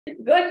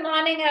Good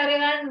morning,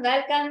 everyone.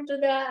 Welcome to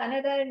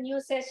another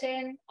new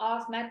session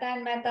of Mehta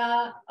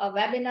Mehta, a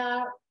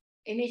webinar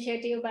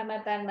initiative by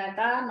Mehta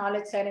Mehta,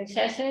 knowledge sharing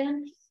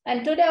session.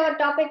 And today our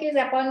topic is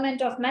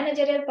appointment of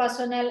managerial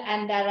personnel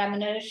and their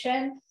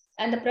remuneration.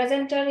 And the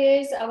presenter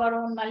is our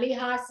own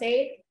Maleeha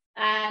Shaikh,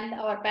 and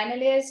our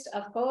panelist,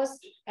 of course,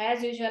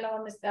 as usual,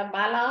 our Mr.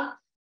 Bala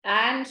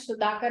and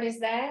Sudhakar is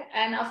there.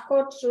 And of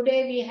course,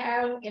 today we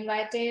have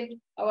invited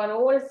our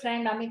old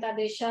friend Amita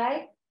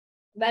Desai.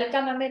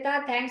 Welcome,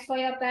 Amita. Thanks for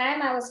your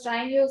time. I was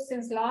trying you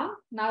since long.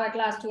 Now at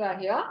last you are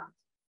here.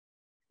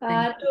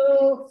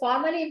 To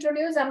formally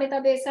introduce,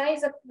 Amita Desai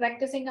is a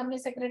practicing company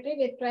secretary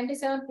with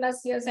 27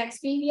 plus years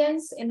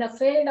experience in the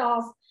field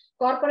of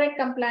corporate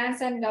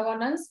compliance and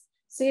governance.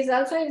 She is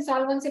also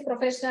insolvency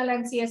professional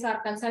and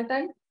CSR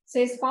consultant.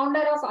 She is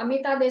founder of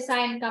Amita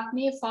Desai and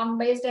Company, firm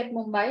based at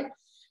Mumbai,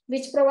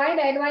 which provide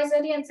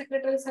advisory and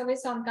secretarial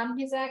service on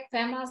Companies Act,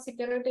 FEMA,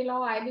 security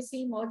law,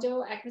 IBC,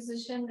 merger,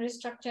 acquisition,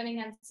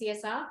 restructuring, and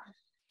CSR.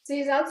 She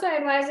is also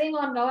advising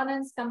on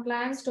governance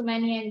compliance to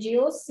many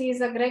NGOs. She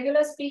is a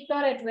regular speaker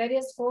at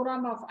various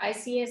forums of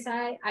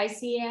ICSI,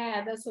 ICA,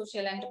 and other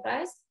social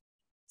enterprise.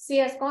 She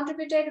has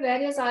contributed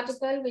various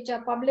articles which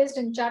are published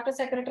in Charter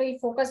Secretary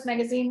Focus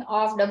magazine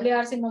of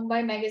WRC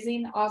Mumbai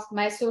magazine of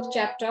Mysore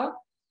chapter.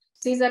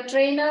 She is a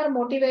trainer,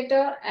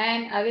 motivator,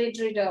 and avid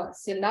reader.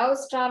 She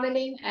loves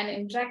traveling and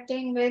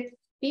interacting with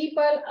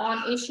people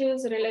on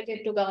issues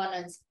related to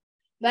governance.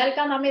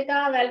 Welcome,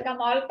 Amita.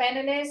 Welcome, all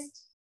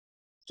panelists,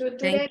 to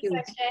today's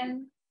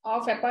session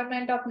of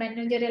appointment of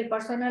managerial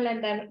personnel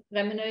and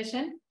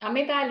remuneration.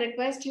 Amita, I'll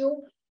request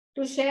you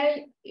to share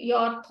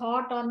your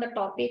thought on the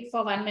topic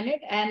for 1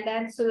 minute, and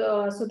then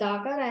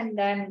Sudhakar, and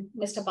then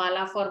Mr.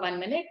 Bala for 1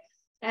 minute,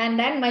 and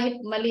then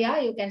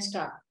Maleeha, you can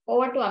start.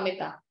 Over to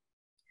Amita.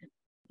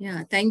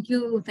 Yeah, thank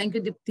you. Thank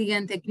you, Dipti,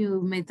 and thank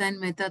you, Mehta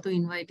and Mehta, to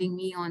inviting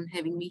me on,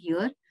 having me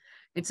here.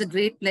 It's a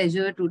great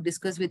pleasure to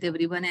discuss with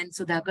everyone, and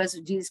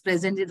Sudhakar's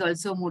presence is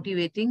also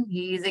motivating.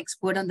 He is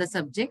expert on the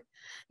subject.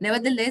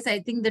 Nevertheless,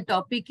 I think the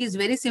topic is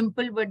very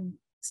simple, but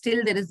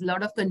still there is a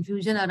lot of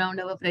confusion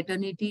around our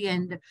fraternity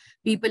and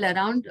people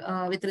around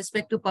with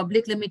respect to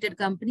public limited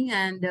company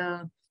and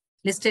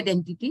listed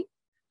entity,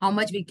 how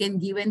much we can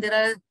give. And there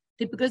are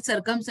typical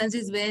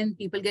circumstances when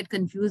people get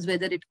confused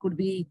whether it could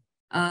be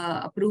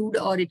approved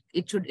or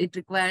it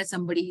requires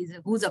somebody's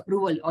whose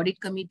approval, audit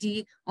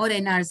committee or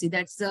NRC.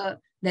 That's a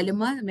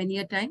dilemma many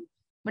a time.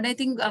 But I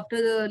think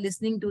after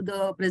listening to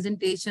the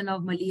presentation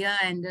of Maleeha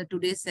and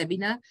today's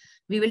webinar,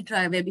 we will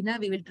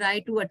try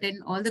to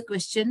attend all the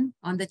questions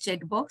on the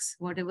chat box,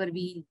 whatever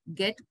we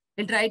get.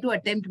 We'll try to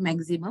attempt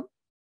maximum.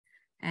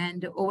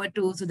 And over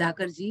to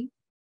Sudhakar ji.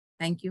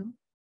 Thank you.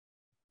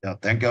 Yeah,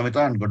 thank you,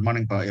 Amita, and good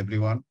morning,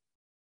 everyone.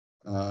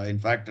 In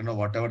fact,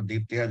 whatever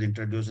Dipti has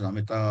introduced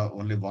Amita,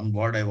 only one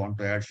word I want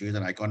to add. She is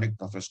an iconic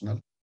professional,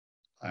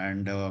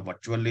 and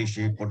virtually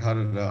she put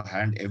her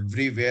hand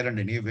everywhere and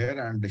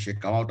anywhere, and she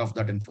come out of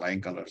that in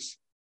flying colors.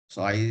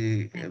 So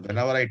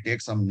whenever I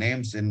take some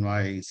names in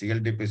my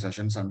CLDP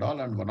sessions and all,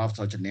 and one of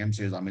such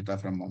names is Amita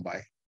from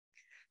Mumbai.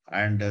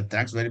 And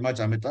thanks very much,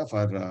 Amita,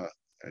 for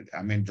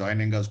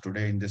joining us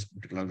today in this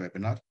particular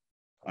webinar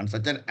on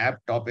such an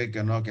apt topic,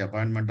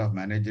 appointment of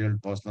managerial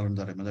personnel and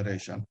the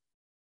remuneration.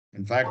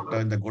 In fact,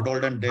 in the good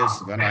olden days,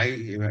 when I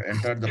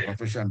entered the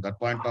profession, that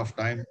point of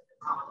time,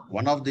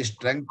 one of the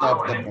strengths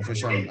of the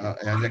profession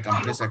as a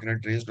company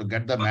secretary is to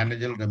get the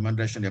managerial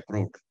remuneration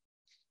approved.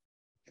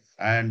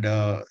 And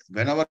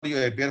whenever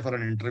you appear for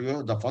an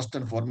interview, the first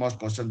and foremost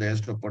question they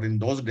used to put in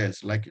those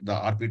days, like the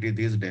RPT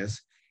these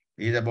days,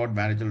 is about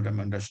managerial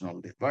remuneration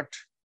only. But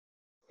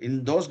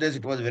in those days,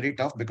 it was very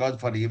tough because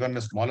for even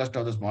the smallest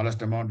of the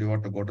smallest amount, you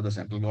have to go to the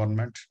central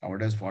government.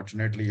 Nowadays,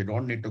 fortunately, you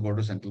don't need to go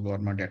to central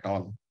government at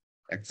all,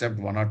 except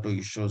one or two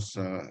issues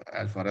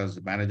as far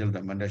as managerial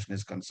remuneration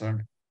is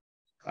concerned.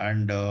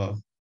 And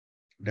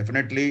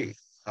definitely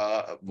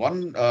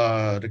one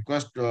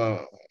request,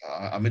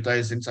 Amita,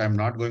 is since I'm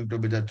not going to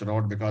be there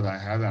throughout because I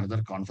have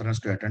another conference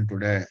to attend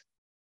today.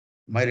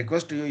 My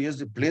request to you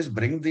is please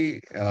bring the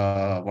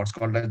what's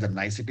called as the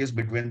niceties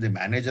between the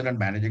manager and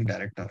managing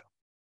director.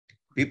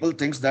 People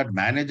think that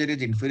manager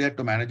is inferior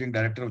to managing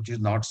director, which is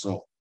not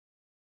so.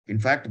 In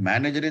fact,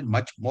 manager is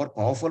much more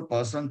powerful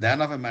person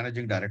than of a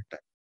managing director.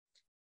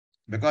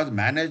 Because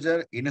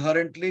manager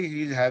inherently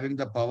he is having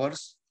the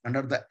powers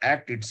under the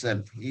act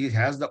itself. He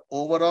has the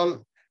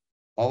overall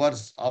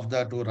powers of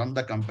to run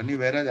the company,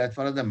 whereas as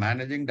far as the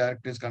managing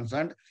director is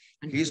concerned,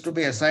 he is to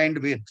be assigned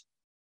with,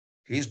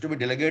 he is to be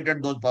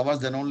delegated those powers,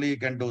 then only he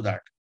can do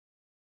that.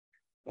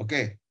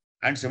 Okay.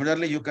 And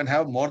similarly, you can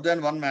have more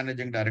than one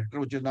managing director,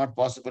 which is not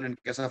possible in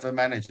case of a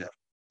manager.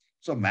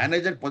 So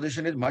manager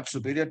position is much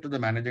superior to the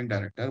managing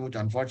director, which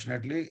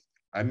unfortunately,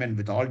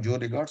 with all due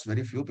regards,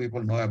 very few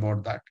people know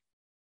about that.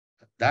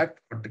 That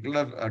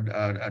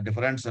particular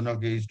difference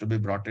is to be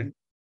brought in.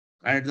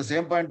 And at the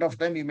same point of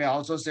time, you may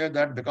also say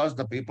that because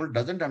the people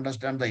doesn't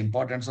understand the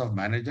importance of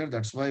manager,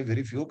 that's why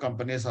very few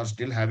companies are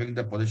still having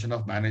the position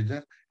of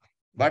manager.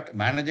 But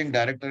managing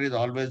director is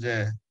always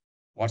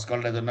what's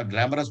called as a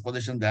glamorous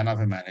position than of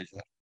a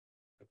manager.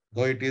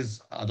 though it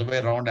is other way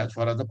around as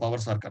far as the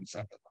powers are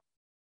concerned.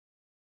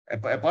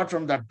 Apart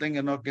from that thing,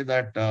 okay,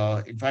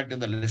 that in fact, in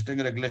the listing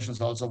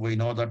regulations also, we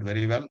know that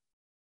very well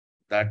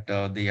that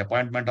the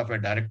appointment of a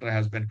director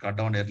has been cut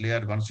down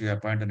earlier. Once you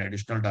appoint an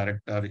additional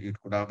director, it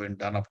could have been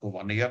done up to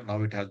 1 year.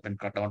 Now it has been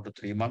cut down to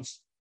 3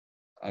 months.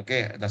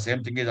 Okay, the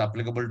same thing is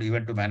applicable to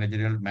even to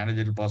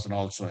managerial person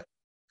also.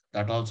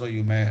 That also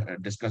you may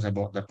discuss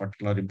about that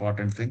particular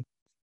important thing.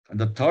 And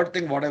the third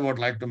thing, what I would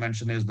like to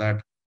mention is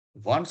that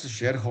once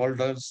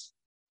shareholders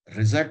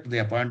reject the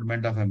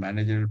appointment of a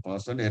managerial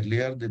person,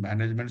 earlier the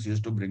managements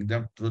used to bring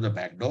them through the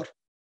back door,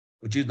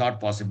 which is not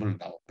possible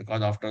now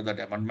because after that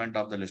amendment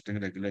of the listing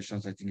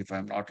regulations, I think if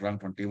I'm not wrong,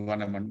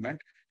 21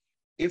 amendment,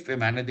 if a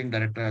managing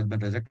director has been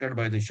rejected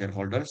by the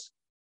shareholders,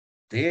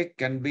 they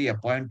can be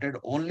appointed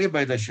only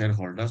by the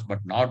shareholders, but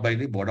not by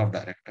the board of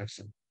directors.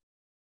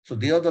 So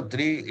these are the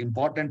three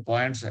important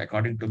points,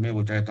 according to me,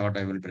 which I thought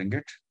I will bring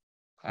it.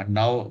 And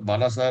now,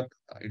 Bala sir,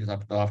 it is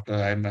up to after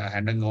I'm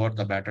handing over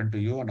the baton to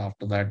you, and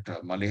after that,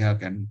 Maleeha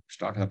can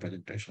start her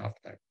presentation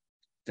after that.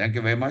 Thank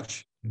you very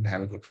much, and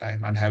have a good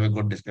time, and have a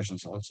good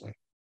discussions also.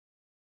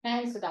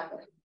 Thanks,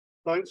 Sudhakar.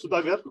 Thanks,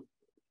 Sudhakar.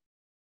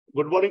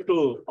 Good morning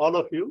to all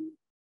of you.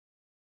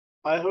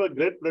 I have a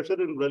great pleasure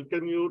in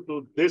welcoming you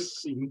to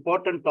this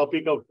important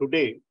topic of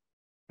today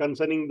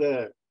concerning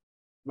the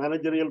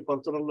managerial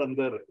personnel and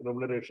their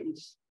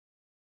remunerations.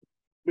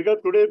 Because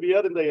today we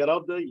are in the era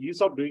of the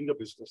ease of doing the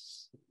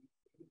business.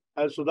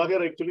 As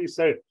Sudhakar actually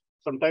said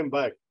some time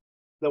back,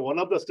 that one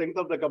of the strengths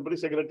of the company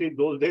secretary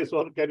those days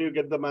was, can you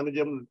get the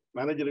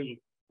managerial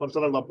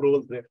personnel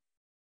approvals there?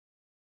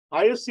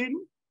 I have seen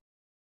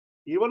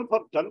even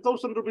for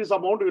 10,000 rupees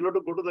amount, you have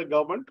to go to the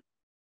government,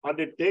 and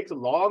it takes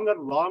long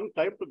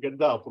time to get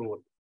the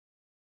approval.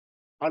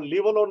 And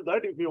leave alone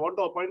that, if you want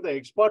to appoint the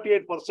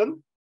expatriate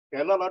person,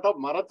 a lot of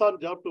marathon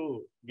job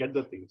to get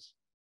the things.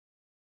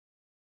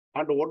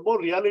 And one more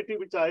reality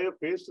which I have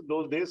faced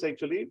those days,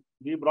 actually,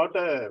 we brought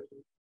a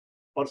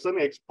person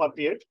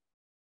expatriate.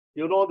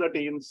 You know that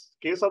in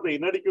case of the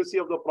inadequacy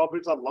of the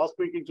profits or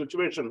loss-making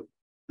situation,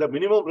 the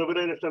minimum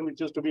remuneration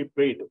which is to be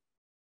paid.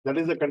 That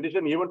is the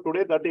condition even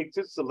today that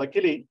exists.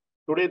 Luckily,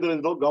 today there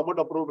is no government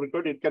approved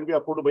record. It can be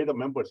approved by the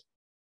members.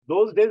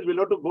 Those days we'll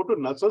have to go to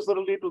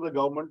necessarily to the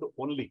government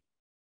only.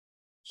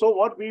 So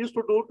what we used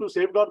to do to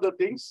safeguard the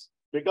things,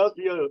 because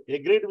we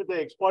agreed with the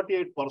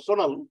expatriate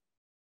personnel,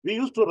 we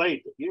used to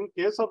write, in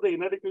case of the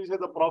inadequacy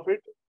of the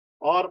profit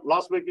or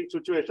loss-making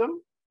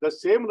situation, the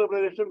same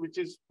remuneration which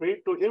is paid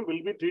to him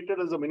will be treated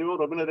as a minimum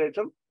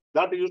remuneration.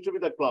 That used to be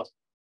the clause.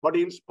 But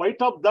in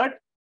spite of that,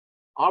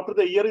 after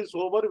the year is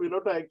over, we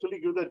have to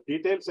actually give the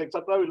details,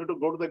 etc. We have to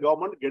go to the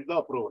government, get the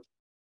approval.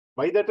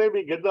 By the time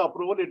we get the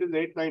approval, it is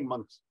 8-9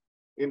 months.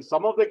 In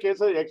some of the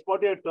cases,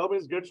 expatriate term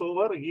gets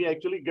over, he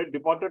actually gets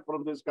deported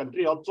from this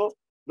country also.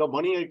 The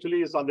money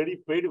actually is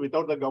already paid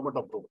without the government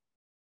approval.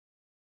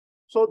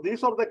 So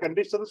these are the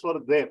conditions were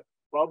there.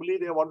 Probably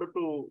they wanted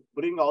to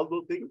bring all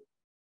those things.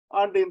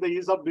 And in the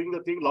ease of doing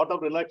the thing, lot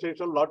of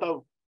relaxation, lot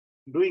of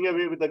doing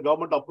away with the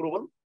government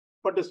approval.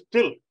 But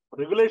still,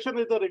 regulation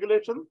is the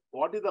regulation.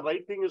 What is the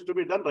right thing is to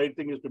be done, right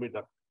thing is to be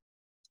done.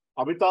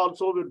 Amita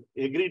also will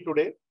agree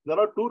today. There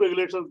are two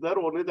regulations there.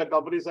 One is the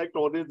Companies Act,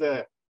 one is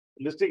the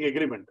listing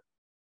agreement.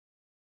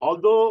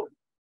 Although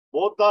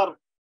both are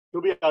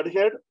to be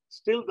adhered,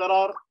 still there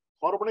are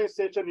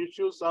harmonization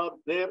issues are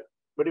there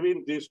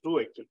between these two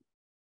actually.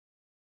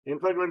 In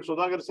fact, when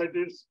Sudhakar said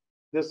it's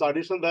this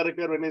additional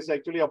director, when he's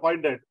actually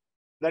appointed,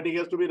 that he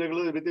has to be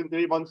regular within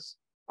 3 months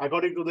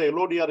according to the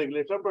LODR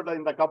regulation. But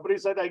in the company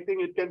side, I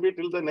think it can be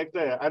till the next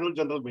annual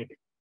general meeting.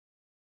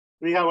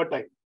 We have a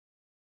time.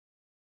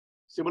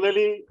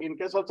 Similarly, in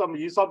case of some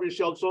ESOP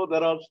issue also,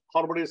 there are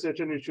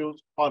harmonization issues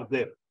are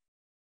there.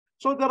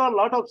 So there are a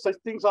lot of such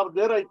things are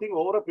there. I think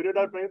over a period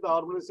of time, the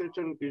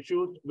harmonization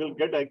issues will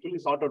get actually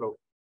sorted out.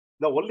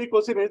 The only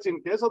question is,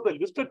 in case of the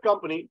listed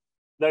company,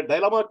 the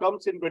dilemma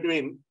comes in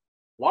between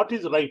what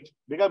is right.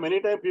 Because many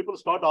times people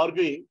start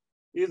arguing,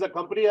 is the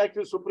Company Act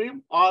is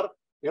supreme or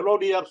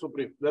LODR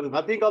supreme? There is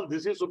nothing called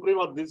this is supreme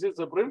or this is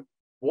supreme.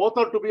 Both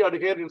are to be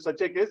adhered in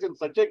such a case. In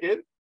such a case,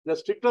 the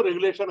stricter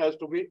regulation has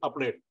to be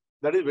applied.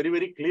 That is very,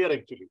 very clear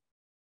actually.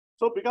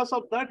 So because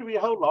of that, we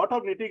have a lot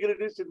of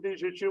nitty-gritties in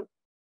this issue.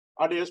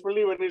 And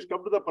especially when it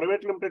comes to the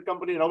private limited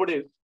company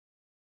nowadays,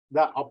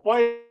 the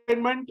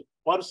appointment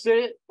per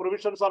se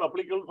provisions are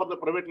applicable for the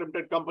private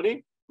limited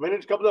company. When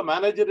it comes to the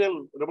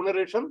managerial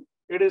remuneration,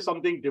 it is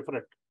something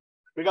different.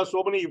 Because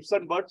so many ifs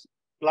and buts,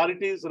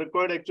 clarity is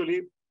required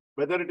actually,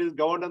 whether it is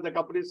governed under the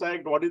Companies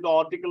Act, what is the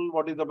article,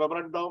 what is the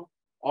memorandum,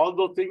 all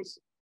those things.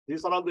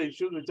 These are all the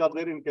issues which are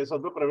there in case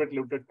of the private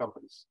limited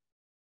companies.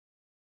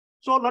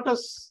 So let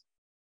us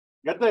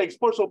get the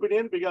expert's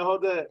opinion, because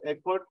of the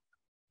expert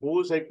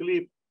who is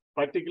actually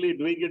practically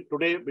doing it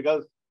today,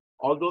 because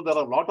although there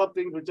are a lot of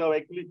things which have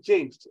actually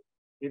changed,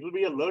 it will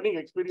be a learning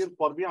experience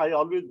for me. I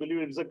always believe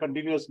it's a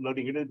continuous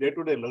learning. It is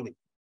day-to-day learning.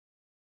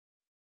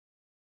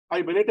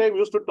 I many times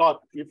used to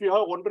talk, if you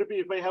have 1 rupee,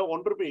 if I have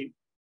 1 rupee,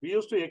 we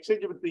used to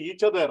exchange with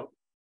each other,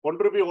 1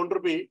 rupee, 1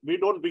 rupee, we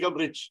don't become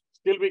rich.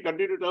 still we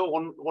continue to have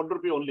one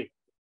rupee only.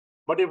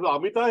 But if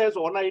Amita has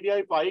one idea,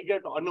 if I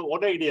get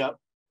one idea,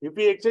 if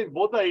we exchange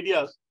both the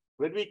ideas,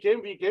 when we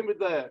came with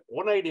the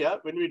one idea.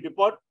 When we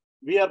depart,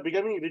 we are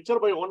becoming richer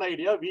by one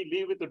idea. We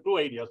leave with the two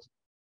ideas.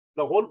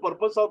 The whole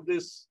purpose of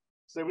this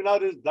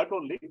seminar is that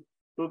only,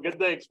 to get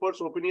the experts'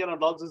 opinion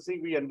and also see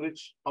we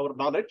enrich our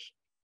knowledge.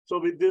 So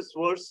with this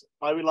words,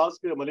 I will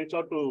ask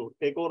Maleeha to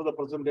take over the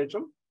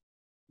presentation.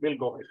 We'll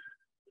go ahead.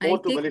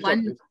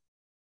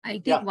 I'll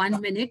take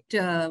 1 minute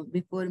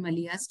before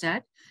Maleeha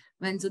start.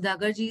 When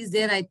Sudhakar ji is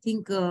there, I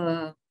think,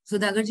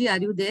 Sudhakar ji, are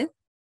you there?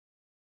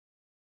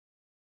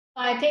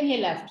 I think he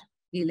left.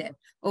 He left.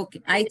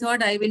 Okay. I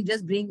thought I will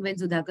just bring when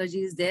Sudhakar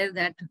ji is there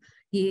that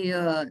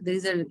there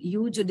is a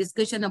huge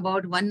discussion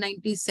about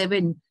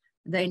 197,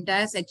 the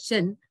entire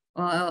section,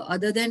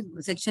 other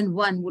than section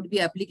 1 would be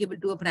applicable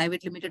to a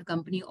private limited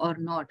company or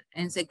not.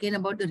 And second,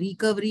 about the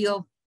recovery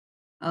of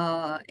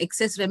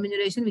excess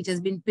remuneration which has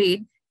been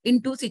paid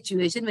in two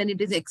situations, when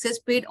it is excess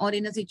paid or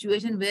in a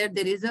situation where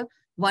there is a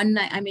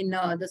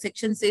the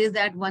section says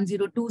that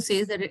 102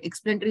 says that an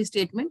explanatory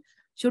statement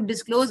should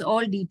disclose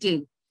all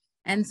detail.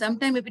 And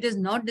sometime if it is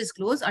not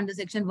disclosed under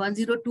section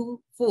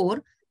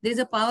 1024, there is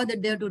a power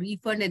that they have to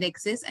refund an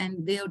excess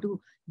and they have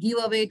to give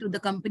away to the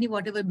company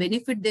whatever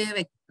benefit they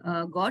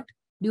have got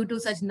due to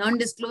such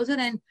non-disclosure,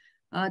 and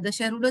the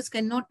shareholders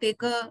cannot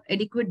take a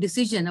adequate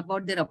decision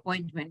about their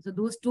appointment. So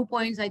those 2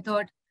 points I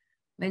thought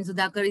when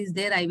Sudhakar is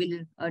there, I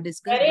will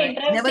discuss. Very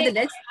interesting.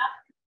 Nevertheless,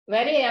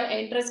 very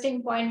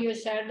interesting point you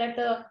shared, that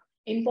the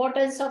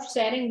importance of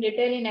sharing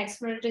detail in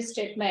explanatory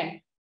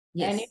statement.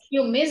 Yes. And if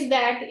you miss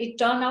that, it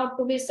turned out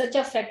to be such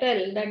a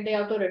fatal that they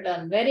have to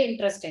return. Very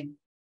interesting.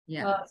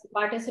 Yeah.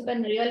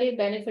 Participant really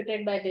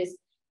benefited by this.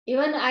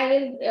 Even I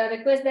will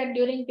request that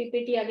during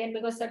PPT again,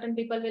 because certain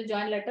people will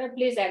join later,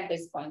 please add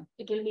this point.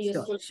 It will be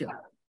useful. Sure.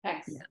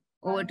 Thanks. Yeah.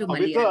 Over to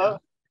Maleeha.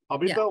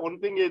 Amita, one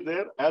thing is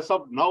there. As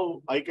of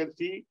now, I can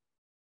see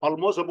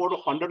almost about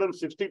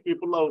 160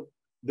 people are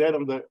there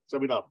in the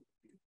seminar.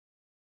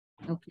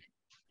 Okay.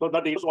 So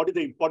that is what is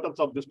the importance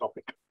of this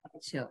topic.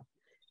 Sure.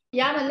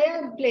 Yeah,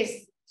 Maleeha,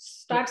 please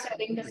start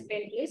sharing the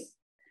screen, please.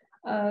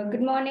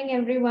 Good morning,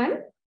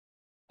 everyone.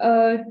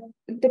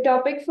 The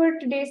topic for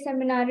today's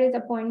seminar is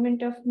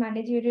appointment of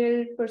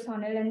managerial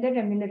personnel and the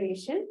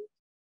remuneration.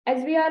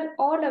 As we are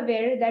all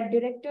aware that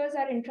directors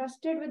are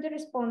entrusted with the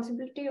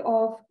responsibility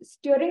of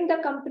steering the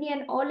company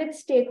and all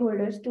its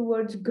stakeholders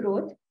towards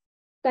growth.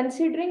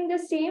 Considering the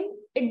same,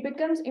 it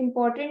becomes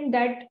important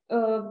that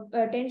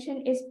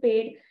attention is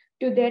paid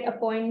to their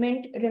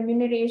appointment,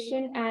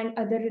 remuneration, and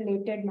other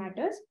related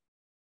matters.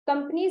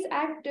 Companies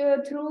Act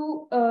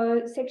through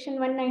Section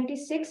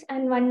 196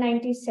 and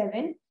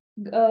 197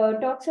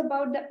 talks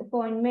about the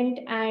appointment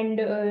and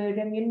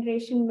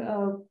remuneration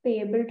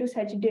payable to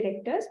such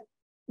directors.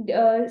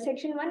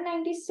 Section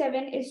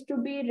 197 is to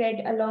be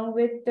read along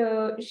with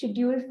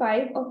Schedule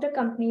 5 of the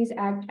Companies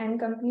Act and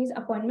Companies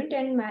Appointment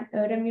and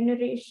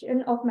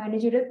Remuneration of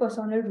Managerial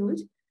Personnel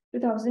Rules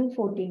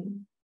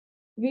 2014.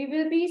 We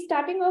will be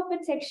starting off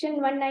with Section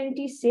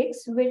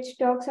 196, which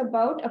talks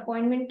about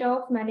appointment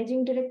of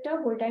managing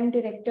director, full-time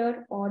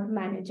director, or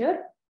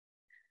manager.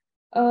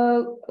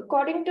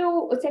 According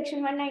to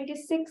Section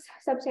 196,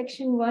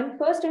 subsection 1,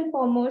 first and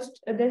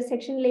foremost, the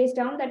section lays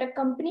down that a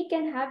company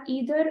can have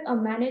either a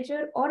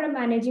manager or a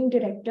managing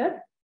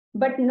director,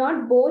 but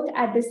not both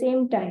at the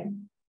same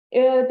time.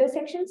 The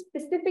section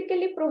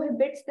specifically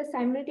prohibits the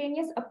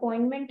simultaneous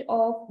appointment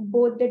of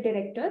both the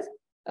directors,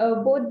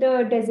 both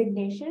the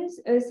designations,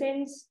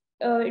 since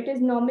it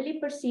is normally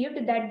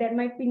perceived that there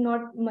might be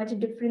not much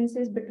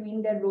differences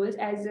between their roles,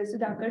 as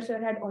Sudhakar sir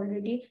had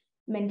already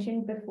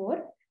mentioned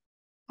before.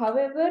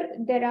 However,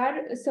 there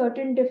are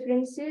certain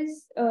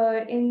differences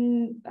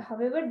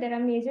there are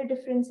major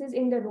differences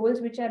in the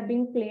roles which are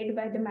being played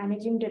by the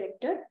managing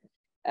director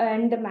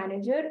and the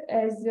manager,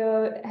 as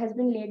has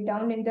been laid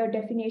down in the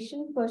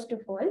definition. First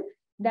of all,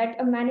 that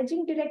a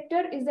managing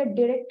director is a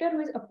director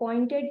who is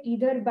appointed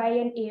either by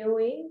an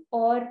AOA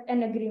or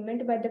an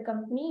agreement by the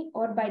company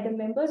or by the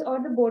members or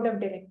the board of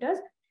directors,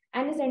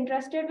 and is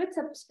entrusted with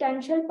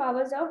substantial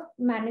powers of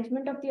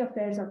management of the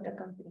affairs of the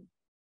company.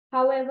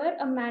 However,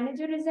 a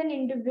manager is an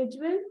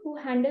individual who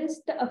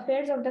handles the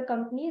affairs of the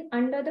company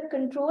under the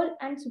control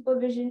and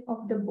supervision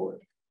of the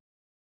board.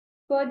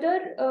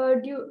 Further,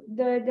 go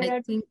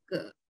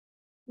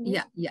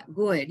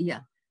ahead. Yeah.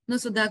 No,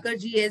 Sudhakar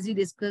ji, as we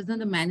discussed,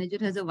 the manager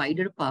has a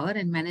wider power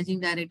and managing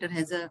director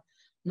has a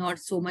not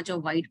so much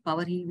of wide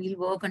power. He will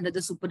work under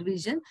the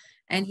supervision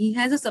and he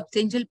has a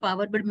substantial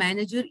power, but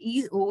manager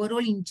is overall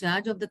in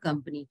charge of the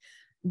company.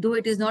 Though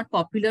it is not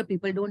popular,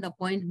 people don't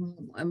appoint,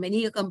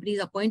 many companies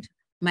appoint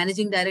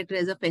managing director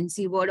as a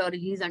fancy word, or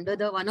he is under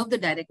the one of the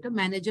director.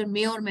 Manager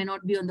may or may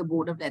not be on the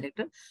board of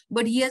director,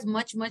 but he has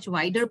much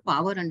wider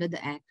power under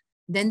the act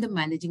than the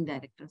managing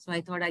director. So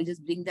I thought I'll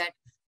just bring that,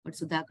 but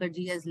Sudhakar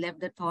ji has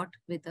left the thought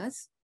with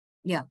us.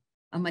 Yeah,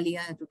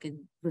 Maleeha, you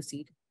can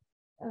proceed.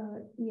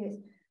 Yes.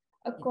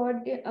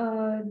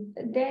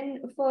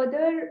 Then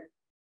further,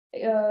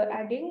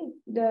 adding,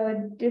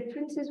 the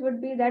differences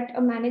would be that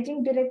a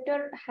managing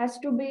director has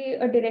to be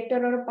a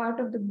director or a part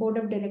of the board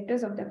of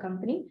directors of the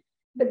company.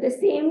 But the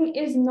same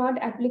is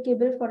not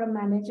applicable for a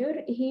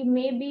manager. He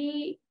may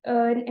be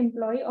an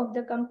employee of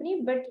the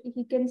company, but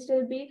he can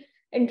still be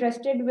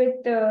entrusted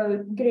with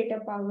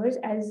greater powers,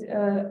 as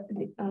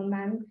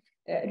ma'am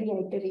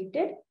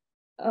reiterated.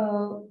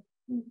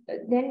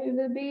 Then we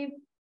will be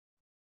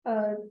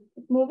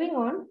moving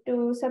on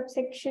to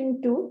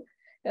subsection 2.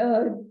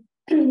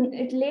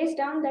 It lays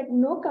down that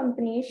no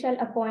company shall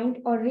appoint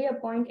or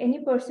reappoint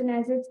any person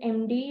as its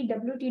MD,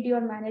 WTD,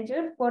 or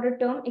manager for a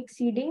term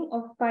exceeding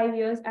of 5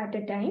 years at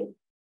a time.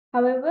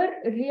 However,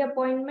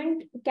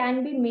 reappointment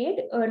can be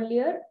made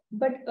earlier,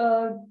 but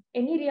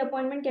any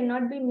reappointment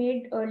cannot be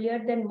made earlier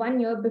than 1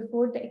 year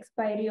before the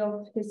expiry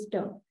of his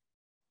term.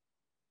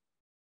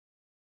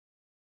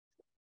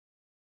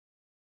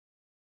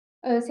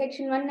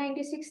 Section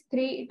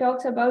 196(3)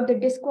 talks about the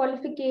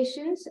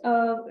disqualifications.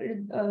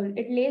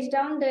 It lays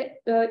down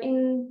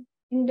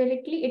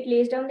indirectly, it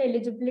lays down the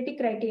eligibility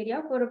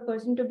criteria for a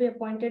person to be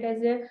appointed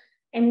as a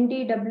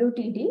MD,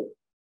 WTD.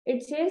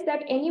 It says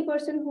that any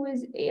person who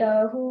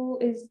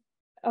is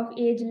of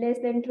age less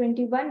than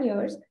 21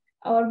 years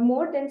or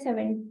more than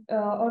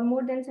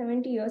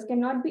 70 years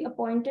cannot be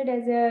appointed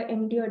as a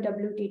MD or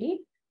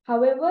WTD.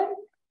 However,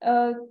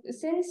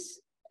 since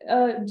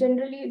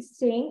generally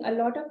saying a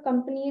lot of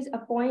companies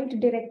appoint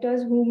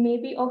directors who may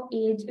be of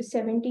age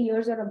 70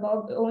 years or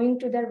above, owing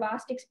to their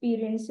vast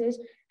experiences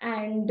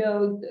and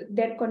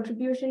their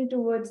contribution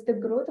towards the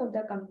growth of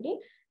the company.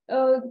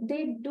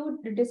 They do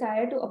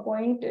desire to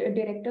appoint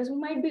directors who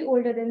might be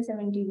older than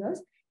 70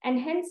 years. And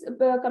hence,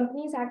 the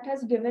Companies Act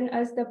has given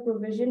us the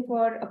provision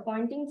for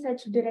appointing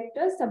such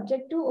directors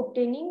subject to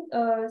obtaining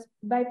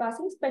by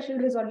passing special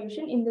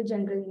resolution in the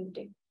general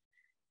meeting.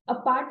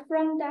 Apart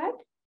from that,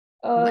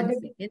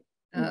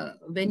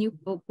 when you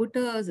put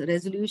a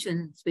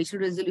resolution, special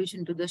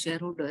resolution to the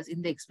shareholders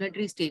in the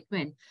explanatory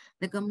statement,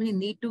 the company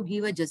need to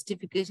give a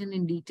justification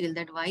in detail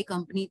that why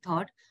company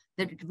thought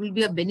that it will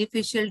be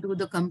beneficial to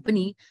the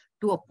company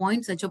to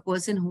appoint such a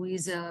person who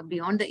is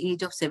beyond the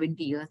age of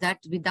 70 years. That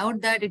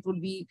without that, it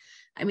would be,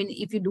 I mean,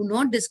 if you do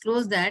not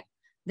disclose that,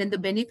 then the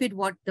benefit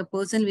what the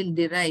person will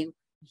derive,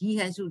 he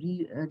has to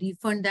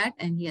refund that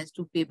and he has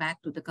to pay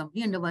back to the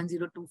company under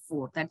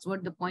 1024. That's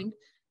what the point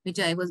which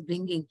I was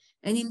bringing.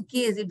 And in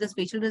case if the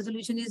special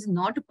resolution is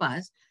not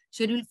passed,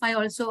 Schedule 5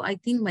 also, I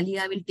think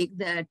Maleeha will take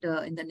that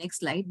in the next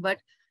slide. But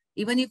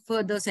even if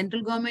the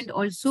central government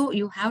also,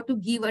 you have to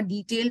give a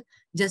detailed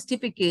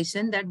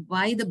justification that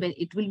why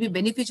it will be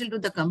beneficial to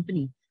the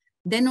company.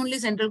 Then only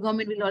central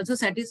government will also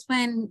satisfy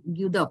and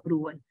give the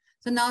approval.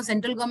 So now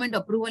central government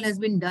approval has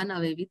been done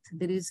away with.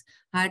 There is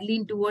hardly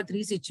in 2 or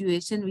 3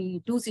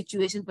 situations, 2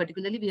 situations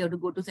particularly, we have to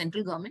go to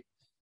central government.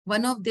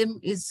 One of them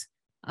is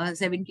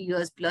 70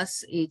 years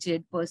plus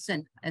aged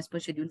person as per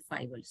Schedule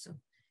 5 also.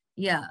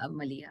 Yeah,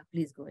 Maleeha,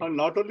 please go ahead. And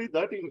not only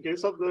that, in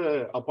case of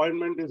the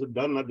appointment is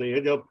done at the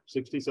age of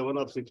 67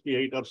 or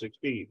 68 or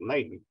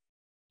 69,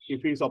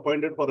 if he is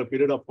appointed for a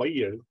period of 5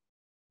 years,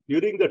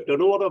 during the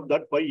tenure of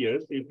that 5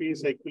 years, if he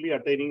is actually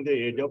attaining the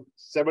age of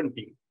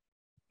 70,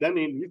 then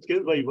in which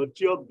case, by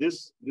virtue of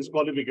this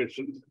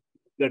disqualification,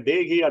 the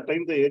day he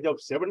attains the age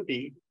of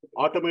 70,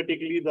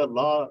 automatically the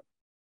law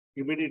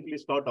immediately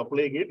start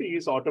applying it. He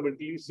is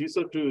automatically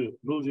ceases to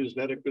lose his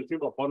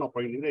directorship upon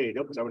appointing the age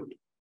of 70.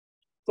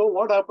 So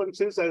what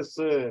happens is, as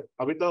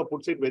Amita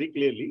puts it very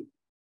clearly,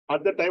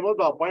 at the time of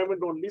the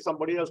appointment only,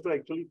 somebody has to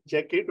actually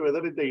check it,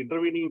 whether in the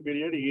intervening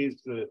period he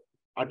is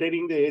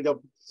attaining the age of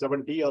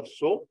 70 or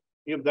so.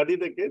 If that is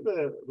the case,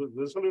 the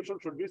resolution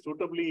should be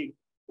suitably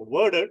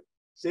worded,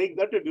 saying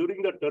that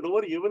during the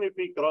tenure, even if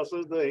he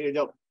crosses the age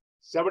of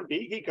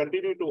 70, he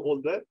continues to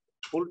hold the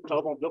full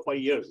term of the 5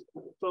 years.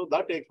 So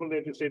that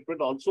explanatory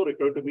statement also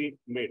required to be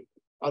made.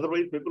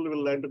 Otherwise, people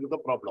will land into the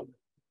problem.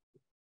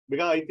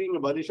 Because I think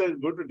Maleeha is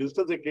going to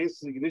discuss the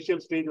case initial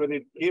stage when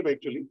it came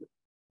actually.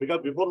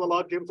 Because before the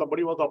law came,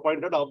 somebody was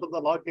appointed. After the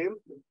law came,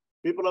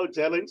 people have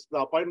challenged. The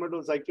appointment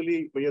was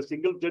actually by a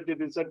single judge.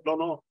 It said,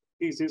 no,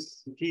 he's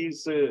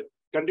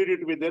continued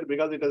to be there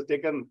because it has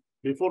taken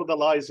before the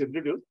law is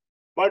introduced.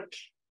 But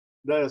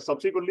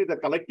subsequently, the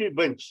collective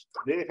bench,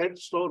 they had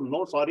so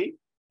no, sorry,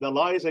 the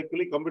law is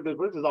actually come into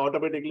place, is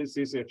automatically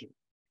cessation.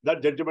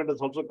 That judgment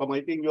has also come.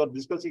 I think you are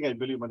discussing, I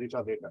believe,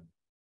 Maleeha later.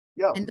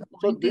 Yeah,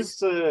 so this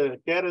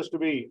care has to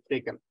be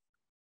taken.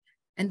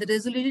 And the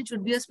resolution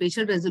should be a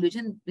special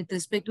resolution with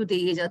respect to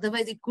the age.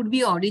 Otherwise, it could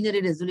be an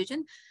ordinary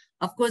resolution,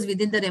 of course,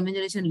 within the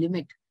remuneration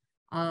limit.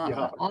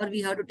 Or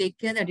we have to take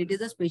care that it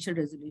is a special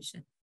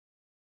resolution.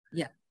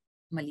 Yeah,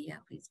 Maleeha,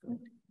 please go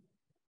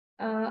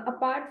ahead.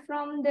 Apart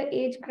from the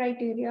age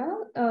criteria,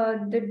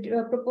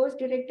 the proposed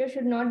director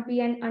should not be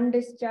an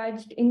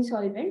undischarged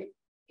insolvent.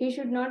 He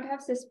should not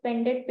have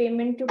suspended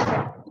payment to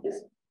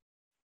creditors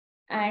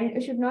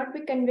and should not be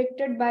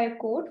convicted by a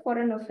court for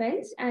an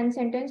offense and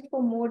sentenced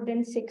for more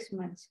than 6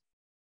 months.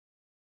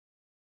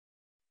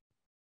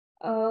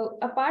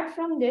 Apart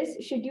from this,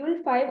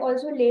 Schedule 5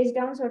 also lays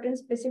down certain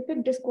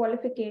specific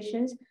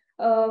disqualifications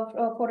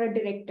for a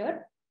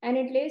director. And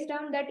it lays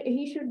down that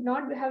he should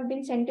not have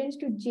been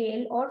sentenced to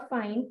jail or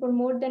fine for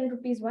more than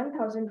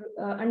 ₹1,000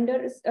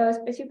 under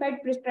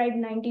specified prescribed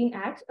 19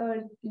 acts.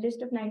 A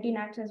list of 19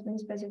 acts has been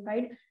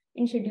specified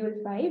in Schedule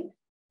 5.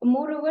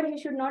 Moreover, he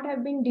should not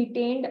have been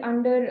detained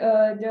under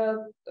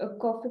the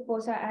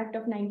COFEPOSA Act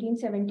of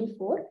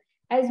 1974.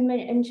 As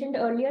mentioned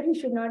earlier, he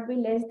should not be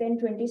less than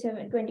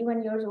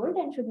 21 years old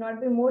and should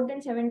not be more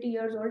than 70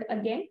 years old.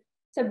 Again,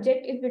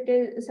 subject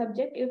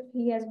if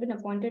he has been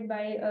appointed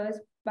by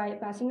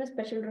passing a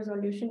special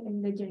resolution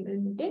in the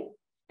general meeting,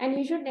 and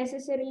he should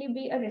necessarily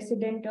be a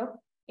resident of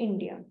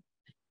India.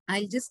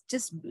 I'll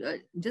just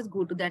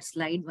go to that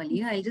slide,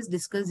 Maleeha. I'll just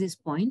discuss this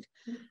point.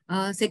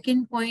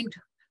 Second point,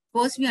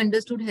 first we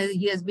understood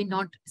he has been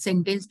not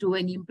sentenced to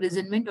any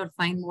imprisonment or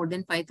fine more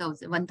than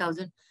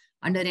 1,000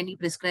 under any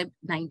prescribed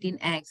 19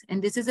 acts.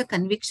 And this is a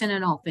conviction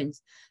and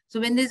offense. So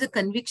when there's a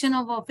conviction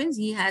of offense,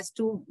 he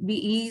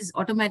is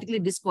automatically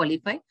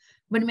disqualified.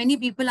 But many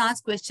people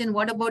ask question,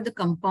 what about the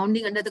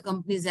compounding under the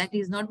Companies Act?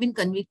 He's not been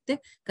convicted.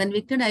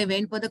 I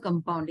went for the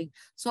compounding.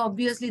 So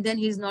obviously then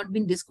he's not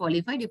been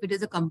disqualified if it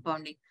is a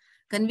compounding.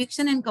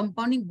 Conviction and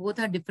compounding both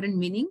are different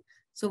meaning.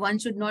 So one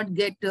should not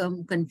get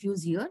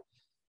confused here.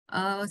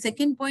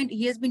 Second point,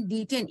 he has been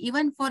detained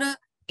even for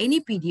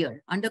any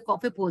period under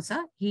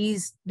COFEPOSA, he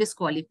is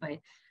disqualified.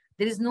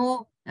 There is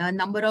no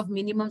number of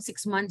minimum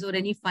 6 months or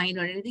any fine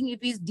or anything.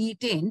 If he is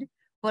detained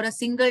for a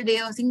single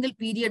day or single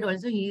period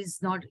also, he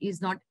is not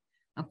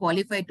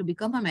qualified to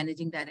become a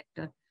managing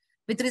director.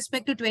 With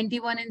respect to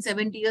 21 and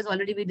 70 years,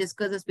 already we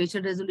discussed a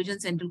special resolution,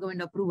 central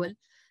government approval.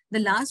 The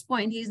last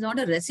point, he is not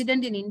a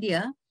resident in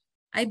India.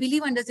 I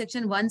believe under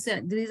section 1,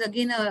 there is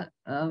again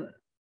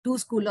two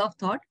school of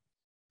thought.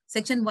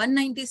 Section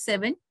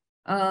 197,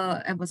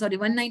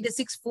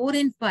 196, 4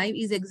 and 5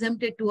 is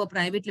exempted to a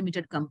private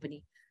limited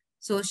company.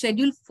 So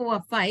schedule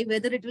 5,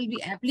 whether it will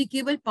be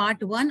applicable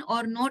part 1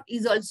 or not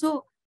is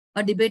also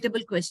a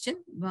debatable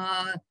question.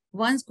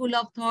 One school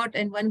of thought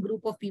and one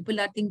group of people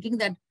are thinking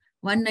that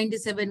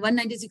 197,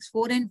 196,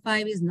 4 and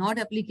 5 is not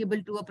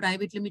applicable to a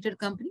private limited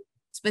company,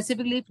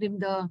 specifically from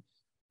the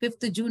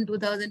 5th June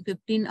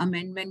 2015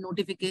 amendment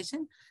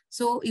notification.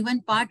 So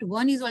even part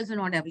 1 is also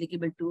not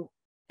applicable to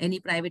any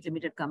private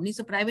limited company.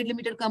 So private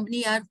limited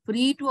company are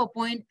free to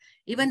appoint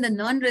even the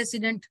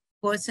non-resident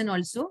person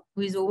also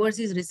who is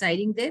overseas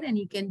residing there, and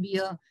he can be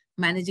a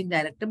managing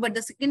director. But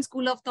the second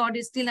school of thought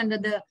is still under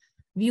the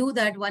view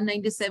that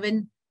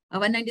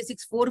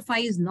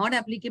 196.4.5 is not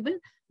applicable,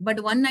 but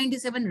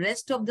 197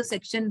 rest of the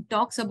section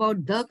talks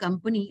about the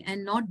company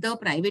and not the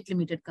private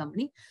limited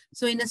company.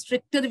 So in a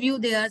stricter view,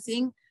 they are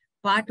saying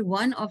part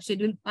 1 of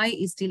schedule 5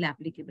 is still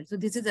applicable. So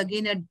this is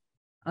again a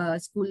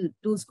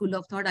two school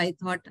of thought. I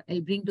thought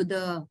I'll bring to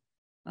the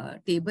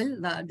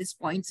table. These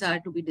points are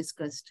to be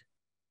discussed.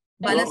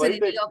 Bala, sir,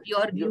 any of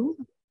your view?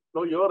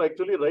 No, you are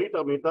actually right,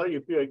 Amita.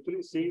 If you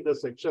actually see the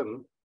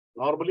section,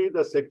 normally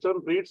the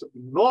section reads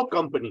no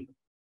company.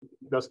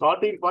 The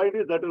starting point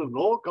is that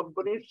no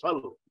company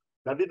shall.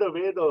 That is the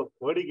way the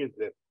wording is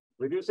there.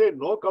 When you say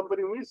no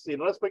company means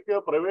irrespective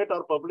of private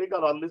or public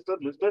or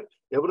unlisted, listed,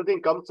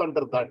 everything comes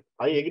under that.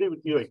 I agree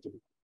with you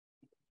actually.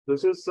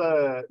 This is,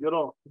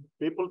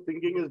 people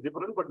thinking is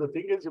different, but the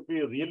thing is, if we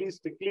really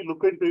strictly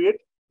look into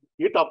it,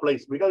 it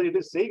applies because it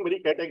is saying very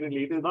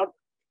categorically. It is not,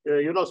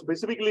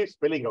 specifically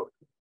spelling out.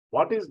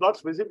 What is not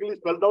specifically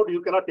spelled out, you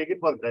cannot take it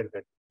for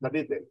granted. That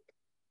is there.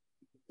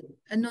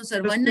 No,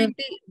 sir.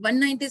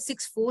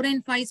 196, 4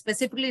 and 5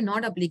 specifically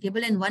not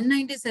applicable. And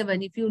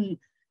 197, if you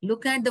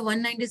look at the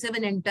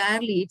 197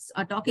 entirely, it's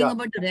talking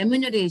about the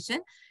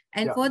remuneration.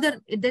 And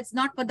further, that's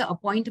not for the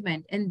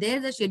appointment. And there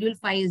the schedule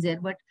 5 is there.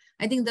 But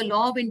I think the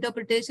law of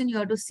interpretation, you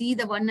have to see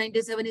the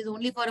 197 is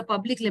only for a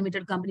public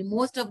limited company.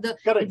 Most of the,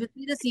 if you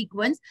see the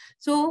sequence,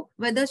 so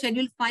whether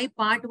schedule 5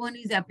 part 1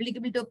 is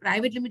applicable to a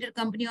private limited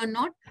company or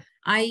not,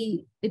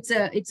 it's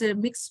a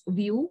mixed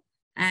view.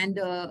 And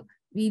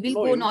we will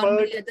go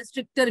normally at the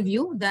stricter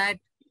view that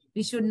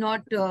we should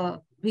not,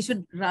 we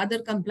should rather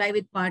comply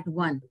with part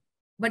 1.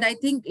 But I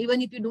think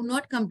even if you do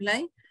not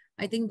comply,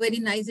 I think very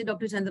nicely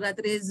Dr.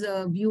 Chandraratre's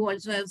view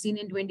also I have seen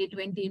in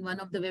 2020 in one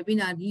of the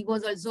webinar. He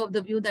was also of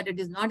the view that it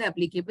is not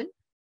applicable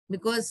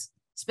because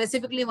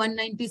specifically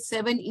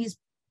 197 is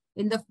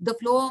in the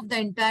flow of the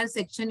entire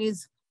section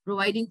is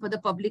providing for the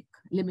public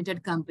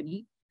limited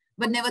company.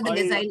 But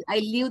nevertheless, I'll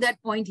leave that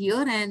point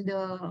here and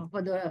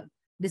for the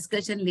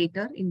discussion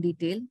later in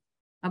detail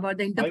about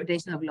the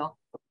interpretation of law.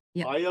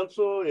 Yeah. I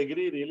also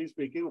agree, really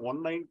speaking,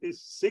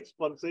 196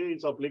 per se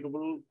is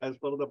applicable as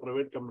per the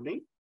private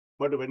company.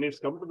 But when it's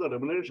come to the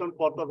remuneration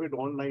part of it,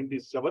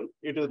 197,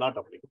 it is not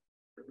applicable.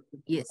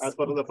 Yes. As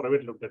per the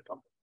private limited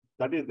company.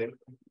 That is there.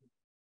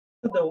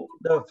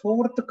 The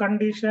fourth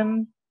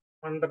condition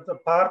under the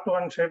part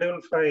 1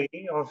 schedule 5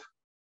 of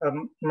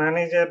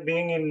manager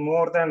being in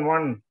more than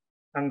one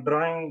and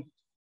drawing,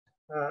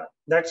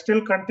 that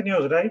still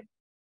continues, right?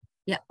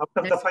 Yeah.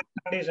 After the 5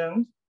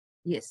 conditions.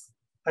 Yes.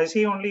 I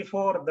see only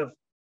 4.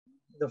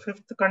 The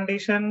 5th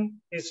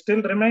condition is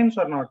still remains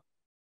or not?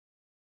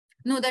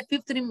 No, that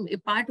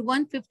part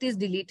 1/5 is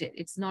deleted.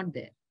 It's not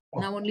there.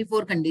 Now only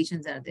 4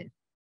 conditions are there.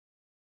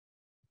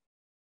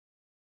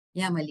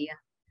 Yeah, Maleeha.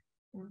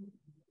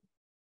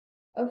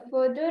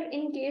 Further,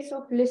 in case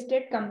of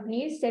listed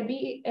companies,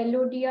 SEBI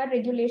LODR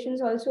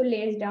regulations also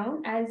lays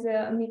down, as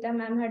Amita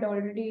ma'am had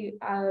already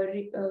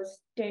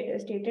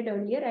stated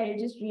earlier. I will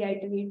just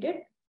reiterate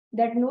it,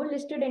 that no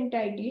listed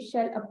entity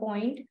shall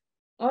appoint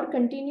or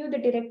continue the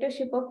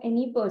directorship of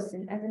any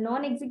person as a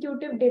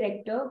non-executive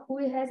director who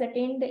has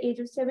attained the age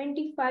of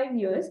 75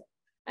 years,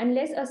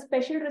 unless a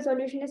special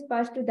resolution is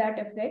passed to that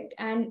effect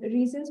and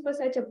reasons for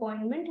such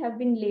appointment have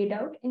been laid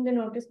out in the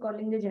notice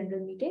calling the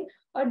general meeting,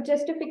 or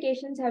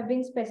justifications have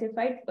been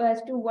specified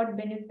as to what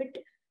benefit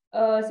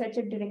such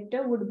a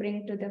director would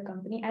bring to the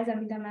company, as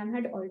Amita ma'am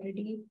had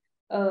already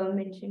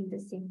mentioned the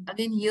same.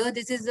 Again, here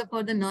this is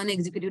for the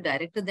non-executive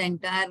director. The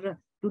entire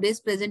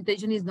today's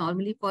presentation is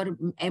normally for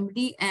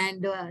MD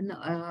and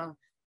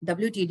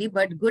WTD,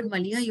 but good,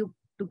 Maleeha, you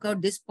took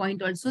out this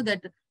point also,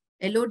 that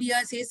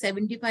LODR says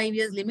 75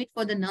 years limit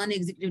for the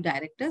non-executive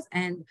directors,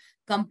 and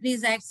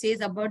Companies Act says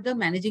about the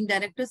managing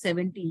director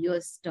 70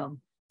 years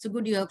term. So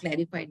good, you have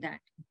clarified that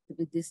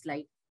with this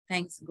slide.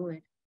 Thanks. Go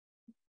ahead.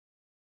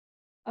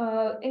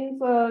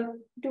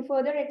 To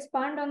further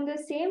expand on the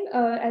same,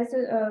 as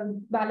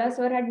Bala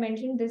sir had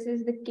mentioned, this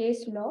is the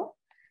case law.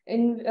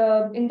 In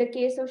the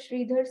case of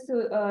Sridhar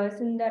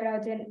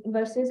Sundarajan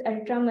versus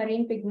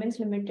Ultramarine Pigments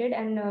Limited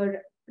and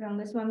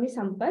Rangaswamy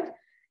Sampath,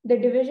 the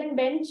division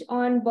bench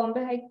on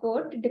Bombay High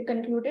Court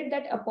concluded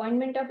that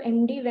appointment of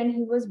MD when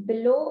he was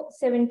below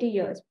 70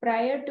 years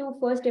prior to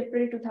 1st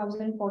April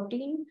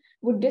 2014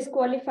 would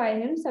disqualify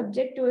him,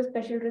 subject to a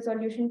special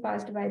resolution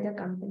passed by the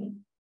company.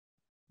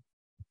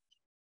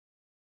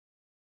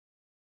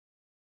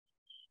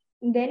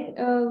 Then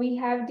we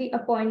have the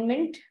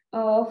appointment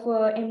of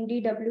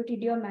MD,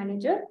 WTD or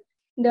manager.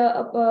 The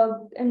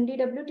MD,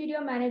 WTD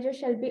or manager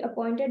shall be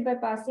appointed by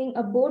passing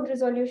a board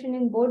resolution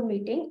in board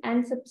meeting,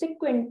 and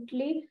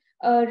subsequently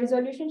a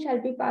resolution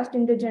shall be passed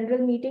in the general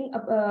meeting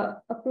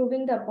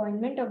approving the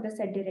appointment of the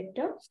said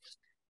director.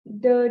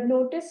 The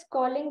notice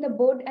calling the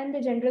board and the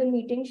general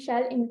meeting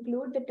shall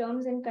include the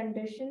terms and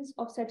conditions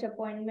of such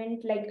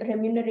appointment, like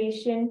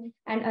remuneration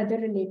and other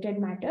related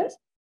matters.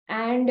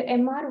 And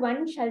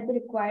MR1 shall be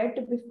required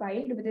to be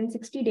filed within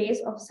 60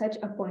 days of such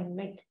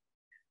appointment.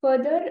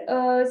 Further,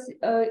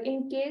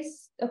 in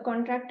case a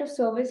contract of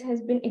service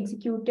has been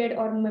executed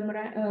or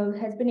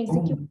has been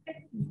executed,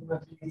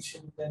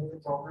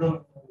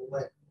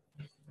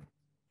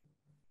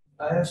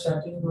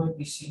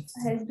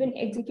 has been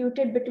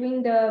executed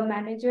between the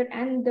manager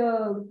and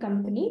the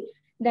company,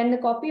 then the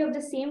copy of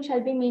the same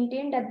shall be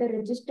maintained at the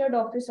registered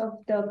office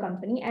of the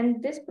company.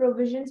 And this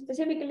provision,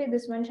 specifically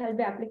this one, shall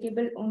be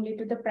applicable only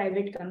to the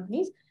private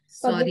companies.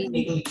 Public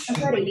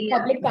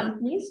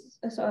companies.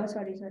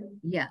 Sorry.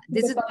 Yeah,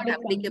 this is not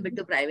applicable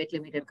to private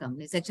limited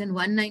companies. Section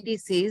 190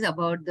 says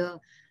about the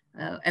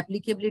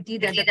applicability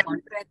that the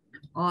contract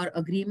or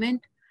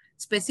agreement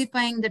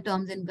specifying the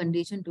terms and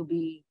condition to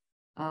be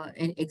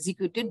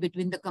executed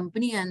between the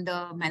company and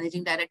the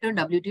managing director,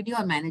 WTD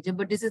or manager,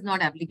 but this is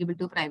not applicable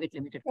to private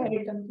limited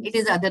company. It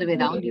is other way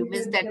around. You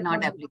missed that,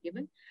 not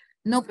applicable.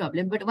 No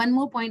problem. But one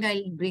more point,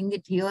 I'll bring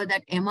it here,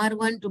 that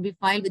MR1 to be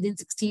filed within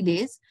 60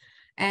 days.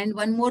 And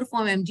one more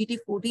form, MGT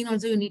 14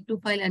 also you need to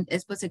file, and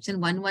as per section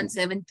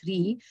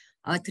 1173,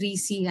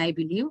 3C, I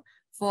believe,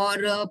 for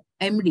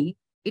MD.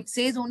 It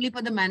says only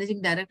for the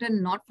managing director,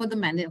 not for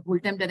the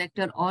full-time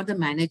director or the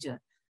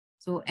manager.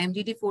 So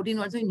MGT 14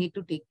 also you need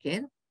to take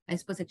care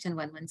as per section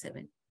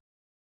 117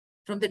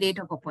 from the date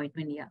of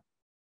appointment. Yeah.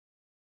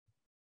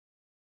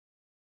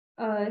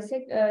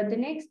 The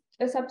next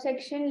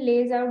subsection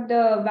lays out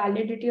the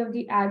validity of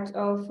the acts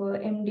of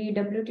MD,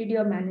 WTD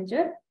or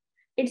manager.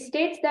 It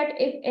states that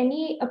if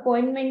any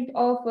appointment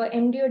of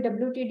MD or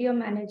WTD or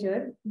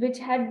manager, which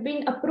had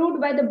been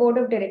approved by the board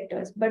of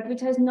directors, but which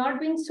has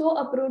not been so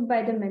approved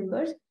by the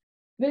members,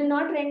 will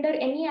not render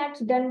any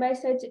acts done by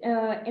such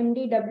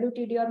MD,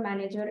 WTD or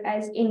manager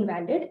as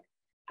invalid.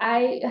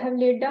 I have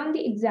laid down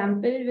the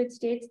example which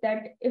states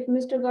that if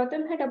Mr.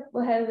 Gautam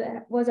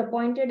was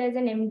appointed as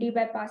an MD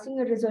by passing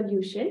a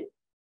resolution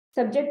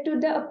subject to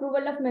the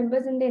approval of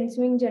members in the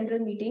ensuing general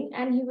meeting,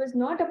 and he was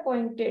not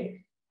appointed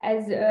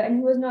as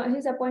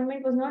his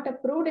appointment was not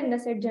approved in the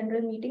said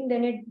general meeting,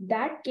 then in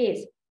that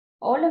case,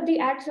 all of the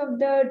acts of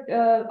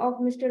of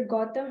Mr.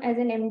 Gautam as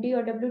an MD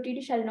or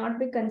WTD shall not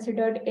be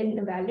considered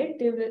invalid.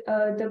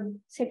 The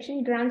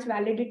section grants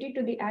validity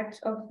to the acts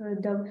of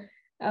the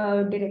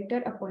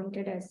director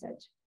appointed as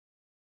such.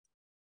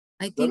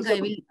 I think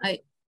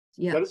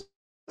yeah. There is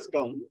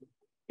come.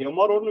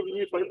 MR only will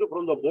be filed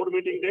from the board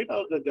meeting date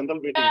or the general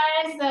meeting?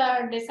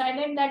 Has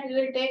decided that we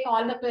will take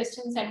all the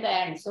questions at the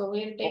end. So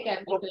we will take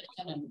every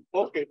question.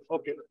 Okay.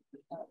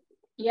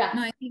 Yeah.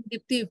 No, I think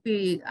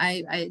Dipti,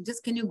 I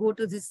just, can you go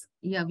to this?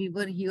 Yeah, we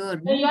were here.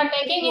 So you are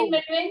taking in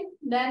between,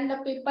 then the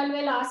people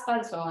will ask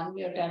also on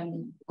your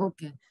turn.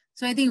 Okay.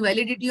 So I think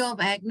validity of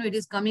act, no, it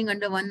is coming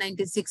under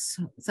 196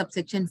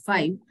 subsection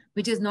 5,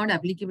 which is not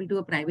applicable to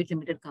a private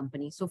limited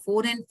company. So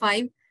 4 and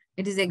 5,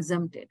 it is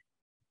exempted.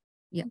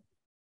 Yeah.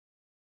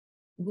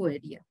 Go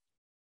ahead, yeah.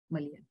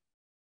 Maleeha.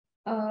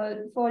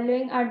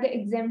 Following are the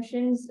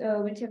exemptions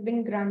which have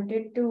been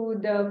granted to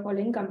the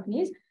following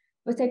companies.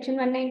 For Section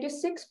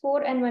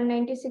 196(4) and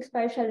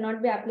 196(5) shall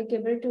not be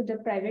applicable to the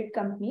private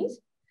companies.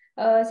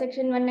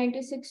 Section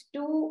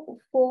 196(2),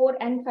 4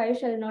 and 5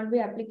 shall not be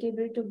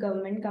applicable to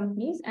government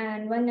companies,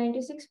 and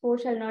 196(4)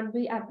 shall not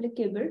be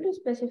applicable to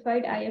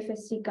specified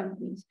IFSC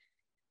companies.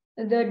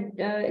 The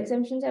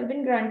exemptions have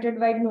been granted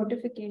by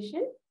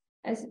notification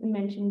as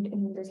mentioned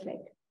in the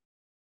slide.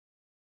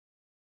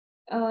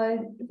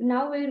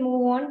 Now we'll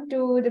move on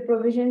to the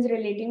provisions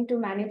relating to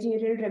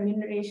managerial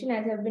remuneration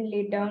as have been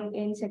laid down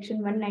in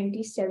Section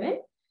 197.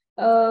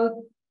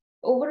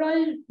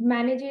 Overall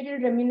managerial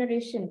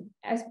remuneration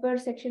as per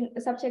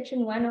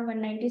subsection 1 of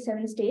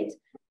 197 states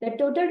the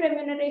total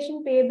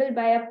remuneration payable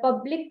by a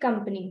public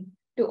company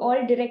to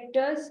all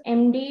directors,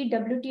 MD,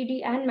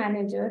 WTD and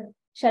manager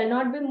shall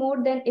not be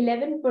more than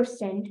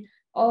 11%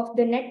 of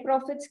the net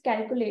profits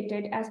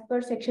calculated as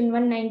per Section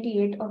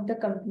 198 of the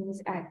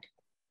Companies Act.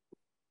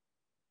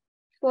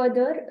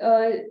 Further,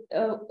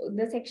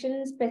 the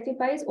section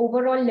specifies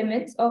overall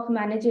limits of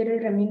managerial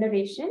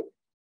remuneration.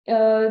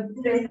 In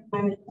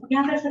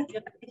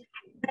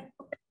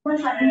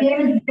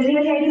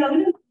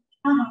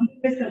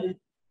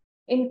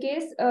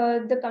case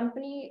the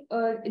company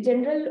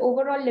general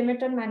overall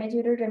limit on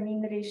managerial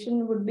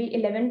remuneration would be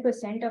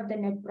 11% of the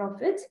net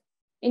profits.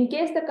 In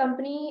case the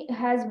company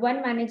has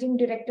one managing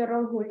director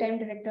or whole-time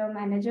director or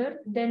manager,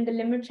 then the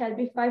limit shall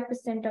be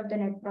 5% of the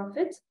net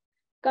profits.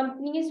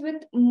 Companies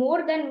with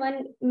more than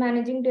one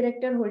managing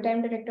director,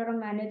 whole-time director or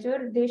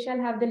manager, they shall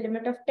have the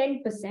limit of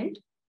 10%.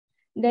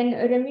 Then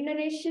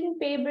remuneration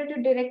payable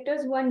to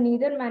directors who are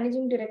neither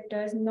managing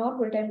directors nor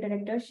whole-time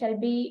directors shall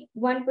be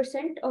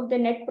 1% of the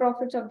net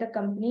profits of the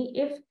company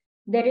if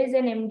there is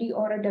an MD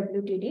or a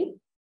WTD.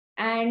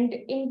 And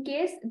in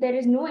case there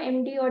is no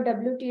MD or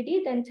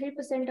WTD, then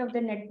 3% of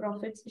the net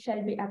profits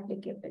shall be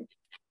applicable.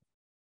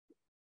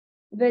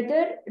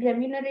 Whether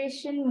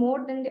remuneration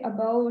more than the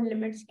above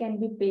limits can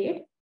be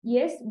paid,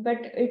 yes, but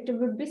it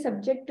would be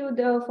subject to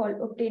the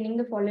obtaining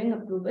the following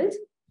approvals.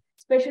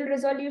 Special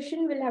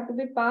resolution will have to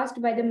be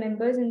passed by the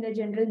members in the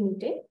general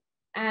meeting,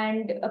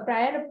 and a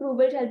prior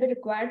approval shall be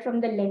required from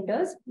the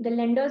lenders. The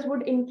lenders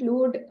would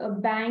include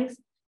banks,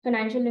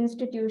 financial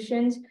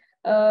institutions,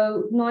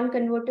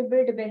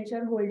 non-convertible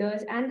debenture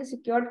holders, and the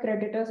secured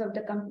creditors of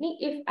the company,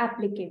 if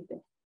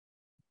applicable.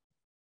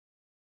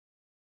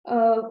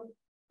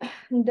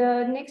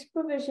 The next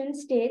provision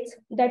states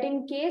that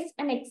in case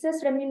an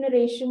excess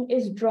remuneration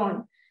is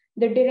drawn,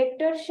 the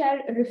director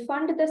shall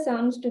refund the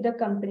sums to the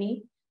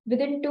company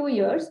within 2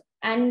 years,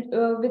 and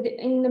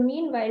in the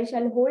meanwhile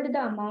shall hold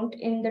the amount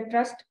in the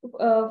trust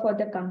for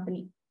the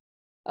company.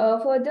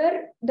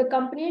 Further, the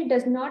company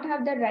does not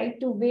have the right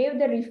to waive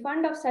the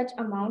refund of such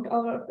amount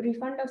or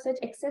refund of such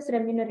excess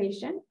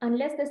remuneration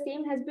unless the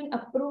same has been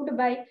approved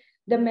by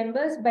the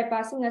members by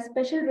passing a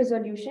special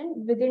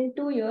resolution within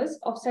 2 years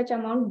of such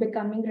amount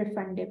becoming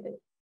refundable.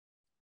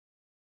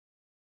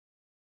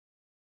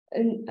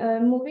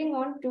 Moving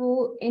on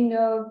to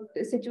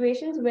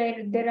situations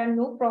where there are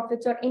no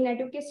profits or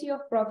inadequacy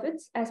of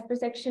profits as per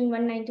Section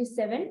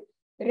 197,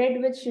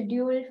 read with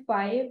Schedule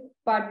 5,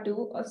 Part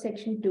 2 of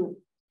Section 2.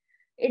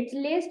 It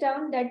lays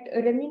down that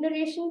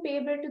remuneration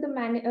payable to the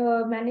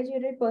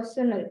managerial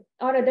personnel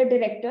or other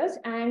directors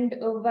and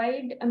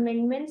wide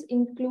amendments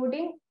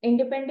including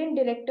independent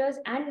directors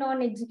and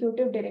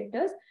non-executive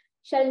directors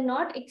shall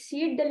not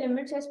exceed the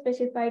limits as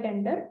specified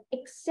under,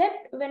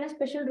 except when a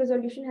special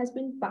resolution has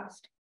been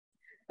passed.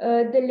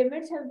 The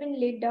limits have been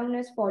laid down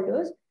as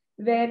follows,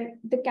 where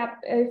the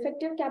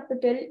effective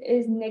capital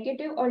is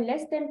negative or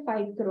less than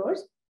 5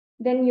 crores,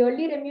 then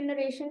yearly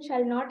remuneration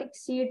shall not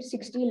exceed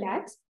 60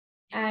 lakhs,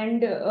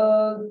 and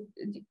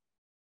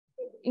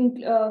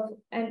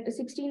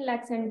 16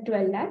 lakhs and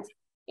 12 lakhs.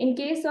 In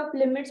case of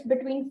limits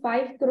between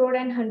 5 crore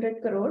and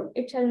 100 crore,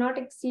 it shall not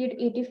exceed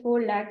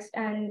 84 lakhs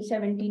and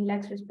 17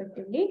 lakhs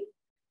respectively.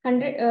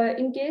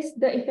 In case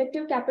the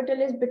effective capital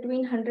is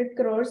between 100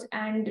 crores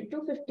and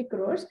 250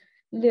 crores,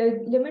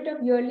 the limit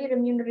of yearly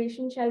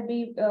remuneration shall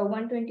be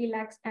 120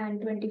 lakhs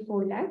and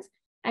 24 lakhs.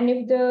 And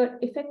if the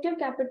effective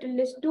capital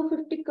is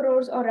 250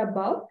 crores or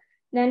above,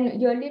 then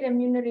yearly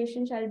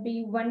remuneration shall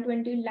be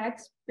 120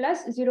 lakhs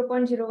plus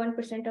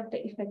 0.01% of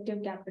the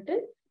effective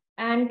capital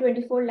and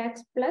 24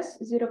 lakhs plus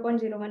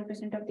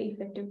 0.01% of the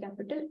effective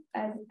capital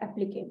as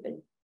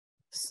applicable.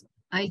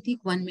 I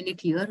take 1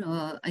 minute here.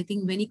 I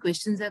think many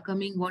questions are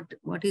coming.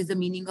 What is the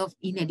meaning of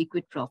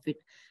inadequate profit?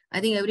 I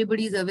think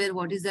everybody is aware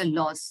what is the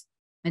loss.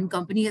 When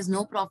company has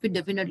no profit,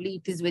 definitely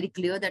it is very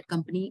clear that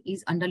company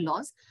is under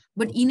loss.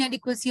 But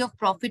inadequacy of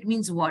profit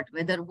means what?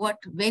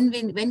 When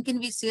can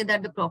we say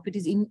that the profit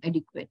is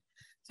inadequate?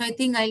 So I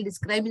think I'll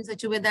describe in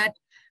such a way that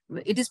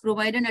it is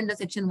provided under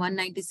Section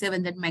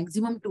 197 that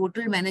maximum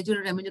total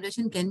managerial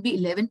remuneration can be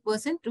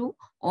 11% to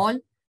all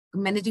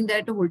managing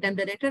director, whole-time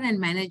director,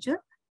 and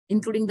manager,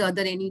 including the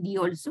other NED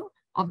also,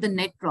 of the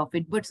net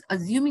profit. But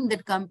assuming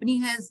that company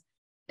has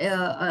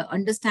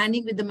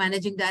understanding with the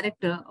managing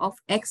director of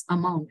X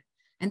amount,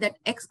 and that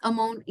X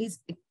amount is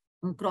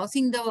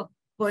crossing the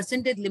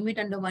percentage limit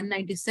under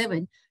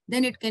 197,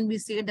 then it can be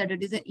said that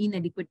it is an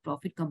inadequate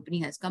profit company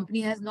has.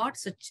 Company has not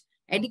such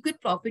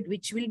adequate profit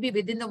which will be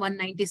within the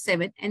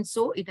 197, and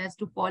so it has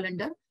to fall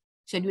under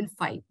Schedule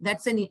 5.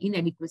 That's an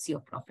inadequacy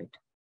of profit.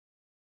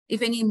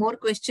 If any more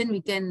question,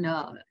 we can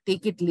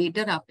take it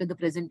later after the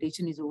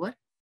presentation is over.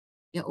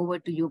 Yeah, over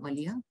to you,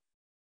 Maleeha.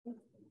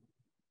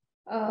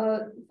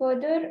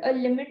 Further, a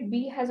limit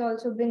B has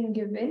also been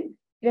given.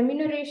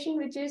 Remuneration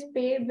which is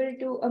payable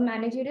to a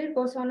managerial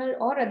personnel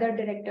or other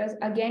directors,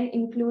 again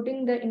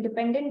including the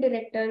independent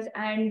directors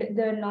and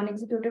the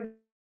non-executive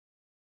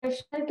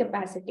professional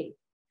capacity.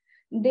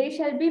 They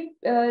shall be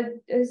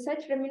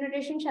such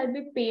remuneration shall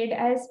be paid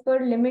as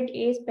per limit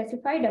A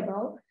specified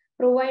above,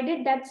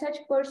 provided that such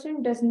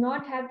person does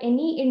not have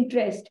any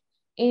interest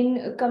in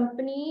a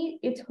company,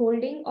 its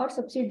holding or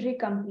subsidiary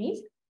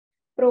companies,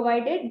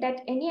 provided that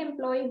any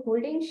employee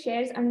holding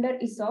shares under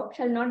ESOP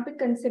shall not be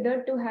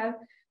considered to have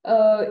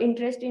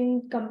interest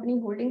in company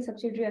holding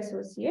subsidiary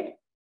associate,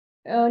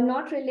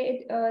 not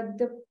relate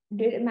the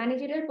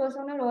managerial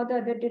personnel or the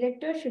other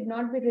director should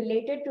not be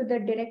related to the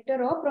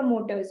director or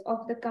promoters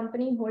of the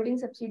company holding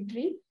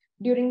subsidiary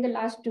during the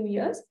last 2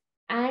 years,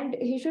 and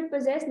he should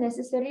possess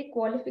necessary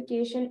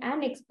qualification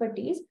and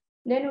expertise.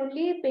 Then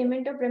only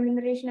payment of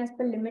remuneration as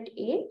per limit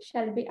A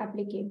shall be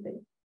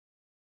applicable.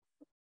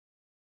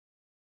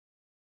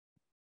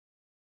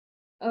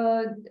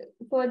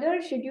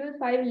 Further, Schedule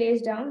 5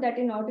 lays down that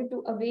in order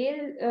to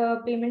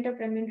avail payment of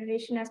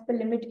remuneration as per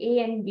limit A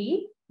and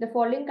B, the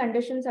following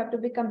conditions have to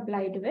be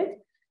complied with.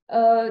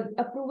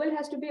 Approval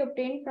has to be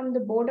obtained from the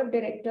Board of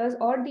Directors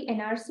or the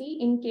NRC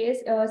in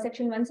case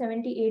Section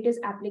 178 is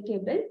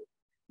applicable.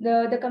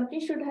 The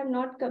company should have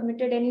not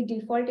committed any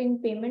default in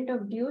payment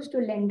of dues to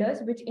lenders,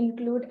 which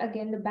include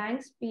again the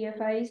banks,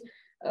 PFIs,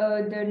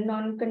 the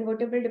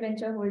non-convertible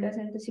debenture holders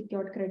and the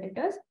secured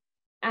creditors.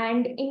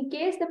 And in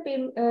case the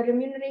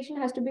remuneration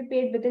has to be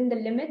paid within the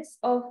limits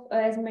of,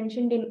 as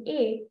mentioned in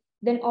A,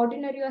 then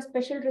ordinary or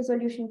special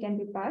resolution can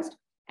be passed.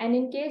 And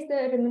in case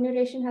the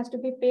remuneration has to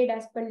be paid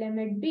as per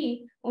limit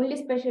B, only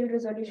special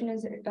resolution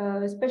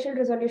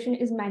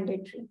is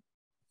mandatory.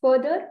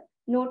 Further,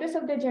 notice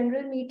of the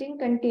general meeting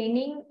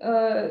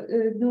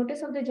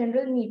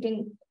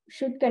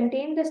should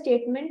contain the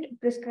statement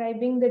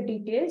prescribing the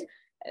details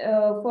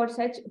for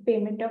such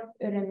payment of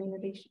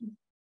remuneration.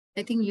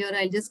 I think here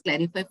I'll just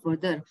clarify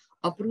further.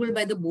 Approval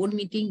by the board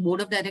meeting,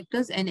 board of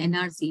directors and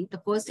NRC,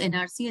 the first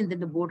NRC and then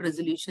the board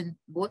resolution,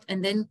 both,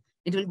 and then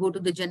it will go to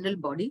the general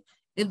body.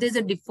 If there's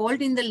a default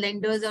in the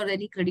lenders or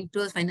any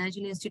creditors,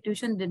 financial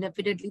institution, then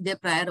definitely their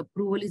prior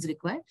approval is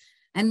required.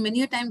 And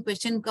many a time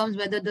question comes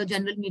whether the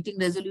general meeting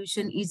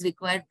resolution is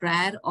required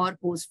prior or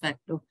post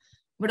facto.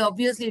 But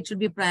obviously it should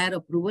be prior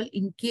approval.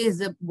 In case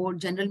the board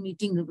general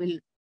meeting will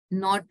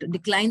not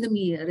decline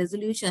the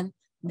resolution,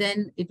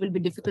 then it will be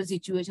a difficult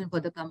situation for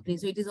the company.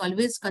 So it is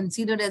always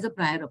considered as a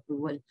prior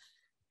approval.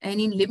 And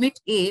in limit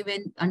A,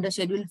 when under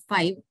Schedule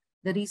 5,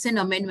 the recent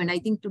amendment, I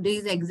think today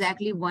is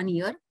exactly 1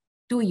 year,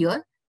 2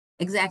 years,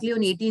 exactly on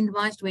 18th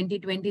March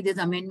 2020, this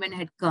amendment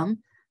had come,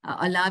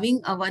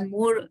 allowing one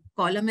more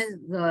column is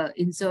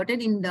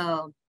inserted in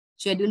the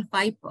Schedule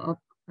 5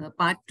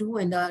 Part 2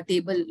 and the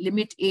table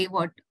limit A,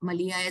 what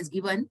Maleeha has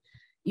given.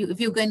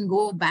 If you can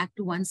go back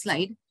to one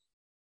slide,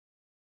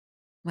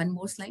 one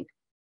more slide.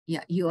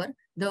 Yeah, here.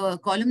 The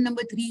column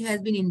number 3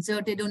 has been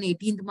inserted on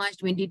 18th March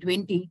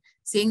 2020,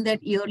 saying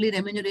that yearly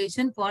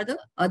remuneration for the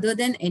other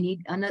than MD,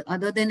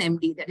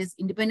 that is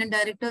independent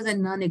directors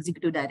and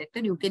non-executive director,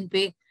 you can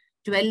pay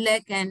 12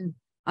 lakh and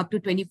up to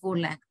 24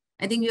 lakh.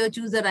 I think you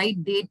choose the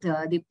right date,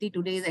 Dipti.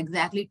 Today is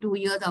exactly 2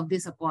 years of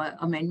this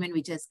amendment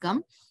which has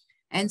come.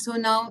 And so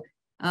now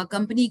a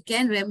company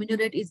can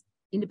remunerate its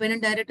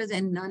independent directors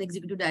and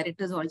non-executive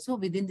directors also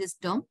within this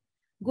term.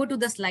 Go to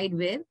the slide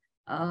where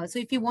so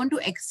if you want to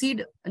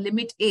exceed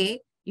limit A,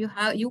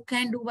 you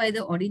can do by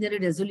the ordinary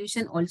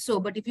resolution also.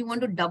 But if you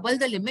want to double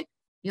the limit,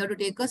 you have to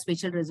take a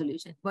special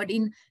resolution. But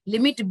in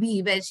limit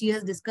B, where she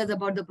has discussed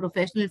about the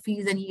professional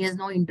fees and he has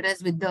no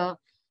interest with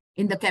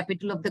in the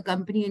capital of the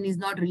company and is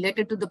not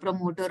related to the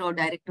promoter or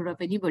director of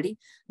anybody,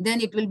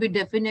 then it will be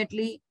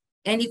definitely,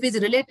 and if it's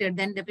related,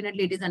 then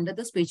definitely it is under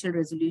the special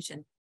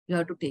resolution. You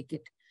have to take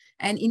it.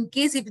 And in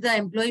case if the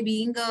employee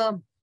being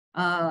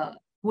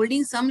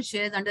holding some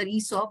shares under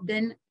ESOP,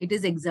 then it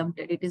is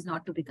exempted. It is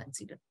not to be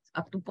considered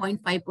up to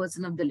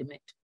 0.5% of the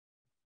limit.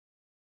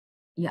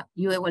 Yeah,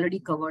 you have already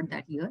covered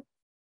that here.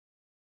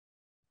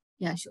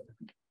 Yeah, sure.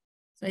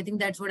 So I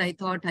think that's what I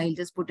thought. I'll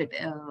just put it.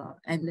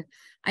 And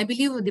I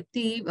believe,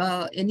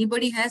 Dipti,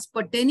 anybody has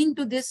pertaining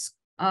to this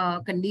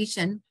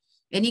condition,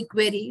 any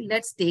query,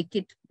 let's take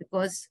it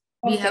because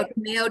we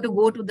may have to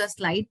go to the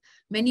slide.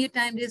 Many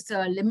times this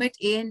limit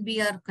A and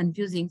B are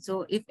confusing.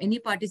 So if any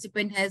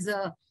participant has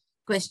a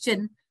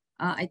question,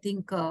 I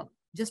think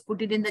just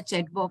put it in the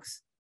chat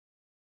box.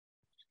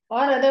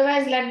 Or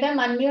otherwise let them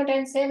unmute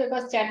and say,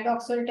 because chat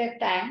box will take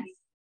time.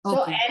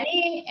 So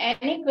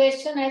any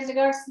question as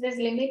regards this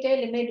limit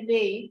A, limit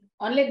B,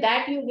 only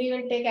that we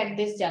will take at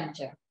this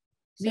juncture.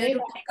 We have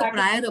to take a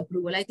prior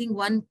approval. I think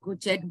one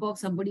chat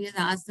box, somebody has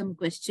asked some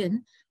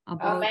question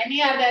about.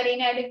 Many are there,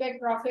 inadequate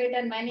profit,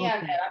 and many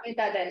are there.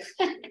 Amita there.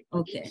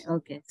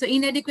 Okay. So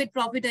inadequate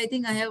profit, I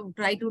think I have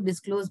tried to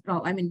disclose,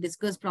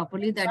 discuss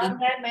properly that. There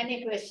are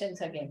many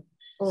questions again.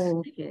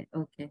 Oh,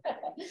 okay.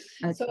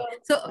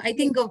 So I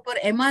think for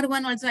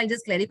MR1 also, I'll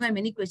just clarify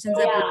many questions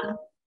are put.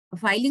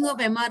 Filing of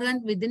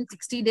MR1 within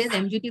 60 days,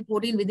 MGT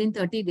 14 within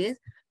 30 days.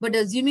 But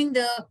assuming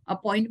the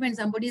appointment,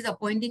 somebody is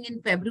appointing in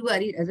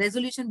February,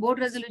 board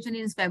resolution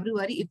is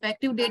February,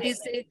 effective date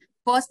is say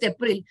 1st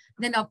April,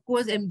 then of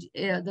course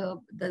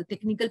the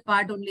technical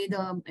part only,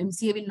 the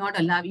MCA will not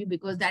allow you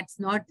because that's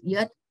not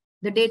yet,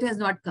 the date has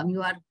not come.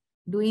 You are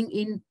doing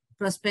in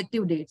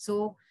prospective date.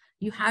 So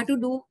you have to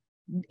do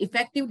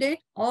effective date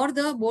or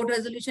the board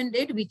resolution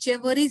date,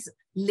 whichever is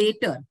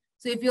later.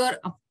 So if your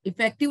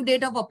effective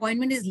date of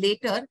appointment is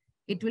later,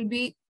 it will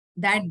be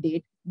that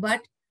date.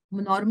 But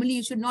normally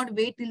you should not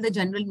wait till the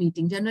general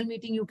meeting. General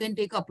meeting, you can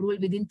take approval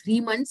within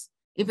 3 months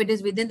if it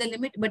is within the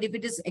limit. But if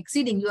it is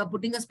exceeding, you are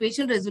putting a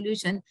special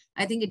resolution.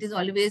 I think it is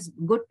always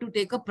good to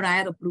take a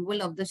prior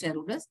approval of the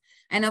shareholders.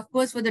 And of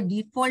course, for the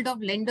default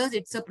of lenders,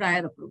 it's a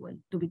prior approval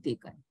to be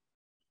taken.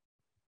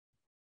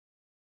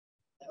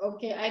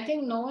 Okay, I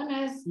think no one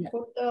has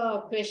put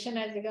the question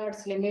as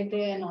regards limit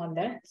and all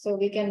that. So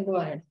we can go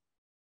ahead.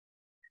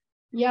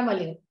 Yeah,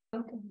 Maleeha.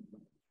 Okay.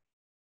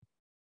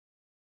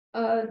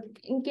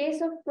 In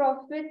case of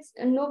profits,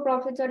 no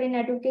profits or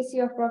inadequacy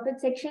of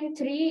profits, section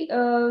 3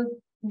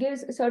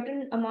 gives a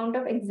certain amount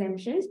of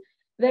exemptions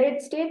where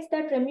it states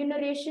that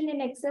remuneration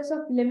in excess of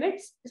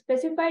limits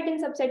specified in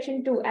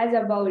subsection 2 as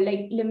above,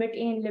 like limit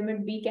A and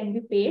limit B, can be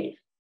paid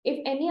if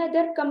any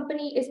other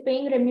company is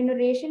paying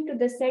remuneration to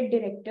the said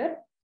director,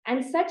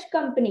 and such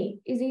company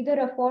is either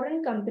a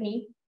foreign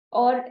company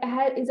or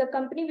is a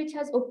company which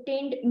has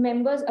obtained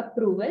members'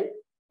 approval,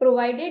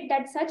 provided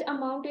that such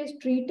amount is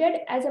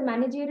treated as a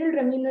managerial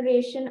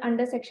remuneration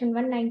under section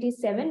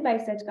 197 by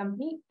such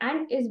company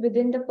and is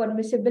within the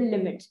permissible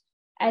limits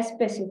as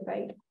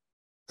specified.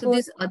 So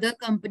this other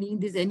company,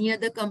 any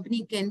other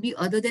company can be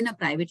other than a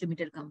private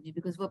limited company,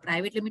 because for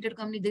private limited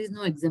company, there is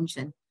no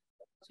exemption.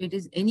 So it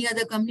is any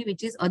other company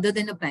which is other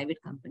than a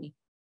private company.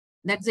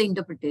 That's the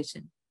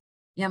interpretation.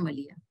 Yeah,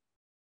 Maleeha.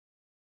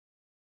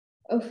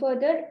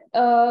 Further,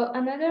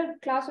 another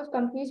class of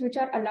companies which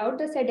are allowed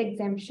the said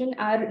exemption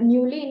are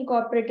newly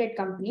incorporated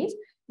companies,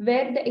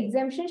 where the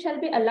exemption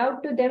shall be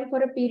allowed to them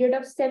for a period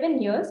of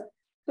 7 years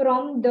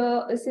from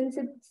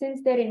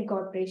since their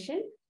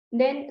incorporation.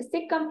 Then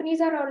SIC companies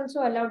are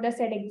also allowed the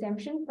said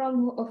exemption for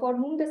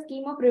whom the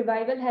scheme of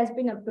revival has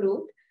been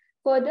approved.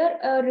 Further,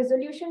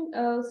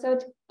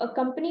 a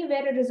company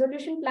where a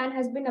resolution plan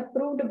has been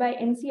approved by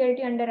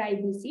NCLT under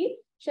IBC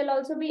shall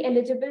also be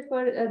eligible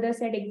for the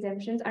said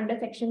exemptions under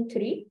section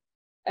 3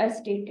 as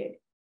stated.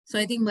 So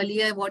I think,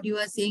 Maleeha, what you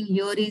are saying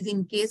here is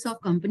in case of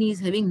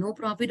companies having no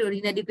profit or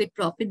inadequate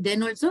profit,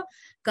 then also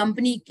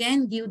company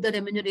can give the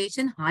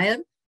remuneration higher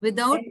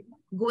without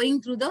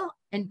going through the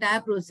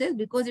entire process,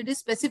 because it is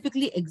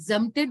specifically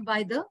exempted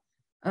by the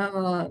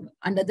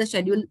under the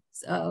schedule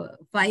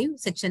 5,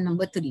 section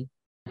number 3.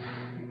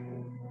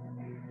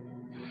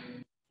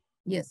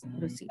 Yes,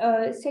 proceed.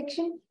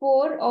 Section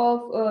 4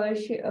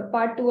 of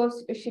part 2 of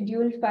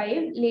schedule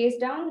 5 lays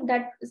down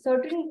that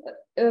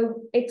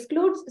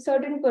excludes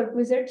certain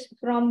perquisites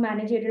from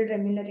managerial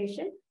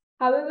remuneration.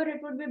 However,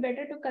 it would be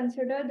better to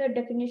consider the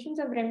definitions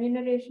of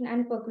remuneration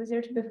and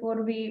perquisites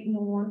before we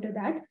move on to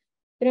that.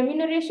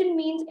 Remuneration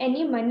means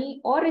any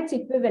money or its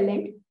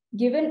equivalent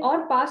given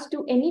or passed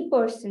to any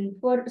person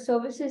for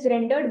services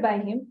rendered by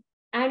him,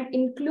 and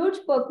includes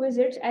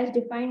perquisites as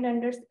defined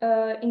under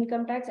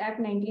Income Tax Act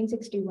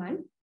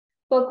 1961.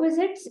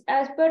 Perquisites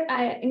as per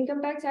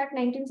Income Tax Act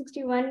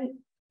 1961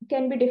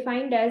 can be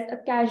defined as a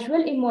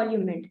casual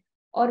emolument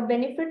or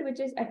benefit which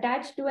is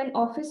attached to an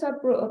office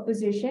or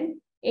position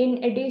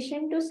in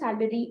addition to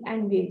salary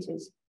and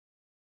wages.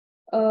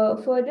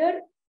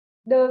 Further,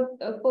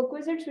 the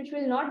perquisites which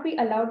will not be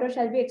allowed or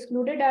shall be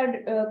excluded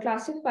are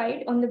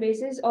classified on the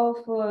basis of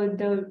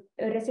the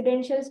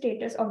residential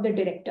status of the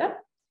director.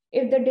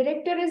 If the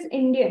director is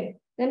Indian,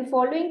 then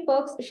following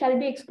perks shall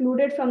be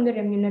excluded from the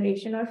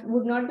remuneration or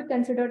would not be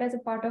considered as a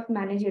part of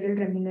managerial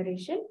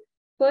remuneration.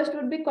 First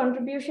would be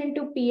contribution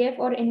to PF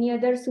or any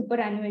other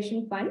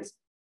superannuation funds.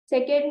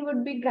 Second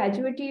would be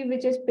gratuity,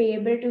 which is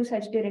payable to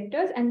such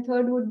directors. And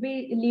third would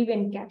be leave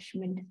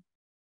encashment.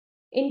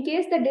 In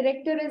case the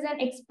director is an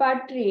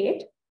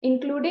expatriate,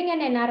 including an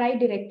NRI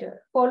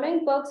director,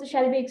 following perks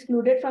shall be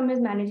excluded from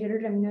his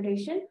managerial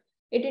remuneration.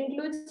 It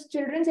includes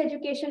children's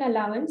education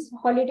allowance,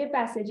 holiday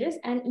passages,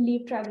 and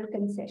leave travel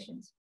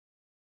concessions.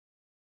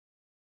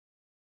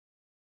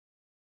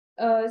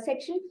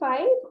 Section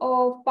 5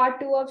 of Part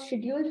 2 of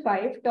Schedule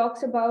 5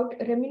 talks about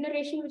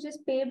remuneration which is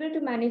payable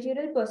to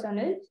managerial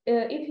personnel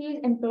if he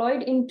is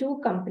employed in 2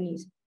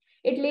 companies.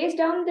 It lays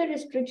down the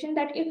restriction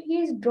that if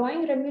he is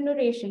drawing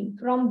remuneration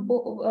from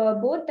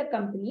both the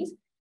companies,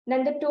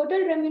 then the total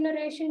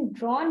remuneration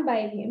drawn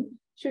by him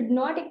should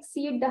not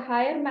exceed the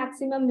higher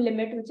maximum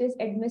limit which is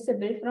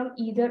admissible from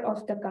either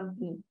of the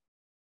company.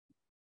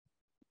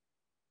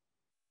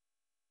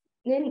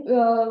 Then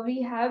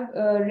we have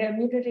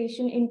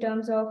remuneration in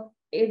terms of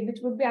it, which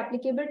would be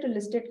applicable to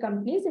listed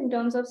companies in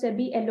terms of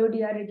SEBI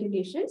LODR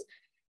regulations.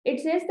 It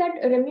says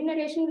that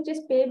remuneration which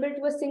is payable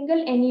to a single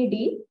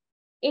NED,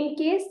 in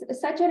case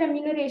such a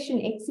remuneration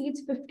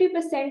exceeds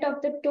 50%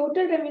 of the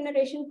total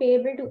remuneration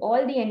payable to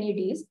all the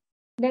NEDs,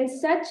 then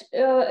such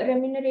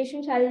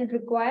remuneration shall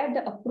require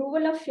the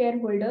approval of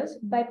shareholders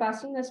by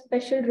passing a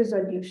special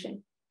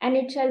resolution, and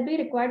it shall be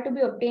required to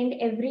be obtained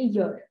every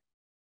year.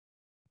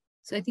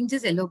 So I think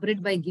just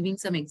elaborate by giving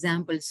some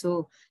examples.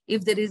 So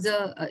if there is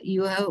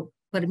you have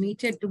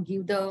permitted to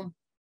give the,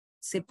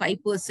 say,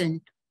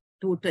 5%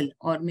 total,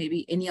 or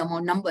maybe any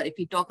amount number. If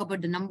we talk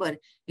about the number,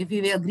 if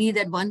we agree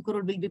that 1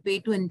 crore will be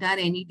paid to entire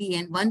NED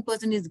and one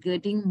person is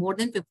getting more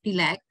than 50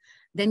 lakh,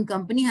 then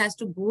company has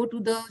to go to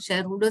the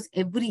shareholders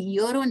every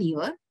year on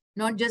year,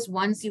 not just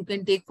once you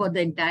can take for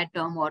the entire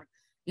term, or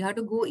you have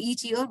to go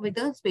each year with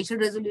a special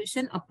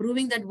resolution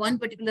approving that one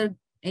particular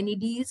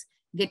NED is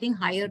getting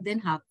higher than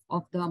half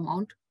of the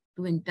amount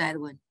to entire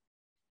one.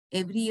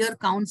 Every year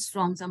counts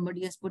from,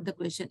 somebody has put the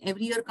question,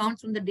 every year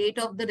counts from the date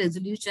of the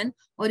resolution,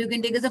 or you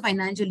can take as a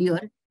financial year,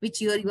 which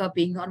year you are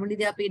paying. Normally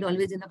they are paid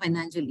always in a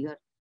financial year.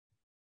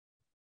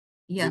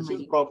 Yeah,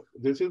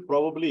 this is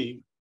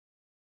probably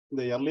in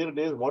the earlier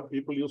days what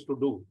people used to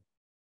do.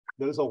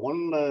 There is a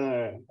one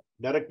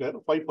director,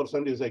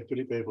 5% is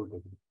actually payable to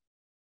him.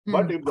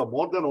 But if the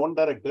more than one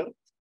director,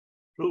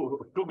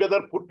 put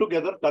together,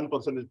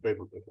 10% is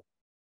payable to him.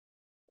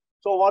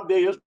 So what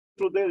they used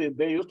to do,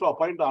 they used to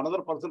appoint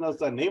another person as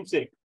a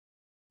namesake,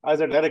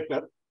 as a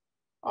director,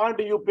 and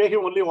you pay him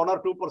only 1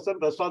 or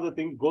 2%, rest of the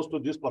thing goes to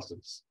these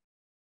persons.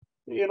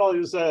 You know,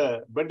 it's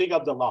a bending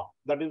of the law.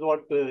 That is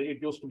what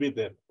it used to be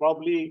there.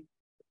 Probably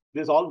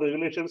these all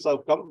regulations have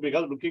come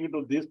because looking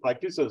into these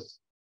practices,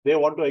 they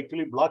want to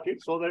actually block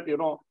it so that, you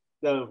know,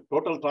 the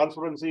total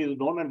transparency is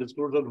known and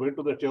disclosure made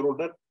to the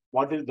shareholder.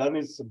 What is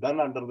done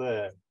under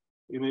the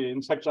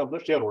instruction of the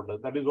shareholder.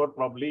 That is what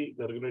probably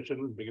the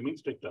regulation is becoming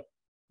stricter.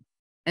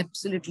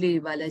 Absolutely,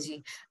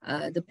 Balaji.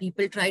 The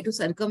people try to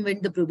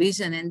circumvent the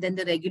provision, and then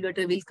the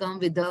regulator will come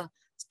with a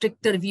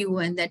stricter view,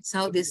 and that's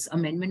how this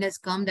amendment has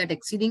come, that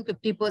exceeding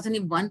 50%,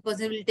 if one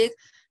person will take,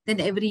 then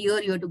every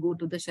year you have to go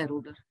to the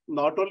shareholder.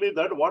 Not only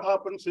that, what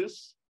happens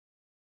is,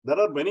 there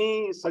are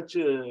many such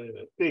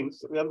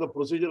things, where the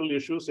procedural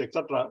issues,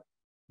 etc.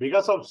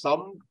 Because of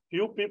some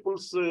few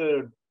people's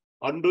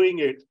undoing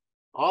it,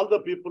 all the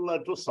people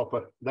are to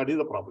suffer. That is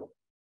the problem.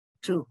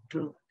 True,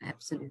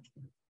 absolutely.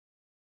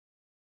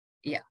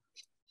 Yeah,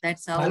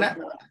 that's how the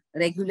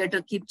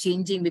regulator keep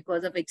changing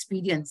because of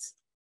experience.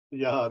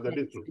 Yeah, that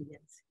is true.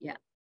 Yeah.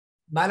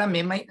 Bala,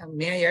 may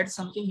I add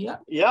something here?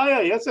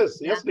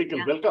 Yes,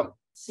 Nikhil, welcome.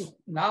 See,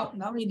 now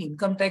in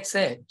Income Tax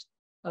Act,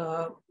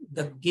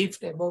 the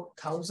gift about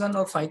 1,000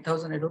 or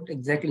 5,000, I don't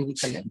exactly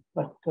recollect,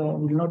 but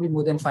will not be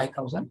more than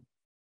 5,000.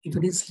 If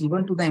it is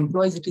given to the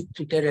employees, it is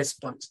treated as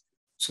funds.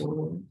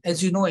 So,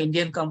 as you know,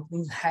 Indian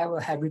companies have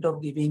a habit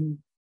of giving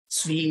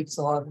sweets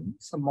or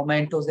some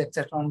mementos,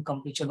 etc., on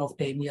completion of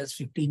 10 years,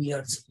 15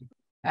 years,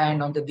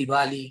 and on the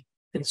Diwali,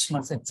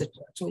 Christmas, etc.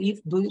 So, if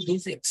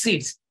this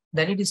exceeds,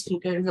 then it is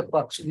treated as a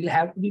perk. So, we'll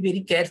have to be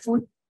very careful.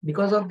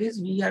 Because of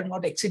this, we are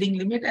not exceeding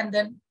limit, and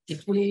then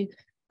it will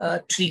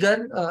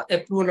trigger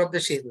approval of the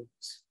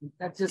shareholders.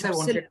 That's just I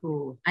wanted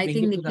to. I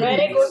think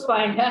very good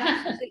point.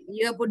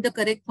 You have put the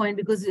correct point,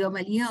 because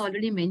Maleeha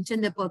already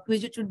mentioned the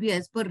perquisite should be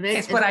as per RET,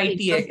 as per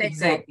IT,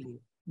 exactly.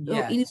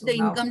 Yeah. So in the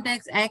Income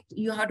Tax Act,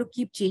 you have to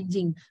keep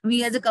changing.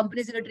 We as a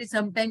company secretary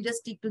sometimes just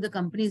stick to the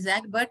Companies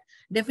Act, but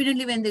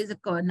definitely when there is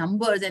a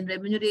numbers and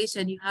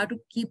remuneration, you have to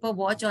keep a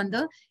watch on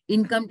the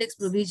income tax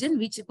provision,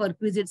 which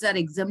perquisites are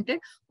exempted,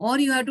 or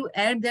you have to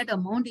add that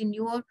amount in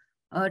your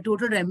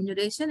total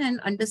remuneration and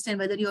understand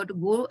whether you have to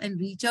go and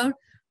reach out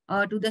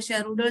to the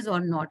shareholders or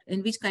not,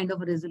 and which kind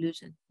of a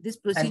resolution. This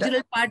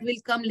procedural part will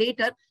come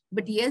later,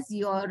 but yes,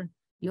 your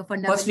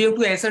fundamental. First, we have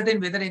to ascertain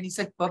whether any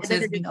such perks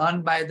has been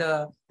earned by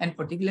the, and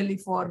particularly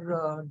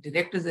for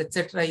directors,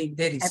 etc., if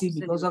they receive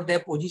because of their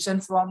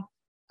position from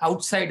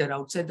outside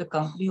the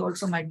company,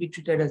 also might be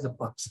treated as a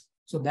perks.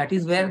 So that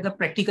is where the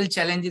practical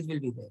challenges will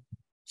be there.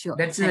 Sure.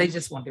 That's what I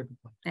just wanted to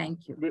point.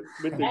 Thank you.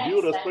 With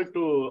due respect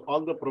to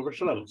all the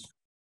professionals,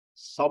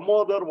 some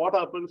other what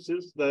happens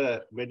is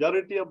the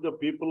majority of the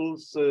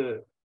people's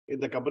in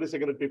the company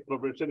secretary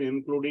profession,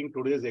 including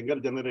today's younger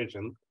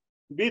generation,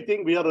 we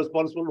think we are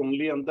responsible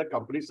only on the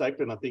Companies Act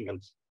and nothing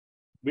else.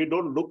 We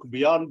don't look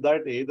beyond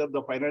that, either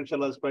the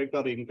financial aspect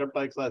or income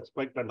tax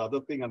aspect and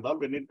other thing and all.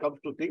 When it comes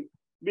to things,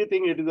 we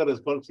think it is a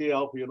responsibility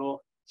of,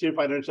 chief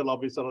financial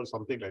officer or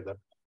something like that.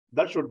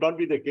 That should not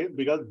be the case,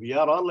 because we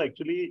are all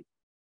actually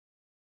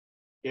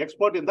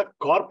expert in the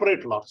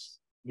corporate laws.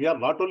 We are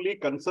not only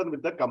concerned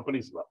with the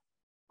companies law.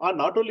 And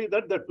not only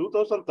that, the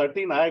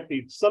 2013 Act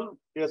itself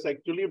has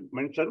actually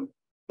mentioned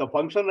the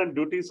function and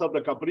duties of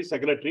the company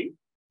secretary.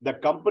 The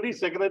company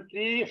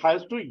secretary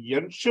has to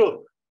ensure,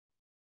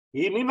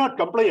 he may not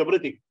comply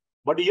everything,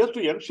 but he has to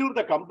ensure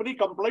the company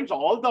complies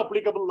all the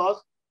applicable laws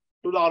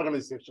to the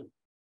organization.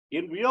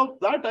 In view of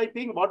that, I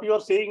think what you are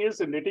saying is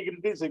in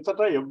nitty-gritties,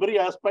 etc., every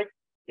aspect,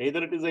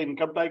 Either it is the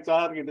Income Tax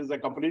Act, it is the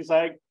Companies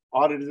Act,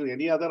 or it is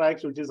any other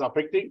acts which is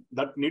affecting,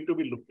 that need to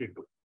be looked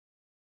into.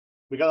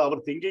 Because our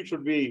thinking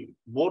should be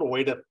more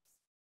wider.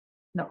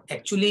 No,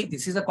 actually,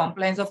 this is a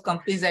compliance of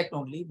Companies Act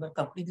only, but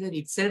Companies Act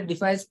itself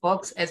defines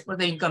perks as per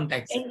the Income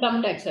Tax Act.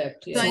 Income Tax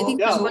Act. So I think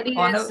yeah, somebody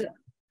has.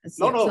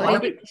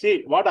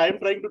 See, what I am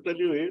trying to tell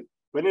you is,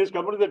 when it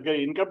comes to the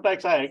Income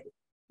Tax Act,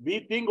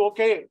 we think,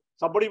 okay,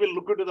 somebody will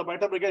look into the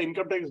matter because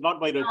income tax is not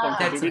my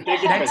responsibility. We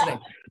take it that's back. right.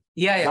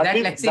 Yeah, that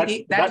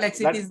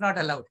laxity is not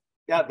allowed.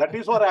 Yeah, that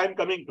is what I am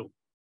coming to.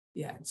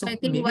 Yeah. So I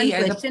think one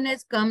question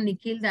has come,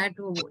 Nikhil, that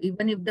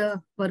even if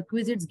the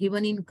perquisites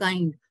given in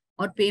kind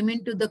or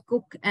payment to the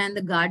cook and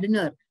the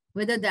gardener,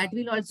 whether that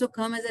will also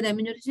come as a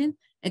remuneration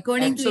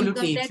according to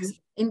Income Tax.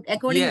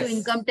 According to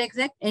Income Tax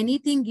Act,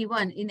 anything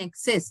given in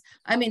excess,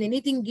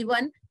 anything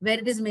given where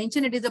it is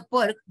mentioned it is a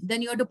perk,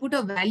 then you have to put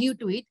a value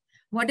to it.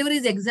 Whatever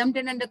is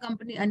exempted under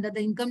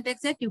the Income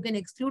Tax Act, you can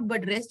exclude,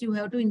 but rest you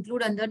have to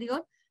include under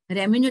your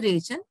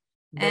remuneration.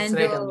 That's and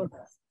right.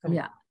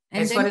 yeah,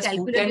 and as then far as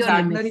calculate your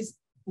limits.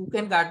 Cook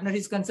and gardener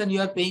is concerned, you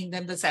are paying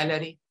them the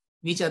salary,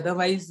 which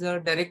otherwise the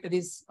director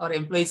is or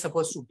employee is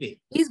supposed to pay.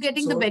 He's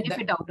getting the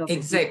benefit out of it.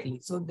 Exactly.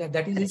 So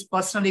that is his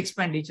personal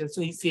expenditure.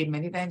 So if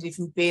many times if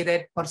you pay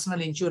that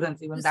personal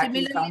insurance, even that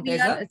will count as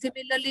a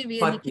Similarly,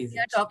 we are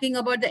talking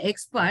about the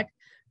expert.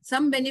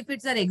 Some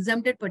benefits are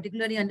exempted,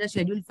 particularly under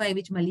Schedule 5,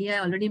 which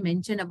Maleeha already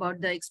mentioned about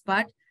the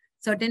expert.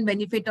 Certain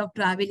benefit of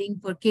traveling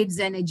for kids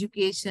and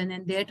education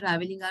and their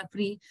traveling are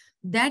free.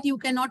 That you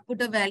cannot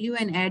put a value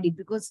and add it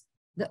because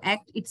the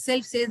Act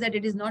itself says that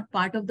it is not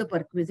part of the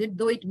perquisite,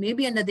 though it may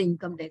be under the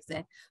Income Tax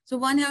Act. So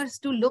one has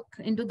to look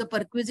into the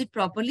perquisite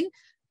properly,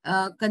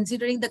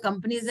 considering the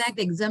Companies Act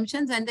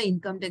exemptions and the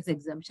Income Tax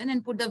exemption,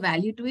 and put the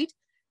value to it,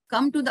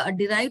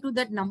 derive to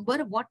that number,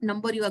 what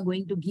number you are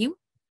going to give,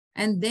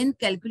 and then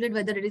calculate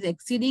whether it is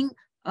exceeding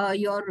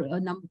your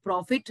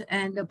profit.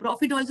 And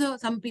profit also,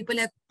 some people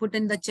have put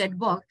in the chat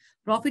box,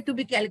 profit to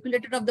be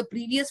calculated of the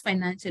previous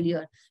financial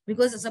year.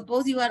 Because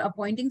suppose you are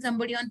appointing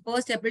somebody on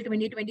 1st April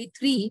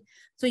 2023,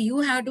 so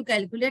you have to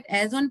calculate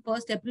as on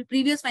 1st April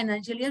previous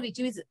financial year, which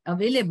is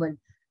available.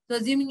 So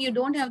assuming you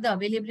don't have the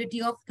availability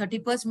of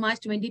 31st March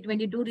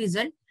 2022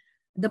 result,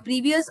 the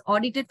previous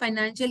audited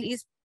financial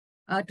is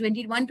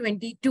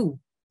 21-22.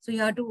 So you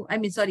have to,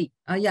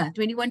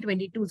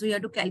 21-22. So you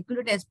have to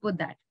calculate as per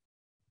that.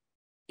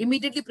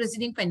 Immediately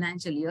preceding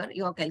financial year,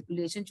 your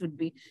calculation should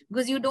be,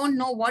 because you don't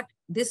know what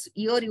this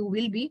year you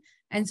will be.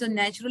 And so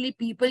naturally,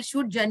 people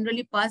should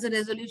generally pass a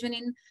resolution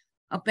in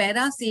a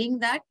para saying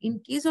that in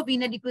case of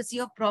inadequacy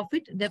of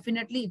profit,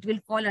 definitely it will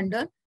fall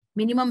under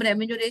minimum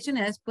remuneration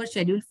as per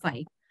Schedule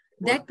 5.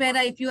 That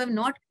para, if you have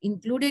not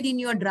included in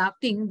your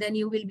drafting, then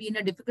you will be in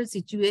a difficult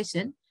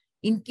situation.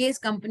 In case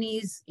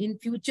companies in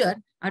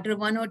future, after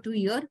 1 or 2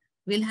 years,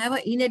 will have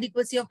an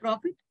inadequacy of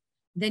profit,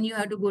 then you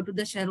have to go to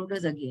the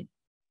shareholders again.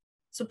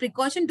 So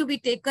precaution to be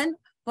taken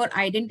for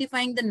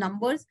identifying the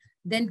numbers,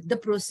 then the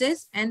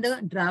process and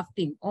the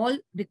drafting, all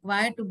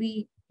required to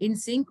be in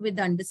sync with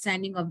the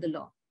understanding of the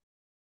law.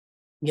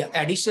 Yeah,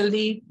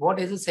 additionally, what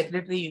as a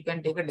secretary, you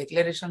can take a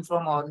declaration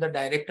from all the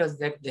directors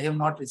that they have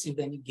not received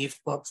any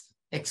gift perks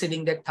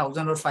exceeding that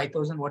 1,000 or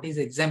 5,000, what is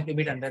exempt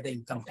limit under the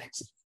income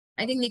tax.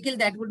 I think, Nikhil,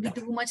 that would be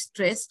too much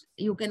stress.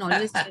 You can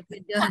always check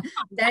with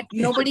that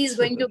nobody is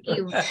going to give.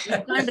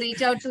 You can't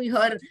reach out to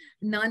your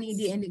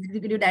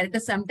non-executive director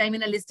sometime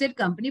in a listed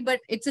company, but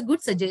it's a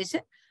good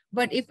suggestion.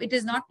 But if it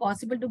is not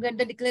possible to get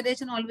the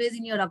declaration, always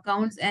in your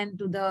accounts and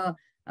to the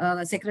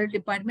secretary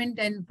department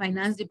and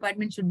finance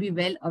department should be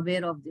well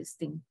aware of this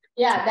thing.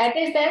 Yeah, that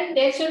is then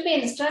they should be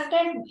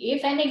instructed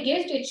if any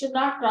gift, it should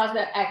not cross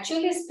the,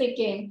 actually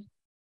speaking,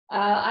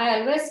 I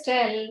always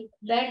tell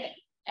that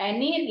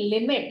any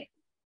limit,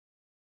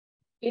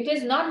 it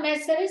is not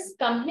necessary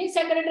company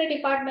secretary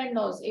department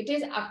knows. It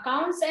is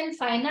accounts and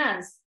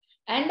finance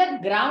and the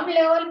ground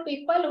level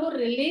people who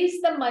release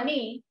the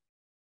money,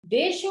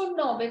 they should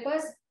know,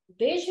 because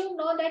they should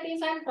know that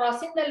if I'm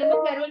crossing the limit,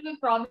 there will be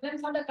problem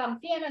for the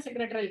company and a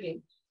secretary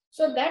team.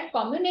 So that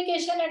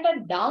communication at a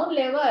down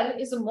level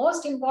is the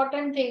most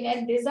important thing,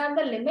 and these are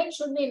the limits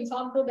should be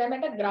informed to them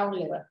at a ground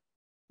level.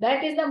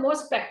 That is the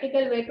most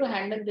practical way to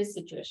handle this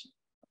situation.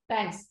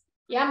 Thanks.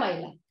 Yeah,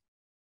 Maleeha.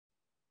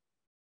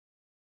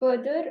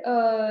 Further,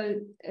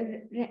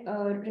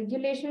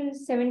 Regulation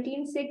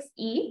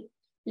 17(6)(e)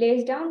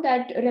 lays down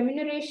that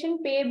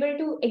remuneration payable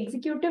to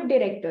executive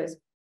directors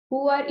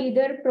who are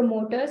either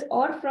promoters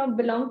or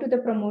belong to the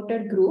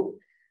promoter group,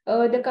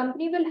 the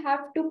company will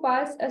have to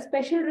pass a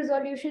special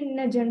resolution in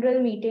a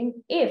general meeting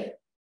if,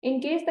 in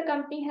case the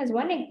company has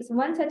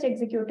one such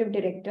executive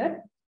director,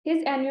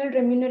 his annual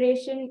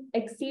remuneration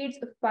exceeds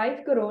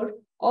 5 crore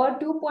or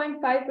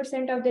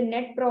 2.5% of the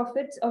net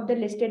profits of the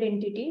listed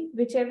entity,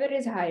 whichever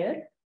is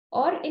higher,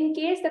 or in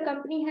case the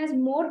company has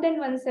more than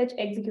one such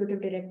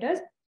executive directors,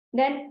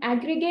 then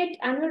aggregate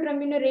annual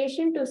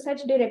remuneration to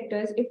such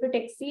directors if it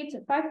exceeds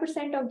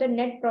 5% of the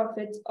net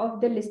profits of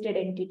the listed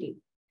entity,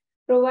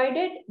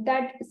 provided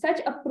that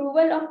such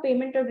approval of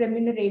payment of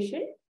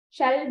remuneration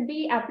shall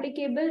be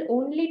applicable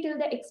only till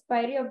the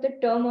expiry of the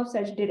term of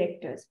such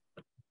directors.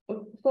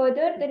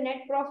 Further, the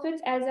net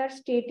profits as are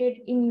stated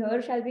in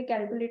here shall be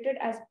calculated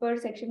as per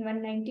section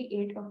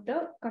 198 of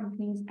the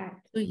Companies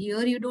Act. So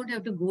here you don't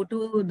have to go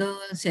to the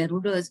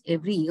shareholders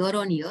every year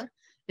on year.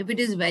 If it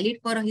is valid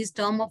for his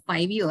term of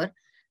 5 years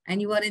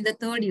and you are in the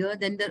 3rd year,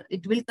 then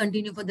it will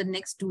continue for the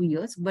next 2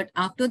 years. But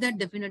after that,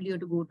 definitely you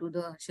have to go to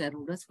the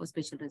shareholders for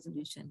special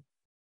resolution.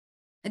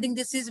 I think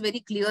this is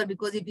very clear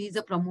because if he is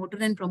a promoter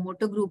and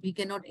promoter group, he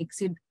cannot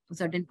exceed a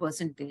certain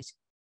percentage.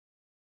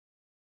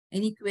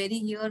 Any query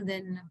here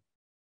then,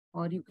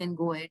 or you can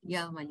go ahead.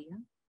 Yeah, Maleeha.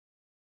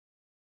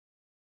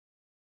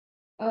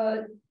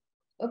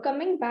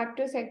 Coming back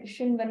to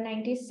section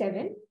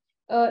 197.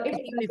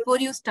 Before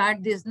you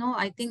start this, no,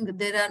 I think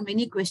there are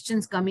many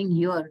questions coming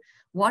here.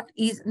 What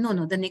is,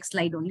 the next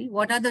slide only.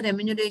 What are the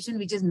remuneration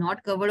which is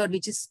not covered or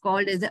which is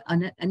called as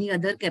any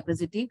other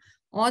capacity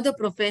or the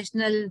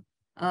professional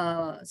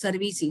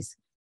services?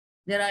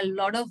 There are a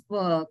lot of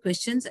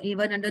questions.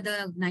 Even under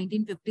the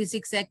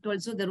 1956 Act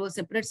also, there was a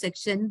separate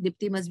section,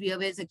 Dipti must be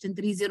aware, section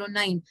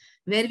 309,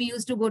 where we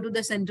used to go to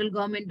the central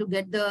government to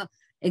get the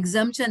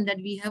exemption that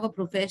we have a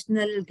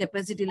professional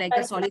capacity like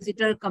a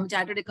solicitor,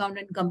 chartered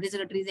accountant, company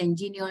secretaries,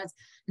 engineers,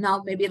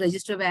 now maybe a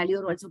register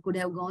valuer also could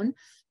have gone.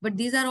 But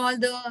these are all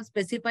the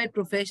specified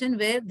profession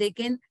where they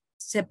can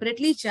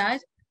separately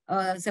charge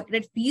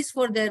separate fees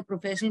for their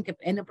professional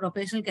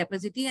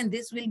capacity, and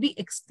this will be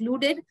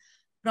excluded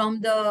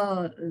from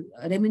the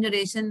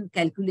remuneration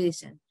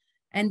calculation.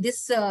 And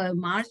this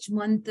March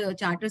month,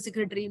 Charter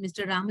Secretary,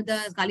 Mr.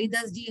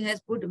 Kalidas ji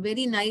has put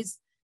very nice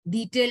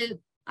detailed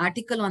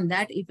article on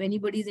that. If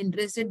anybody is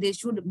interested, they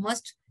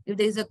must, if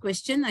there is a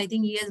question, I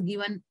think he has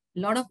given a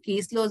lot of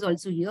case laws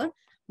also here.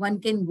 One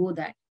can go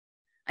that.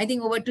 I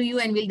think over to you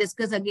and we'll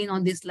discuss again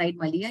on this slide,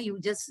 Maleeha. You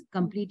just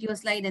complete your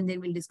slide and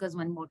then we'll discuss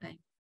one more time.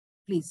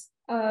 Please.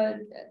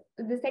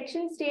 The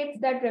section states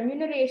that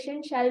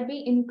remuneration shall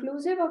be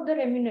inclusive of the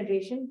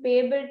remuneration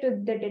payable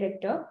to the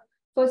director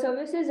for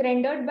services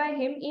rendered by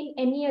him in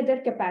any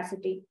other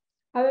capacity.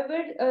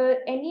 However,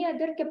 any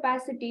other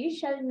capacity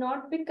shall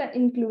not be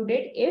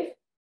included if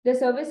the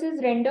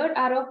services rendered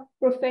are of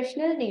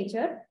professional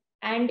nature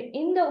and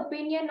in the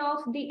opinion of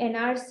the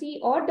NRC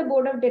or the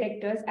board of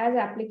directors as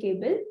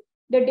applicable,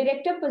 the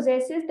director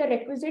possesses the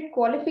requisite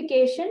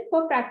qualification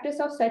for practice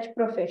of such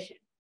profession.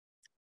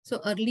 So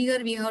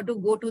earlier we have to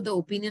go to the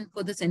opinion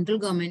for the central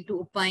government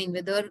to opine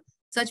whether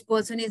such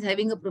person is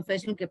having a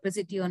professional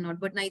capacity or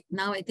not. But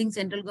now I think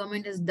central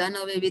government has done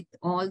away with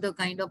all the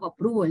kind of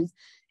approvals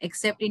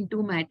except in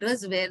 2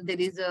 matters where there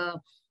is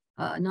a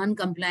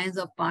non-compliance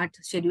of part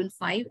Schedule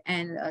 5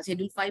 and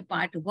Schedule 5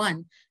 Part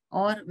 1,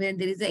 or where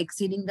there is a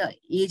exceeding the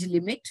age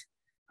limit,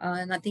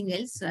 nothing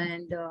else.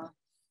 And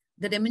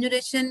the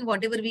remuneration,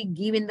 whatever we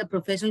give in the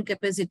professional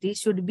capacity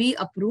should be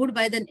approved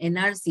by the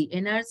NRC.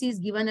 NRC is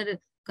given a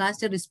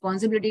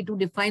responsibility to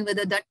define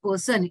whether that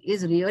person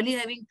is really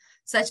having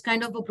such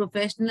kind of a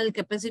professional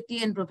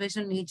capacity and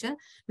professional nature,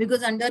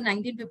 because under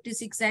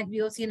 1956 Act, we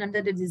have seen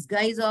under the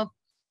disguise of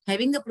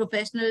having the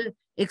professional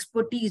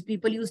expertise,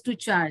 people used to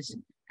charge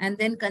and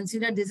then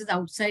consider this is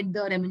outside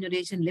the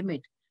remuneration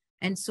limit.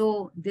 And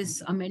so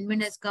this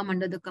amendment has come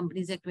under the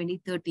Companies Act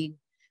 2013.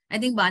 I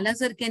think Bala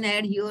sir can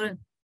add here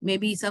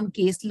maybe some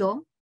case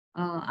law.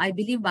 I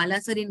believe Bala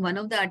sir in one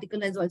of the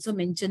articles has also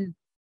mentioned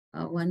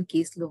one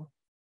case law.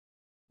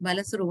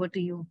 Bala sir, over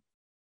to you.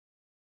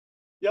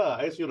 Yeah,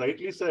 as you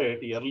rightly said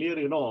earlier,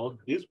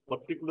 this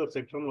particular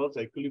section was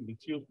actually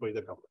misused by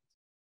the companies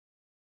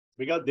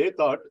because they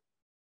thought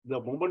the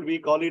moment we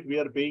call it, we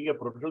are paying a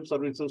professional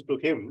services to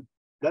him,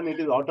 then it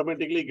is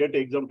automatically get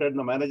exempted.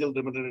 The managerial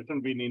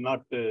remuneration, we need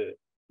not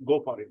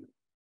go for it.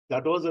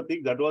 That was the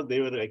thing. That was they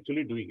were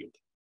actually doing it.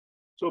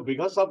 So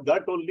because of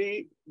that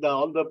only,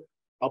 all the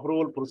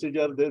approval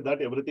procedure,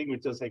 that everything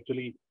which has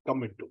actually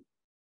come into.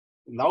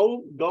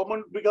 Now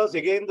government, because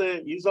again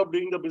the ease of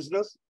doing the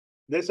business,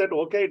 they said,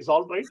 okay, it's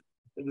all right.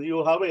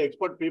 You have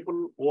expert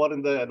people who are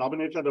in the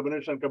nomination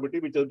remuneration committee,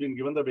 which has been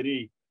given the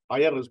very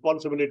higher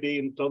responsibility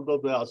in terms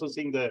of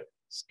assessing the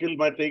skill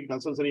metric,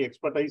 necessary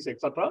expertise,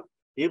 etc.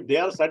 If they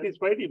are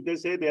satisfied, if they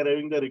say they are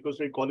having the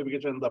requisite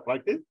qualification in the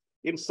practice,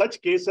 in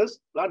such cases,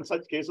 and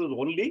such cases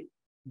only,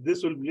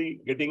 this will be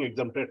getting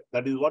exempted.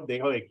 That is what they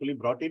have actually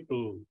brought it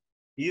to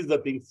ease the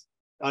things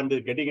and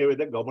getting away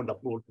the government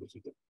approval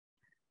procedure.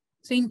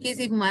 So in case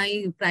if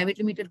my private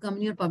limited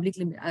company or public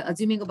limited,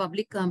 assuming a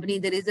public company,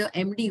 there is a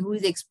MD who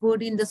is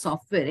expert in the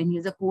software and he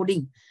is a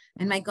coding,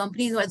 and my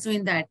company is also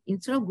in that.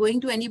 Instead of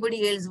going to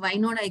anybody else, why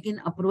not I can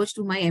approach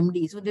to my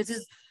MD? So this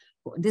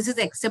is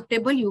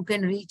acceptable. You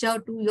can reach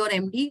out to your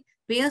MD,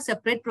 pay a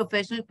separate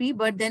professional fee,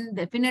 but then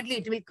definitely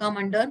it will come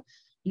under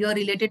your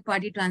related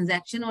party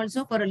transaction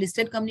also for a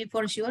listed company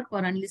for sure,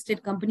 for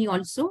unlisted company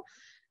also.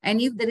 And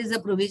if there is a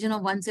provision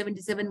of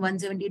 177,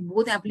 178,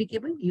 both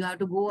applicable, you have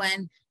to go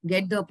and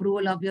get the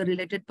approval of your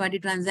related party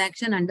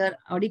transaction under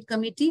audit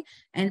committee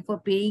and for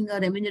paying a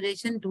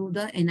remuneration to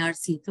the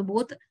NRC. So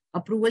both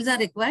approvals are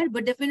required,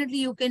 but definitely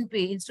you can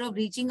pay. Instead of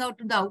reaching out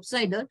to the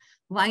outsider,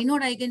 why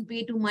not I can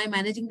pay to my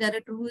managing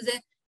director who is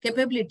a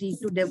capability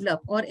to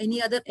develop, or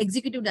any other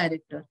executive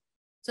director.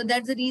 So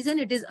that's the reason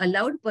it is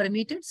allowed,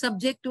 permitted,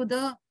 subject to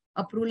the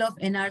approval of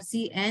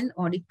NRC and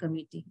audit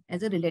committee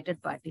as a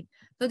related party.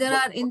 So there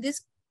are in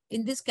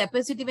this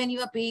capacity, when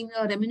you are paying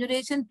a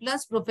remuneration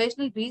plus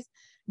professional fees,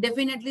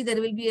 definitely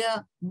there will be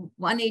a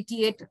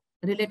 188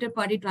 related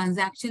party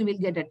transaction will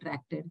get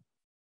attracted.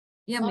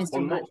 Yeah,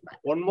 Mr.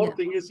 One more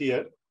thing is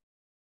here,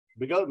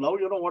 because now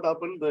you know what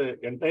happened. The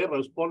entire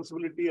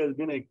responsibility has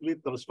been actually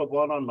thrust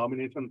upon on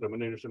nomination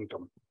remuneration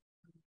committee.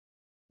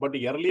 But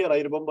earlier, I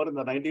remember in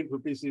the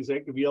 1956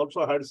 Act, we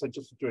also had such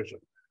a situation.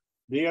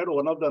 We had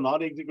one of the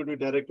non-executive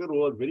director who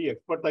was very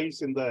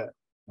expertise in the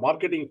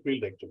marketing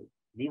field actually.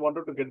 We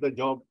wanted to get the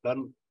job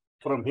done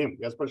from him,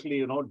 especially,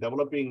 you know,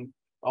 developing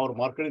our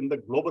market in the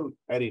global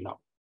arena.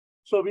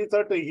 So we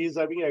thought he's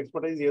having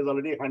expertise, he has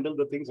already handled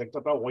the things,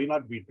 etc. Why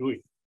not we do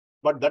it?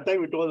 But that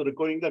time it was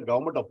requiring the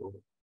government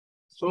approval.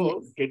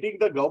 So getting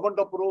the government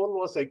approval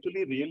was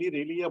actually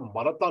really a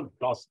marathon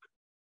task.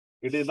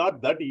 It is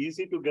not that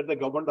easy to get the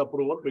government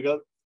approval because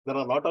there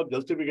are a lot of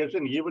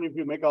justification. Even if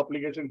you make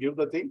application, give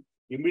the thing,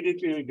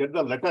 immediately you get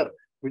the letter,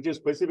 which is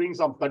specifying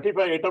some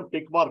 35 item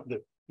tick mark.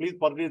 Please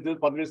furnish this,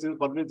 furnish this,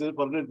 furnish this,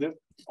 furnish this.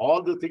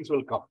 All the things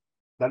will come.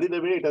 That is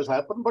the way it has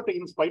happened. But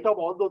in spite of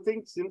all those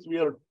things, since we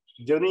are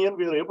genuine,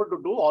 we are able to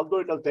do, although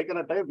it has taken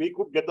a time, we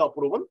could get the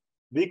approval,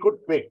 we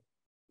could pay.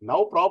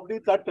 Now probably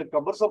that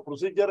cumbersome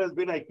procedure has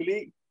been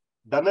actually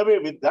done away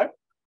with that.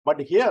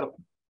 But here,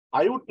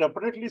 I would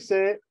definitely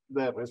say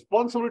the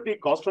responsibility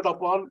costed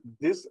upon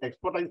these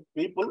expertise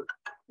people.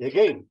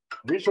 Again,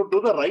 we should do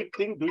the right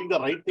thing, doing the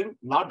right thing,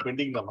 not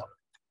bending the law.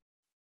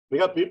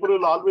 Because people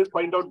will always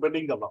find out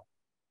bending the law.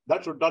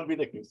 That should not be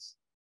the case.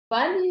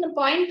 One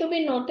point to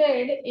be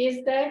noted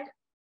is that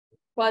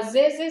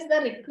possesses the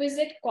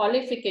requisite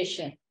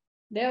qualification.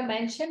 They have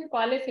mentioned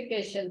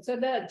qualification. So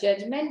the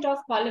judgment of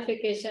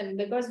qualification,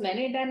 because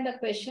many times the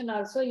question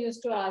also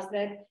used to ask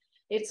that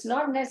it's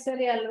not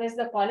necessarily always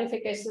the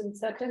qualification.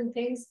 Certain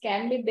things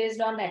can be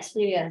based on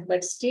experience,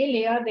 but still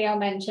here they have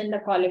mentioned the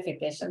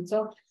qualification.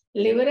 So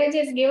leverage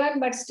is given,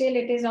 but still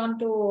it is on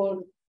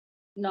to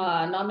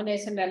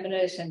nomination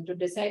remuneration to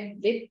decide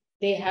if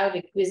they have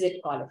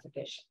requisite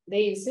qualification.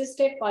 They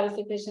insisted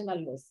qualification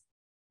always.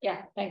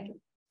 Yeah, thank you.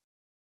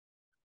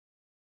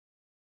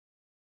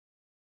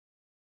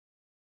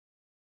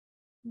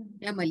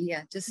 Yeah,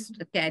 Maleeha,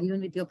 just carry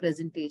on with your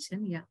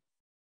presentation. Yeah.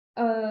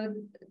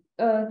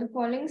 The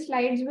following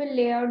slides will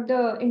lay out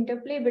the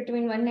interplay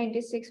between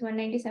 196,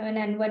 197,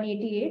 and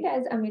 188,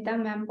 as Amita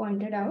ma'am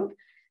pointed out.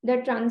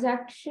 The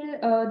transaction,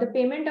 the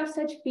payment of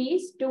such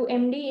fees to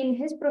MD in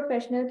his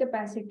professional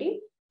capacity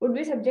would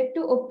be subject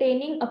to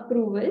obtaining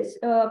approvals.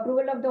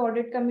 Approval of the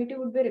audit committee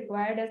would be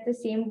required, as the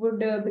same would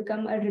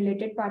become a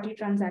related party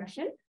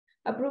transaction.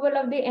 Approval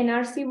of the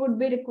NRC would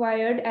be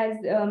required, as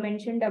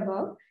mentioned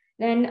above.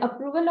 Then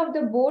approval of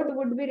the board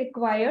would be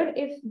required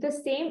if the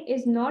same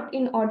is not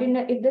in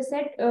ordinary, if the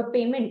said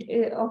payment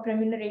of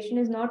remuneration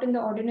is not in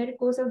the ordinary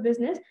course of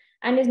business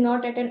and is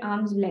not at an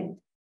arm's length.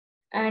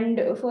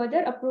 And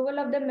further, approval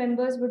of the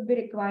members would be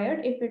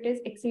required if it is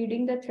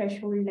exceeding the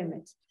threshold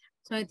limits.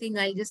 So I think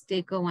I'll just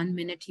take a 1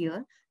 minute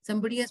here.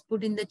 Somebody has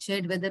put in the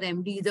chat whether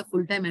MD is a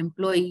full-time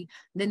employee,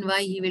 then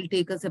why he will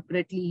take us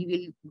separately, he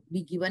will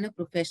be given a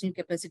professional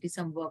capacity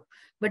some work.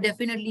 But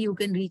definitely you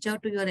can reach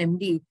out to your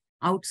MD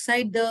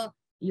outside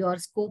your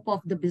scope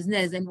of the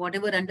business and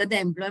whatever under the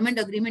employment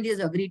agreement he has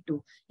agreed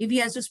to. If he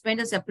has to spend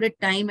a separate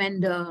time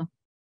and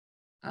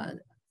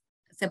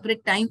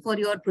separate time for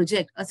your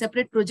project, a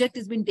separate project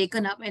has been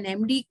taken up and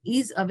MD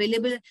is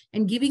available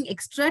and giving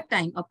extra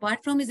time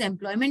apart from his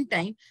employment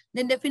time,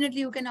 then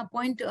definitely you can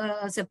appoint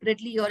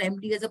separately your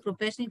MD as a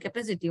professional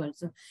capacity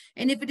also.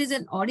 And if it is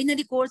an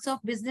ordinary course of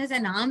business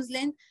and arm's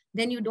length,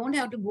 then you don't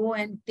have to go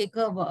and take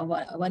a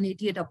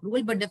 188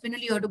 approval, but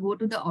definitely you have to go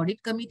to the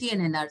audit committee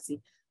and NRC.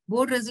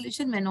 Board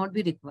resolution may not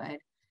be required.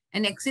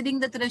 And exceeding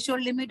the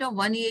threshold limit of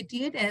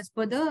 188 as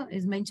per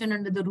is mentioned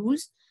under the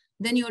rules,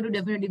 then you have to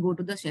definitely go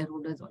to the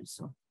shareholders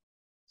also.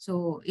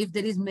 So if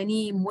there is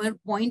many more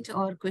point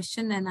or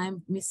question and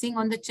I'm missing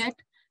on the chat,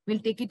 we'll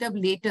take it up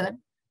later.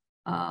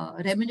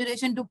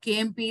 Remuneration to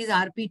KMP is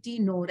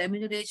RPT. No,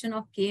 remuneration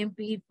of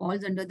KMP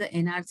falls under the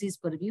NRC's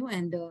purview.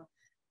 And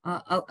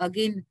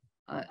again,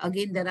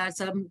 there are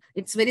some,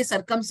 it's very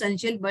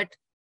circumstantial, but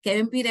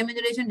KMP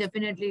remuneration,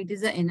 definitely it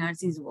is the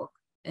NRC's work,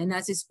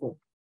 NRC scope.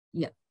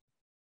 Yeah.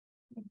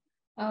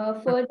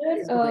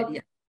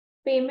 Further,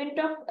 payment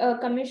of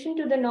commission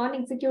to the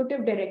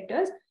non-executive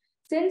directors.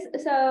 Since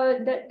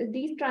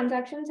these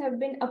transactions have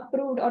been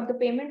approved, or the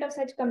payment of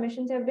such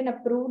commissions have been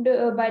approved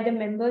by the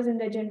members in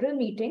the general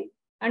meeting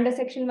under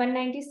section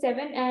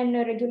 197 and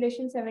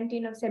regulation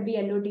 17 of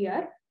SEBI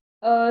LODR,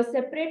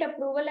 separate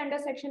approval under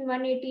section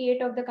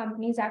 188 of the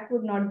Companies Act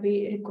would not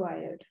be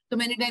required. So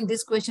many times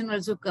this question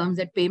also comes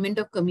that payment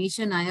of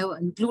commission I have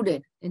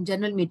included in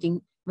general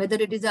meeting, whether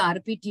it is a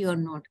RPT or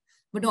not.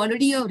 but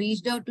already you have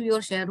reached out to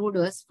your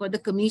shareholders for the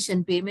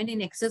commission payment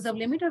in excess of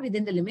limit or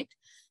within the limit,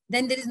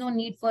 then there is no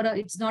need for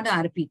it's not a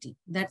RPT.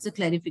 That's a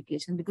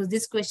clarification, because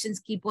these questions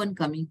keep on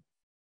coming.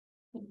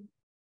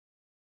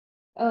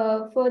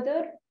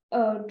 Further,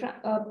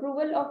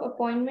 approval of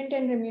appointment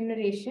and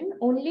remuneration.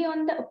 Only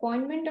on the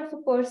appointment of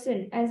a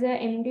person as a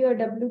MD or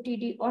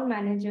WTD or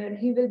manager,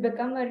 he will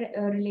become a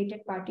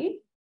related party.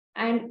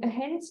 And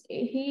hence,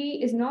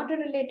 he is not a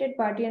related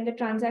party, and the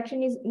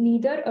transaction is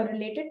neither a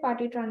related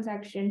party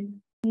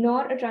transaction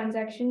nor a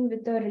transaction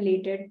with a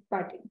related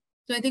party.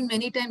 So I think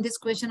many times this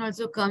question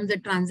also comes, the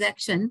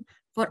transaction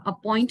for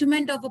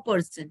appointment of a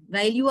person.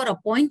 While you are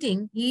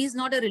appointing, he is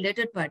not a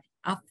related party.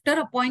 After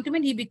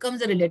appointment, he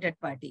becomes a related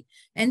party.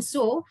 And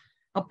so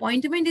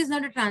appointment is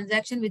not a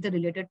transaction with a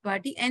related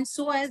party, and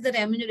so as the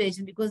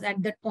remuneration, because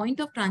at that point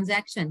of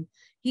transaction,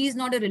 he is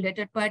not a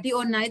related party,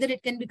 or neither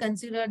it can be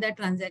considered that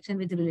transaction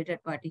with a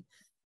related party.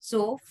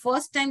 So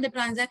first time the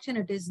transaction,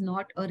 it is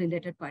not a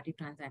related party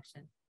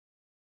transaction.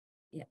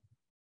 Yeah.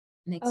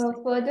 Next.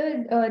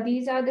 Further,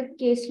 these are the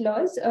case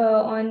laws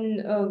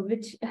on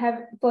which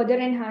have further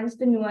enhanced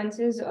the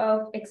nuances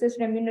of excess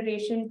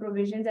remuneration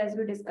provisions as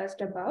we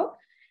discussed above.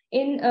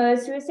 In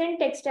Swiss and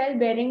Textile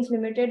Bearings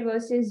Limited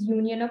versus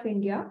Union of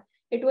India,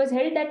 it was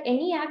held that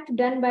any act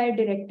done by a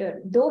director,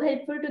 though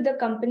helpful to the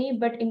company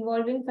but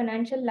involving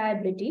financial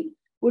liability,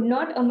 would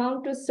not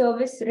amount to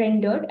service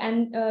rendered,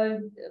 and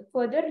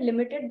further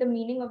limited the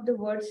meaning of the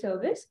word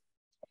service.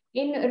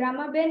 In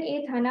Ramaben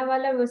A.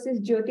 Thanawala versus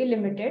Jyoti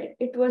Limited,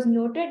 it was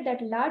noted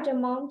that large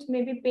amounts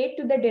may be paid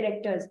to the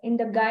directors in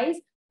the guise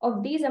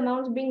of these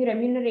amounts being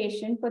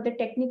remuneration for the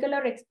technical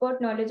or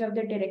expert knowledge of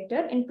the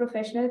director in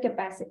professional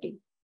capacity.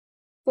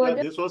 Further,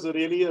 yeah, this was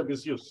really a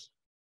misuse.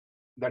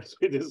 That's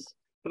why these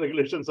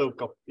regulations have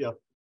come. Yeah.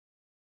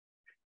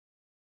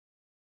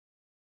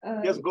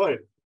 Yes, go ahead.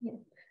 Yeah.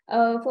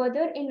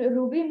 Further, in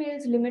Ruby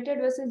Mills Limited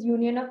versus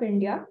Union of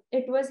India,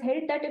 it was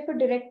held that if a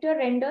director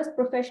renders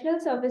professional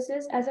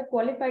services as a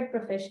qualified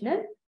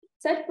professional,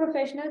 such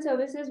professional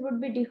services would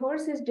be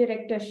divorced his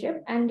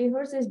directorship and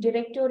divorced his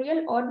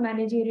directorial or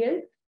managerial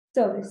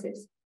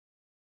services.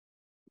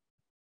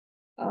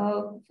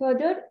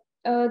 Further,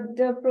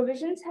 the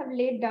provisions have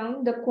laid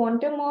down the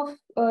quantum of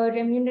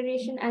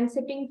remuneration and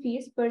sitting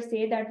fees per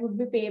se that would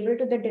be payable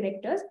to the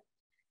directors.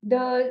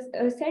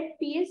 The set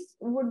fees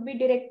would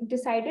be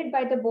decided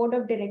by the board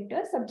of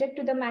directors, subject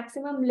to the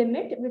maximum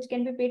limit which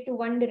can be paid to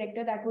one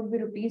director, that would be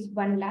rupees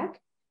 1 lakh.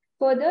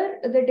 Further,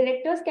 the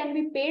directors can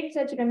be paid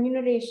such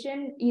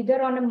remuneration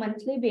either on a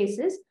monthly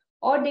basis,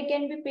 or they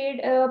can be paid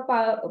a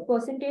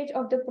percentage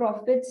of the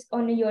profits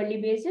on a yearly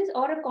basis,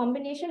 or a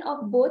combination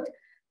of both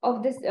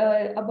of this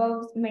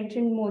above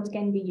mentioned modes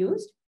can be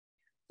used.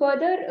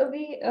 Further,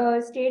 we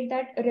state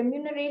that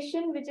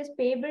remuneration which is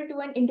payable to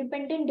an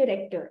independent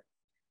director.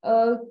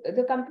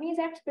 The Companies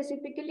Act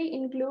specifically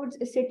includes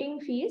sitting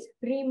fees,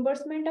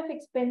 reimbursement of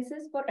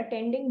expenses for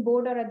attending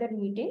board or other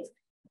meetings,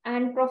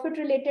 and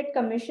profit-related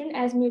commission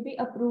as may be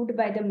approved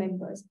by the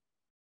members.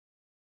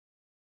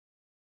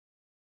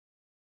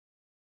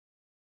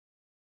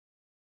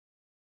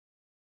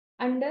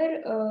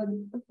 Under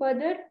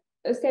further,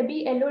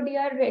 SEBI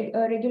LODR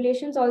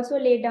regulations also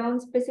lay down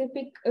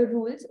specific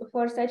rules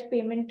for such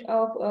payment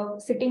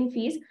of sitting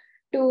fees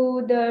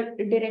to the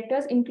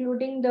directors,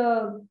 including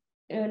the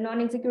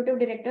non-executive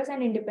directors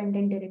and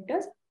independent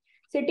directors.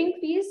 Sitting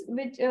fees,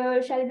 which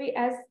shall be,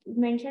 as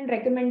mentioned,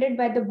 recommended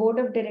by the board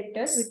of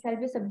directors, which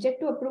shall be subject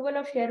to approval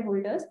of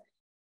shareholders.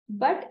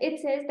 But it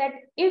says that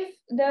if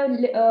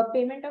the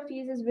payment of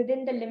fees is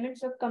within the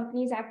limits of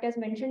Companies Act as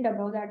mentioned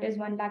above, that is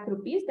 1 lakh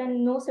rupees,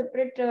 then no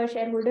separate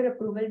shareholder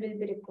approval will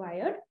be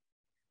required.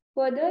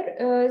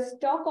 Further,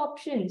 stock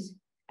options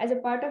as a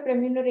part of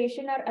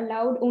remuneration are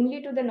allowed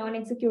only to the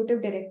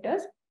non-executive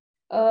directors.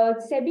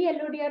 SEBI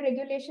LODR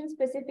regulation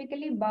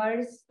specifically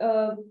bars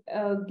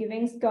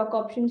giving stock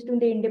options to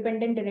the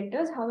independent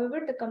directors.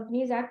 However, the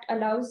Companies Act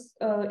allows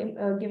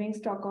giving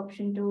stock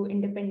option to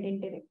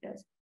independent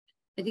directors.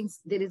 I think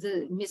there is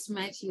a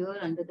mismatch here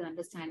under the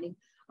understanding.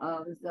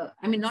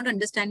 Not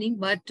understanding,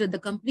 but the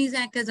Companies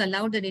Act has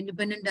allowed that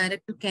independent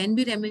director can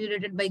be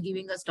remunerated by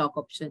giving a stock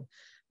option.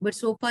 But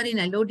so far in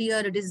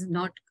LODR, it is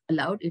not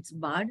allowed. It's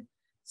barred.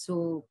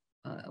 So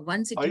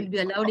once it will be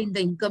allowed in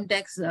the income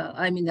tax, the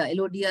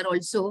LODR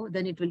also,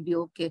 then it will be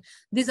okay.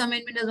 This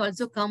amendment has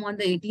also come on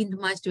the 18th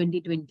March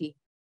 2020.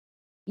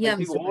 Yeah, I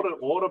think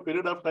over a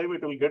period of time,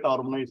 it will get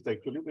harmonized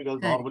actually,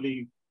 because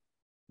normally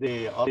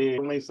they are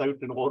harmonized out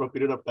in over a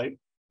period of time.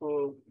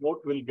 So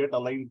vote will get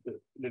aligned a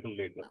little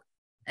later.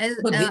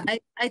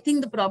 I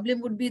think the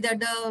problem would be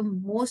that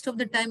most of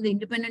the time the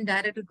independent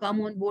director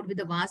come on board with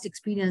a vast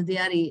experience. They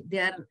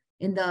are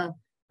in the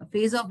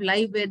phase of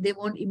life where they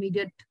want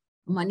immediate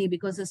money,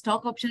 because the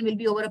stock option will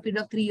be over a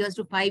period of 3 years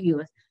to 5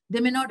 years.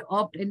 They may not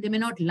opt and they may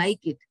not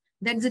like it.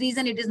 That's the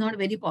reason it is not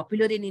very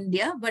popular in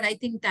India. But I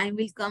think time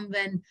will come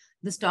when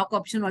the stock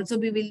option also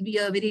will be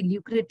a very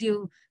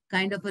lucrative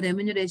kind of a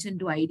remuneration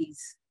to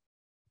IDs.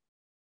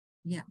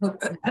 Yeah.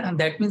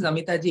 That means,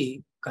 Amita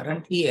ji,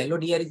 currently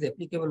LODR is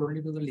applicable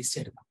only to the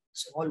listed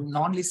So all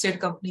non-listed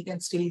company can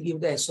still give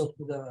the SOP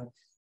to the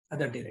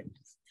other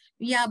directors.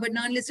 Yeah, but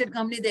non-listed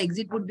company, the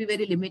exit would be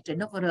very limited.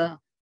 No, for a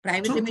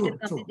private limited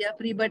company, they are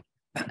free, but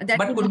that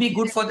but could be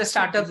good for the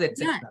startups,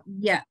 etc.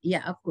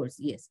 Yeah, of course,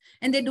 yes.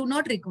 And they do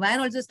not require,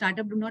 also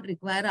startup do not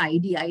require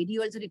ID. ID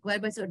also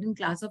required by certain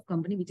class of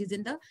company, which is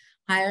in the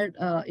higher,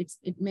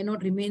 it may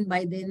not remain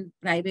by then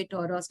private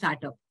or a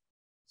startup.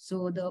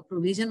 So the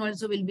provision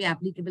also will be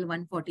applicable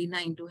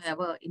 149 to have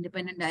an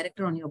independent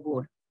director on your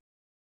board.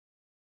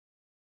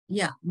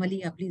 Yeah,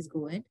 Maleeha, please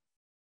go ahead.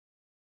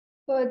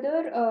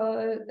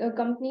 Further,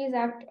 Companies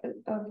Act,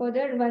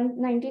 further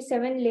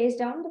 197 lays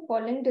down the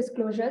following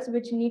disclosures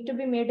which need to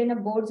be made in a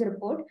board's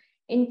report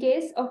in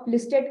case of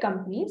listed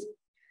companies.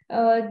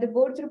 The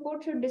board's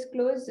report should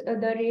disclose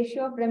the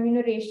ratio of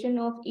remuneration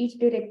of each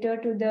director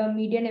to the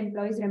median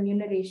employee's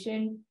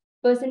remuneration,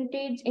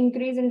 percentage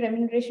increase in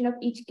remuneration of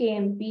each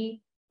KMP,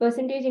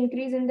 percentage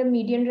increase in the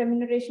median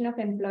remuneration of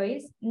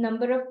employees,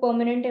 number of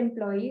permanent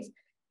employees,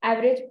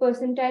 average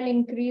percentile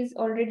increase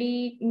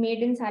already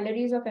made in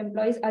salaries of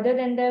employees other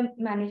than the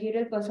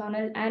managerial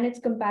personnel and its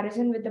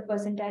comparison with the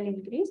percentile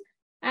increase,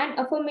 and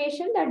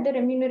affirmation that the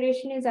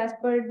remuneration is as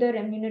per the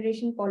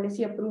remuneration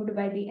policy approved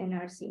by the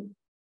NRC.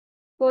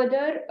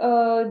 Further,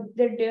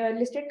 the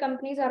listed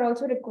companies are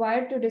also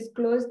required to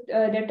disclose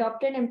their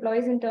top 10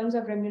 employees in terms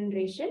of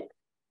remuneration.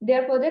 They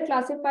are further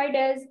classified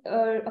as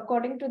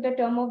according to the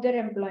term of their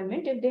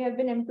employment. If they have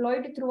been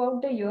employed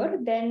throughout the year,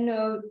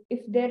 then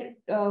if their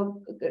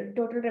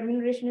total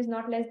remuneration is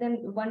not less than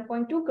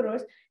 1.2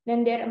 crores,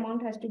 then their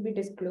amount has to be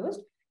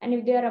disclosed. And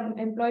if they are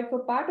employed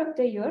for part of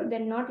the year,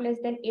 then not less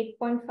than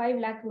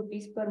 8.5 lakh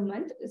rupees per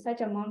month,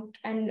 such amount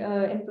and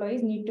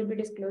employees need to be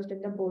disclosed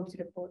in the board's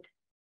report.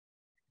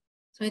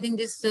 So I think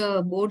this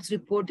board's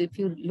report, if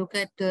you look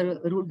at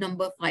rule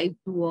number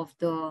 5.2 of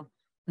the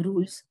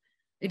rules,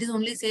 it is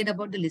only said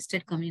about the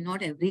listed company,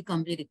 not every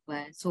company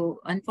requires. So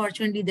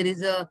unfortunately, there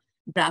is a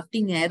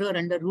drafting error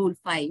under rule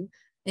 5.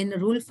 In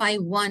rule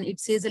 5.1, it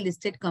says a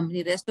listed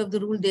company. Rest of the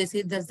rule, they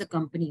say that's the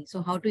company.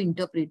 So how to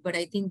interpret? But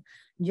I think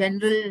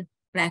general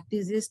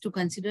practice is to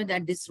consider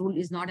that this rule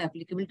is not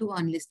applicable to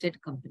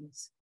unlisted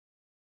companies.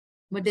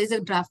 But there's a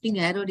drafting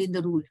error in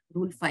the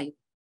rule 5.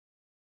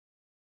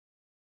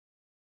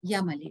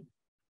 Yeah, Maleeha.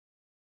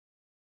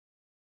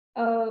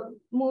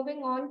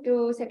 Moving on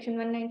to section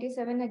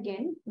 197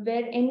 again,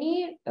 where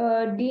any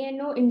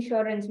DNO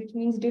insurance, which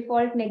means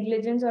default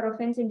negligence or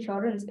offense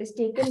insurance, is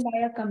taken by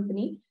a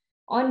company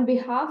on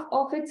behalf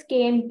of its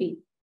KMP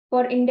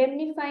for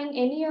indemnifying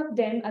any of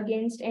them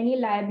against any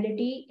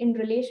liability in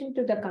relation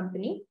to the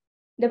company,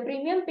 the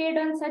premium paid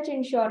on such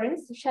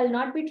insurance shall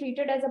not be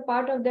treated as a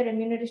part of the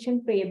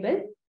remuneration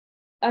payable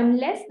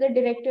unless the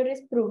director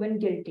is proven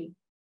guilty.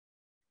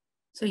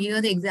 So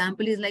here the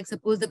example is like,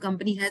 suppose the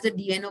company has a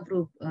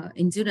DNO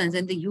insurance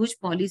and the huge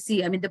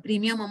policy, I mean, the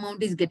premium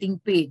amount is getting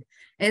paid.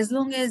 As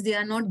long as they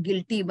are not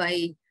guilty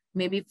by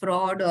maybe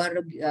fraud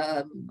or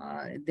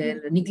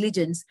their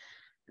negligence,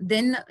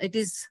 then it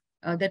is,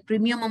 that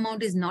premium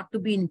amount is not to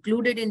be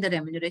included in the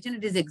remuneration,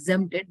 it is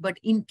exempted. But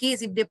in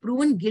case if they're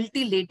proven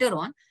guilty later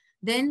on,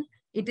 then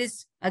it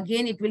is,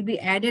 again, it will be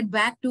added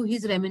back to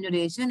his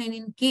remuneration. And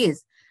in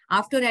case,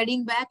 after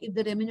adding back, if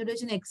the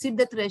remuneration exceeds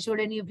the threshold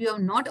and if you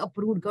have not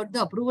approved, got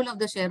the approval of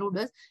the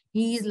shareholders,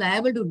 he is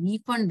liable to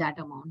refund that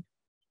amount.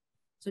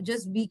 So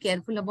just be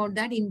careful about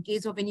that. In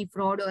case of any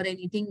fraud or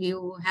anything,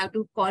 you have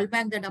to call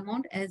back that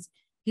amount as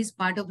his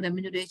part of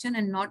remuneration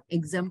and not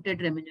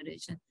exempted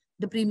remuneration,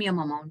 the premium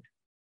amount.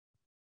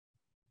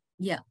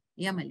 Yeah,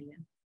 Maleeha.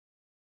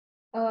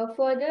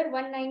 Further,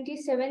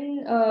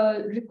 197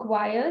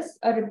 requires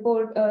a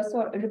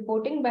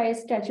reporting by a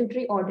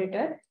statutory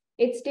auditor.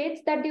 It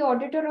states that the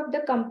auditor of the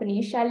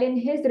company shall in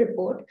his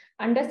report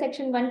under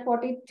section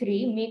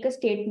 143 make a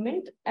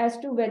statement as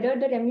to whether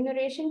the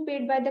remuneration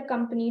paid by the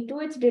company to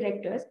its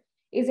directors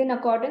is in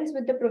accordance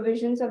with the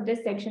provisions of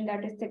this section,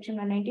 that is section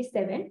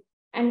 197,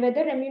 and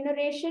whether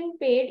remuneration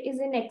paid is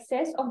in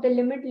excess of the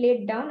limit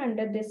laid down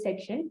under this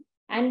section,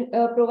 and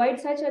provide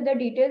such other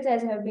details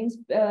as have been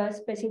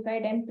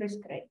specified and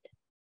prescribed.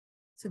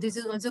 So this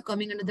is also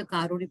coming under the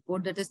CARO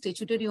report that the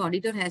statutory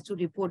auditor has to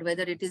report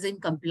whether it is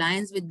in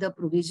compliance with the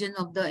provision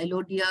of the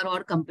LODR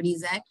or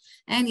Companies Act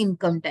and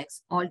income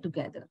tax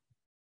altogether.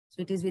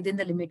 So it is within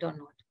the limit or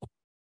not.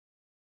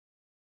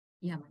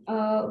 Yeah.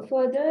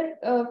 Further,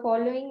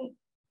 following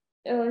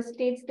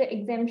states the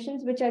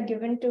exemptions which are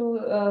given to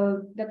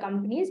the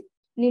companies.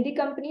 Nidhi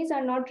companies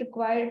are not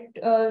required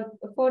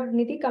for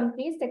Nidhi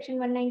companies, section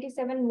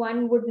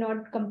 197(1) would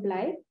not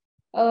comply.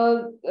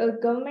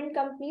 Government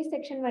companies,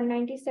 section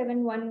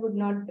 197(1) would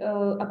not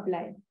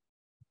apply.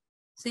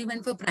 So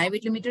even for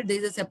private limited, there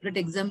is a separate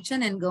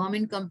exemption, and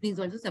government companies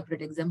also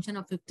separate exemption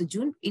of 5th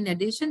June. In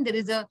addition, there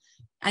is a,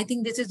 I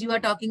think this is, you are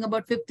talking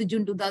about 5th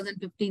June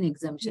 2015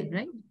 exemption, yes.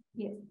 Right?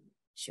 Yes.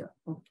 Sure.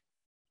 Okay.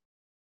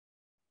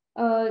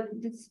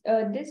 This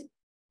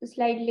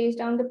slide lays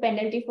down the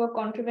penalty for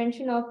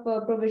contravention of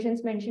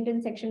provisions mentioned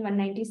in section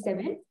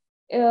 197.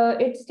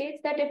 it states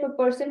that if a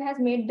person has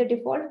made the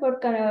default for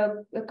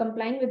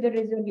complying with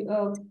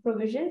the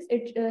provisions,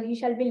 he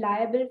shall be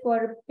liable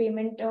for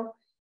payment of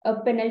a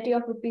penalty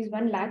of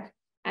 ₹1 lakh.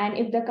 And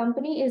if the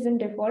company is in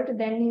default,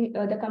 then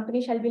the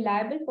company shall be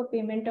liable for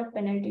payment of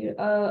penalty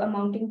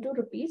amounting to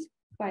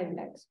 ₹5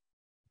 lakhs.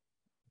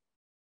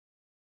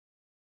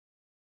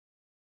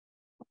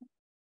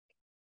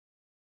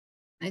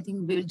 I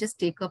think we'll just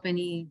take up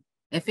any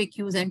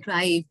FAQs and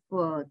try if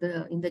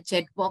in the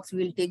chat box,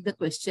 we'll take the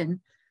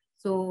question.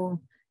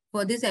 So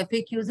for this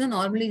FAQs,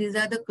 normally these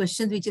are the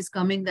questions which is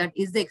coming, that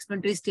is the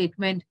explanatory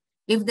statement.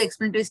 If the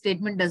explanatory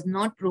statement does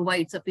not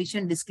provide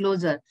sufficient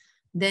disclosure,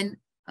 then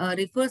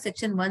refer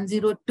section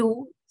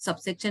 102,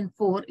 subsection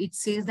 4. It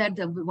says that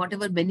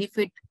whatever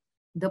benefit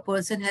the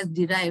person has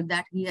derived,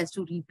 that he has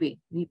to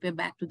repay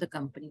back to the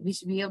company,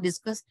 which we have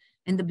discussed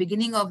in the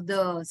beginning of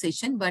the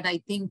session, but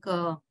I think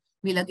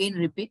we'll again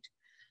repeat.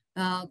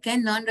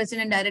 Can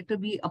non-resident director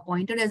be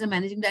appointed as a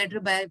managing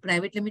director by a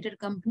private limited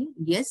company?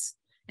 Yes,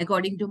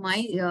 according to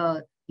my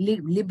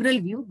liberal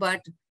view,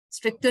 but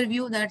stricter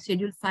view that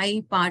Schedule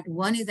 5 Part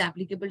 1 is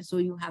applicable. So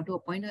you have to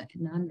appoint a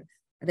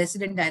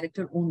non-resident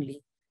director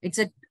only.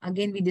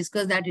 Again, we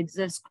discussed that it's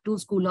a two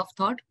school of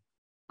thought,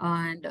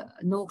 and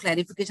no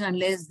clarification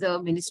unless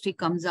the ministry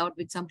comes out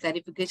with some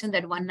clarification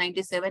that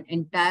 197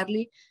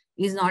 entirely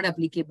is not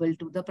applicable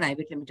to the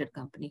private limited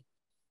company.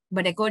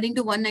 But according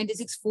to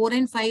 196, 4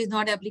 and 5 is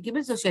not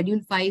applicable. So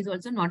Schedule 5 is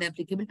also not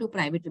applicable to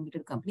private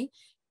limited company,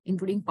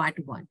 including Part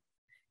 1.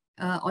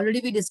 Already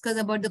we discussed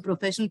about the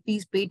professional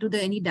fees paid to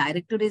any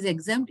director is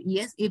exempt.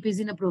 Yes, if he's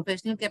in a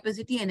professional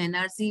capacity and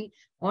NRC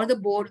or the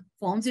board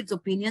forms its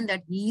opinion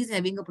that he is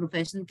having a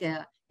professional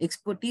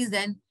expertise,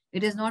 then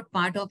it is not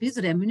part of his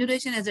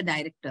remuneration as a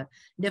director.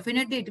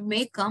 Definitely it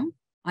may come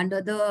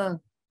under the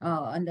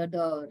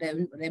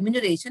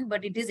remuneration,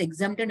 but it is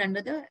exempted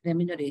under the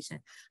remuneration.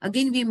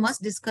 Again, we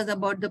must discuss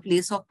about the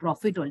place of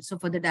profit also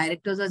for the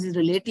directors as is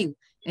relative.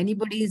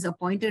 Anybody is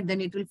appointed,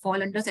 then it will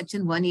fall under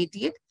section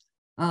 188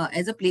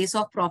 as a place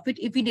of profit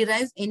if he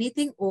derives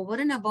anything over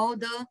and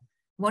above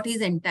what he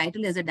is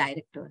entitled as a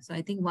director. So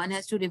I think one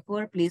has to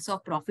refer place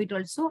of profit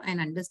also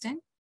and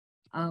understand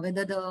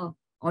whether the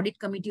audit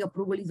committee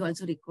approval is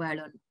also required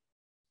or not.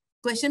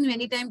 Question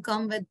many times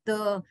come with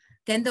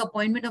can the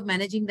appointment of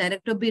managing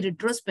director be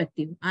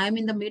retrospective? I am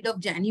in the mid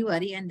of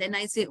January and then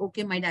I say,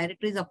 okay, my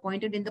director is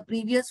appointed in the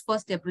previous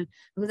 1st April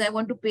because I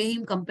want to pay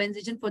him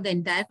compensation for the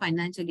entire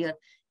financial year.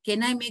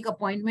 Can I make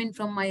appointment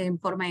for my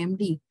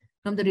MD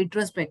from the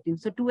retrospective?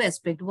 So two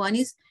aspects. One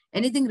is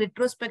anything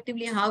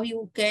retrospectively, how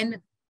you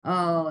can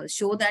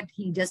show that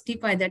he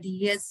justify that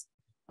he has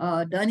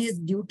done his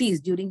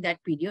duties during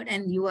that period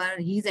and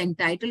he's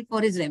entitled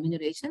for his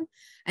remuneration.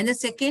 And the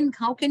second,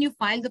 how can you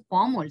file the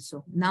form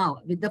also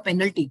now with the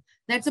penalty?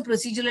 That's a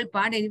procedural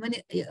part, and even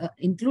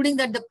including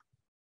that the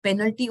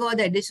penalty or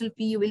the additional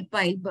fee you will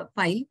file.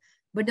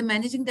 But the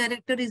managing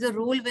director is a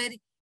role where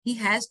he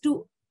has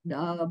to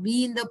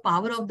be in the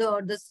power of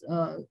the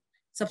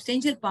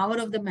substantial power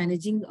of the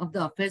managing of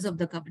the affairs of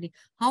the company.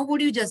 How would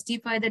you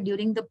justify that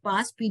during the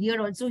past period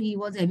also he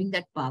was having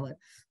that power?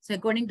 So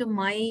according to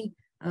my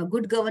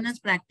good governance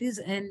practice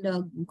and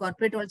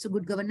corporate also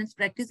good governance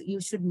practice,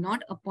 you should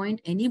not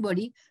appoint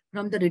anybody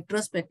from the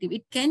retrospective.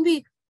 It can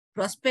be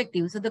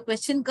prospective. So the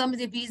question comes,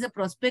 if he is a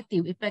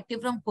prospective,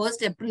 effective from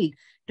 1st April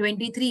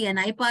 23, and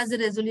I pass the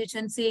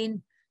resolution, say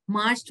in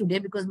March today,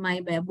 because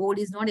my board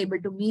is not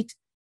able to meet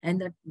and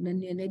the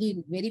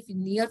very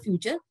near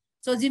future.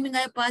 So assuming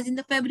I pass in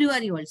the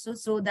February also,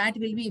 so that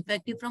will be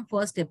effective from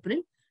 1st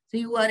April. So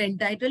you are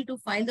entitled to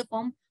file the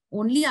form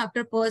only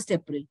after 1st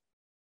April,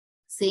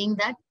 saying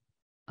that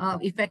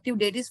effective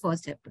date is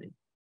 1st April.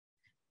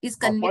 Is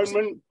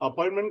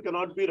appointment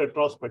cannot be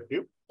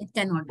retrospective. It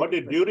cannot. But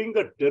during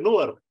the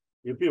tenure,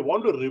 if you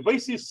want to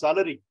revise his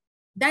salary,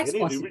 that's any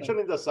possible. revision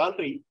in the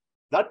salary,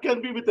 that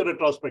can be with a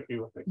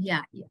retrospective effect.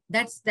 Yeah.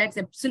 That's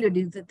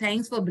absolutely. So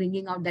thanks for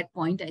bringing out that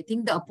point. I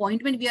think the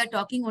appointment we are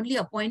talking, only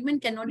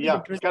appointment cannot be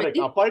retrospective. Correct.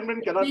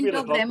 Appointment cannot be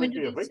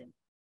retrospective effect.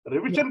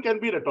 Revision can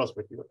be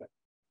retrospective effect.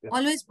 Yeah.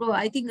 Always,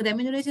 I think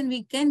remuneration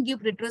we can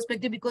give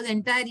retrospective because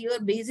entire year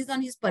basis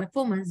on his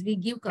performance we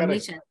give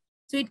commission. Correct.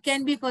 So it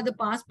can be for the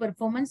past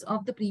performance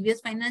of the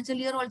previous financial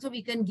year. Also,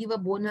 we can give a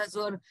bonus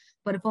or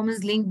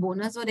performance linked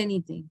bonus or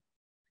anything.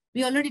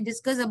 We already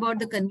discussed about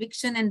the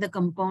conviction and the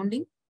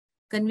compounding.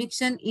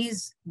 Conviction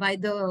is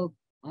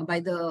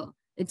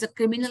it's a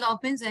criminal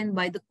offense and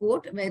by the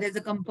court, whereas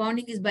the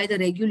compounding is by the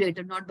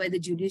regulator, not by the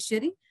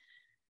judiciary.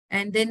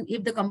 And then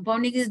if the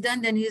compounding is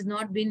done, then he has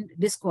not been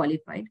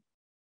disqualified.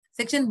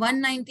 Section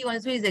 190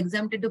 also is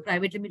exempted to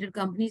private limited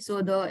companies.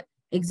 So the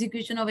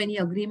execution of any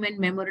agreement,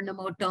 memorandum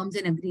or terms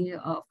and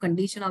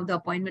condition of the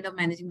appointment of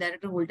managing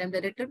director, whole-time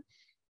director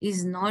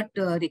is not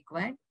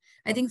required.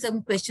 I think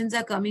some questions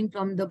are coming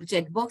from the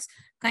chat box.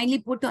 Kindly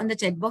put on the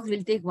chat box.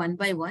 We'll take one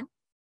by one.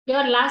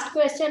 Your last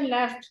question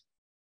left,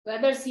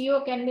 whether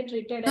CEO can be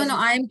treated as... No,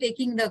 I am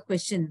taking the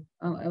question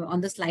on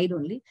the slide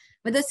only.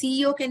 Whether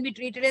CEO can be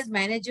treated as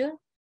manager,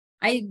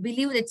 I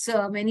believe it's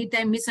many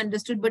times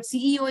misunderstood, but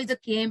CEO is a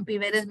KMP,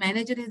 whereas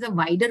manager is a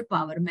wider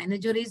power.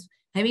 Manager is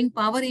having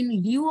power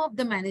in lieu of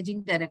the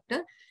managing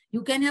director.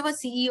 You can have a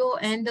CEO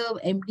and the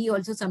MD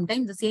also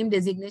sometimes the same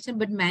designation,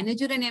 but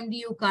manager and MD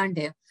you can't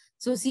have.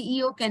 So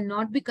CEO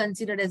cannot be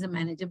considered as a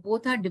manager.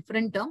 Both are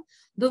different terms,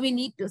 though we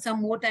need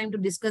some more time to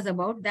discuss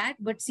about that.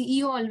 But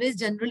CEO always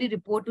generally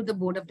report to the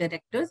board of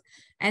directors,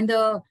 and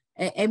the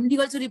MD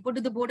also report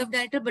to the board of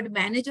directors, but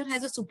manager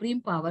has a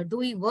supreme power,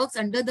 though he works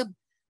under the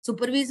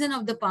supervision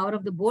of the power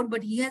of the board,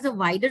 but he has a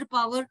wider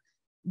power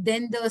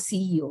than the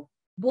CEO.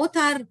 Both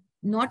are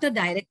not a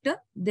director.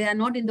 They are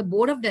not in the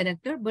board of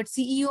director, but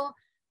CEO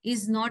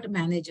is not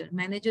manager.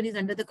 Manager is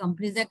under the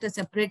Companies Act, a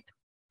separate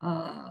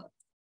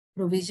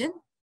provision.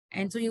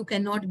 And so you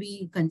cannot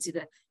be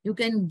considered. You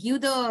can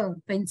give the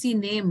fancy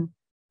name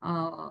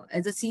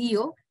as a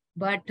CEO,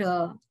 but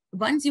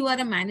once you are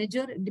a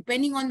manager,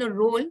 depending on the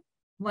role,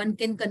 one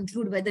can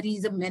conclude whether he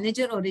is a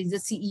manager or he is a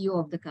CEO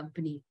of the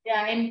company.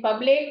 Yeah, in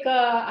public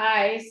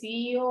eye,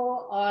 CEO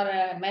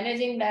or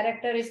managing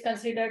director is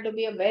considered to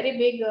be a very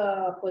big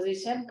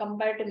position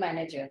compared to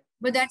manager.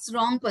 But that's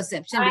wrong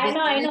perception, because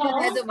manager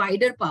has a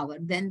wider power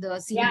than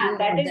the CEO. Yeah,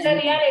 that is the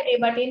reality.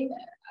 But in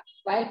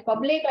while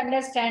public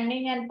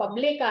understanding and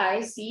public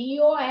eye,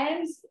 CEO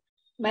and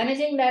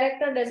managing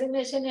director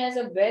designation has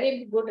a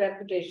very good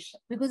reputation.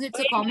 Because it's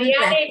a common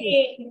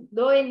practice.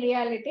 Though in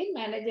reality,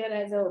 manager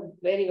has a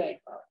very wide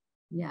power.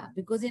 Yeah,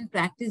 because in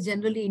practice,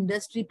 generally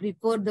industry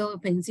prefer the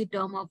fancy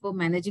term of a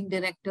managing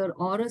director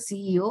or a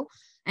CEO,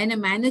 and a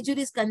manager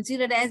is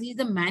considered as he's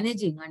a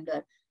managing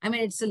under. I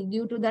mean, it's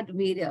due to that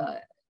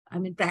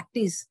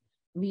practice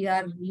we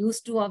are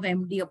used to of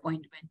MD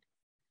appointment.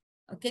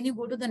 Can you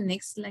go to the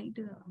next slide?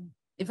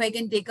 If I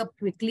can take up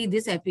quickly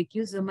this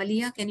FAQ. So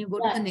Maleeha, can you go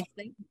to the next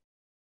slide?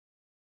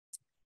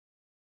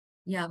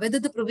 Yeah, whether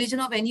the provision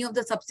of any of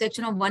the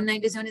subsection of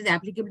 197 is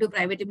applicable to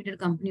private limited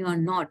company or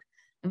not.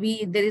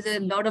 There is a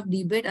lot of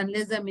debate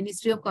unless the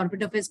Ministry of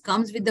Corporate Affairs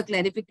comes with the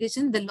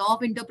clarification. The law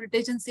of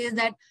interpretation says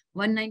that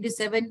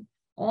 197,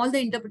 all the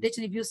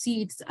interpretation, if you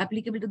see, it's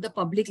applicable to the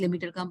public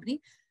limited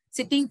company.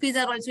 Sitting fees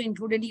are also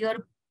included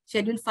here.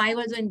 Schedule 5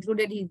 also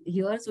included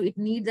here. So it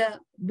needs a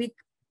big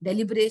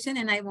deliberation,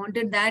 and I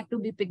wanted that to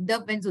be picked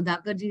up when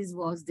Sudhakar ji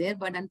was there,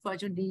 but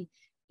unfortunately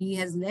he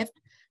has left.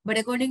 But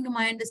according to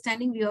my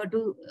understanding, we have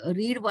to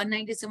read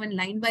 197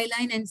 line by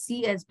line and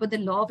see, as per the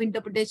law of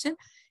interpretation,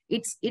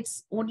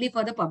 it's only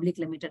for the public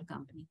limited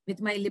company.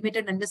 With my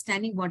limited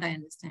understanding, what I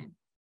understand.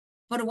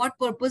 For what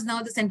purpose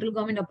now the central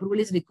government approval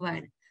is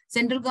required?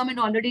 Central government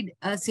already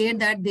said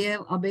that they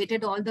have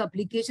abated all the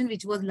application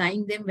which was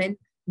lying them when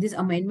this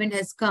amendment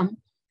has come.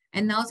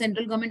 And now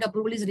central government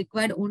approval is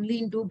required only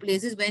in 2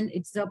 places: when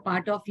it's a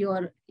part of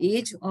your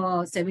age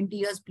or 70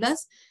 years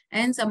plus,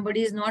 and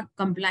somebody is not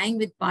complying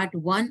with part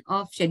 1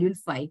 of Schedule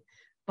 5.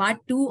 Part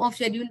 2 of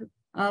Schedule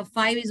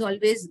 5 is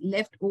always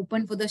left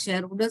open for the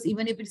shareholders,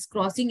 even if it's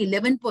crossing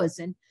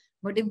 11%.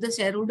 But if the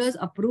shareholders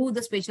approve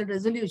the special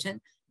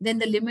resolution, then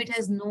the limit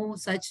has no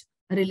such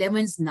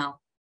relevance now.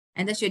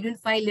 And the Schedule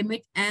 5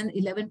 limit and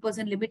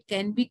 11% limit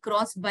can be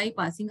crossed by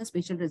passing a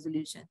special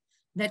resolution.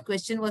 That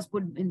question was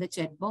put in the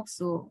chat box.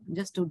 So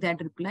just to that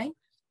reply,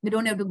 we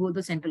don't have to go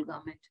to central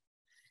government.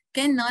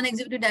 Can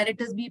non-executive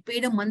directors be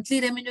paid a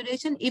monthly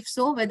remuneration? If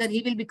so, whether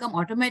he will become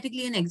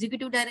automatically an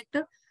executive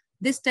director?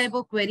 This type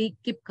of query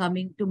keep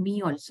coming to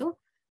me also.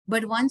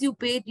 But once you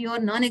pay your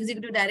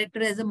non-executive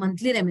director as a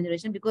monthly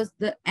remuneration, because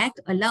the act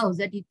allows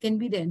that it can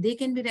be there, they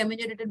can be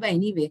remunerated by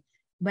any way,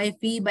 by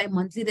fee, by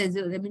monthly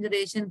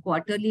remuneration,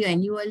 quarterly,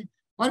 annual,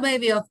 or by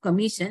way of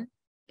commission,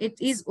 it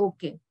is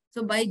okay.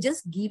 So by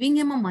just giving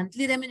him a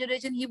monthly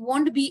remuneration, he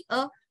won't be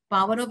a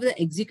power of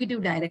the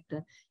executive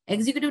director.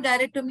 Executive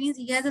director means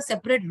he has a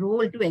separate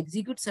role to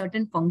execute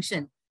certain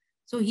function.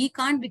 So he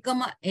can't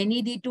become a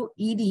NED to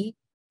ED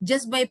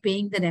just by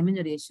paying the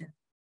remuneration.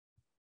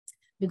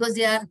 Because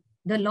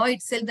the law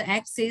itself, the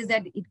act says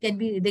that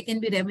they can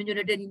be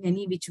remunerated in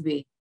any which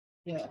way.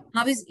 Yeah.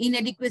 How is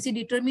inadequacy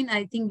determined?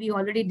 I think we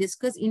already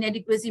discussed.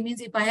 Inadequacy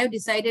means if I have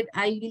decided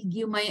I will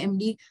give my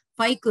MD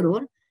 5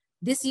 crore,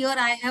 this year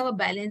I have a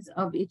balance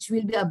of which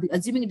will be,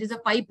 assuming it is a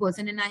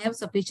 5%, and I have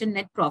sufficient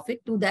net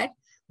profit to that.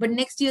 But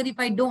next year, if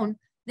I don't,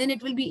 then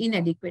it will be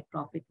inadequate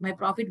profit. My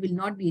profit will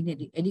not be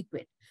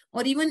inadequate.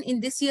 Or even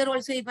in this year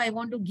also, if I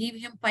want to give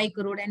him 5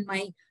 crore and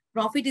my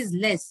profit is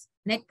less,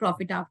 net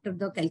profit after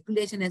the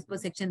calculation as per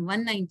section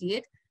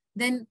 198,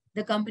 then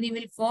the company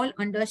will fall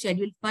under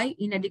Schedule 5,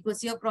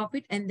 inadequacy of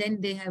profit, and then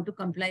they have to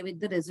comply with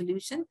the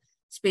resolution,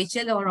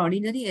 special or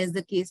ordinary, as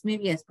the case may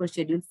be, as per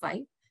Schedule 5.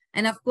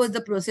 And of course,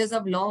 the process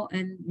of law,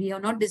 and we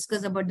have not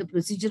discussed about the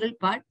procedural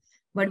part,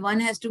 but one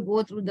has to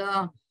go through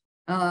the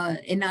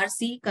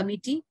NRC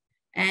committee.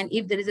 And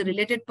if there is a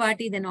related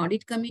party, then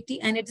audit committee,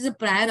 and it is a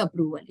prior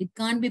approval. It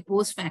can't be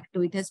post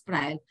facto, it has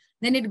prior.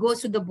 Then it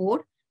goes to the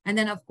board. And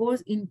then of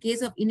course, in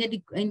case of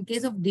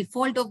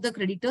default of the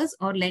creditors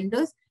or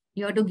lenders,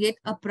 you have to get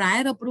a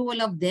prior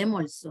approval of them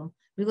also.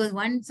 Because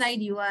one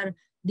side you are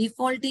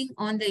defaulting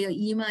on the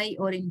EMI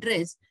or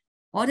interest,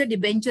 or the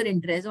debenture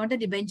interest, or the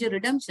debenture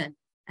redemption.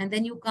 and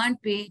then you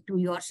can't pay to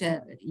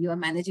your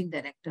managing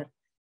director.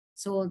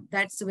 So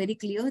that's very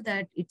clear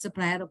that it's a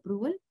prior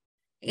approval.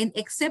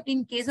 Except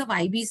in case of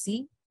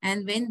IBC,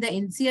 and when the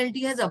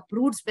NCLT has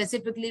approved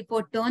specifically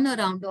for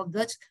turnaround of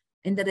the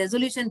in the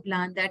resolution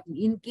plan, that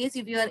in case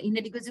if you are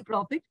inadequacy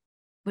profit,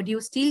 but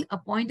you still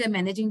appoint a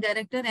managing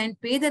director and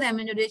pay the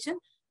remuneration,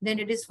 then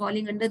it is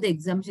falling under the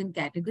exemption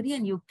category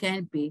and you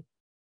can pay.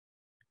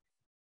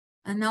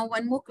 And now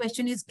one more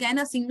question is, can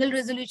a single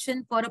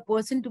resolution for a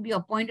person to be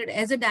appointed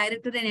as a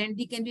director and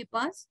MD can be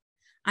passed?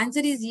 Answer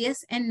is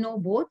yes and no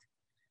both.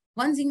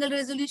 One single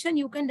resolution,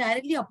 you can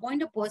directly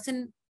appoint a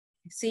person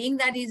saying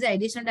that he's an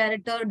additional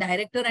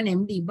director and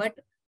MD, but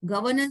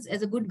governance,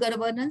 as a good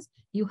governance,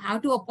 you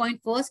have to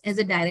appoint first as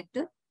a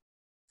director.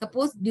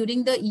 Suppose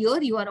during the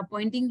year you are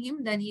appointing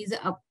him, then he is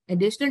an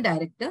additional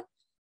director.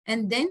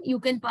 And then you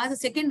can pass a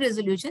second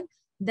resolution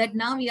that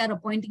now we are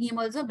appointing him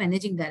also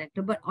managing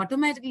director, but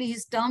automatically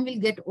his term will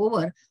get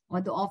over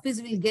or the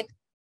office will get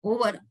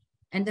over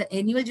and the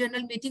annual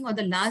general meeting or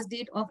the last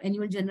date of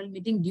annual general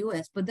meeting due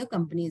as per the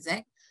Companies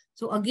Act.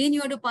 So again,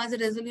 you have to pass a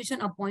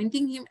resolution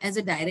appointing him as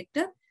a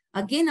director,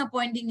 again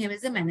appointing him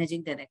as a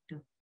managing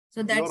director.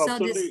 So that's how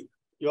this...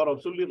 You are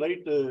absolutely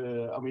right,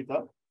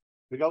 Amita,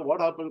 because what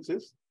happens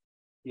is,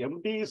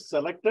 MD is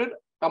selected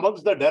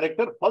amongst the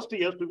director. First,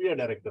 he has to be a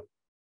director.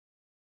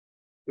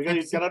 Because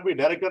it cannot be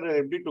director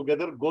and MD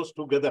together, goes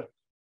together.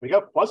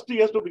 Because first he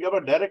has to become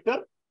a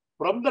director.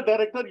 From the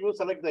director, you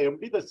select the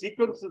MD. The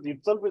sequence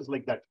itself is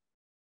like that.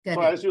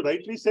 Correct. So as you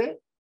rightly say,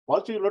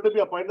 first you have to be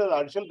appointed as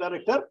additional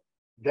director.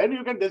 Then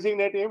you can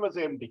designate him as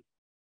MD.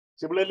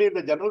 Similarly, in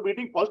the general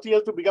meeting, first he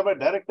has to become a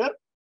director.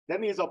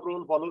 Then his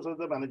approval follows as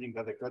the managing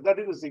director. That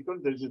is the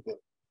sequence that is there.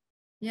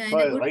 Yeah, so,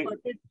 and a good right.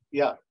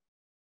 Yeah.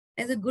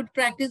 As a good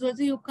practice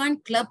also, you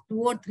can't club 2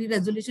 or 3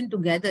 resolutions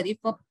together.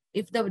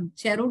 If the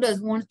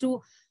shareholders wants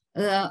to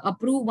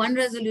approve one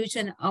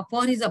resolution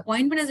for his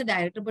appointment as a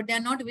director, but they are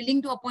not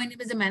willing to appoint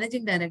him as a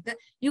managing director,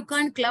 you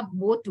can't club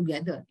both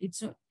together.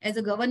 It's as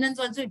a governance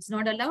also, it's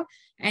not allowed.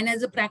 And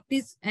as a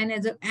practice and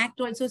as an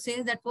act also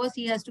says that first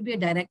he has to be a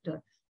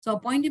director. So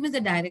appoint him as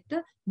a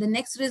director. The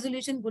next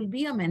resolution will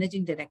be a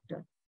managing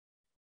director.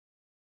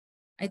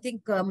 I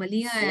think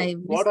Maleeha,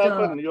 what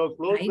happened? You have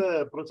closed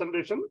the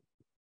presentation.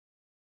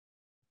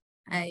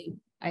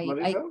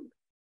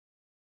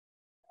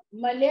 Maleeha,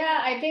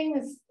 I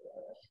think.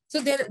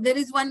 So there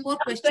is one more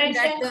question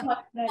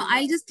that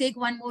I'll just take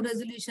one more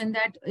resolution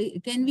that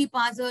can we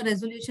pass a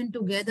resolution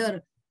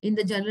together in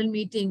the general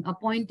meeting,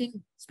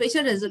 appointing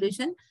special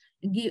resolution,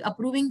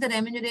 approving the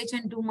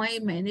remuneration to my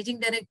managing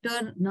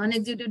director,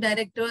 non-executive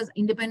directors,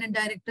 independent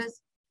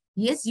directors.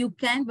 Yes, you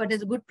can, but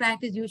as a good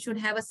practice, you should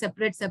have a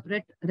separate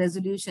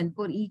resolution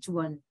for each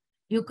one.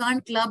 You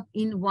can't club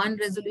in one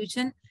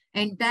resolution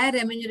entire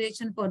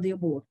remuneration for the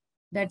board.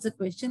 That's a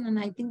question. And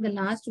I think the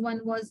last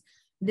one was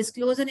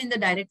disclosure in the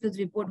director's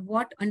report.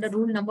 What under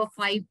rule number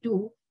 5.2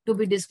 to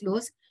be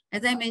disclosed?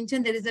 As I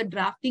mentioned, there is a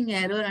drafting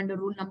error under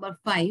rule number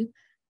 5.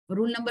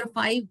 Rule number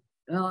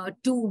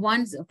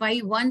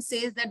 5.1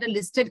 says that the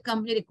listed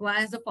company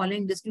requires the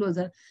following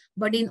disclosure.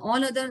 But in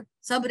all other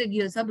sub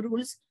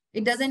rules,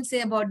 it doesn't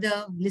say about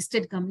the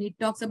listed company. It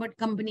talks about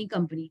company.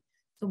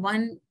 So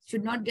one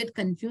should not get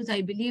confused.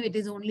 I believe it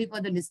is only for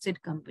the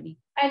listed company.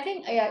 I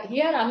think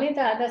here,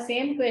 Amita, the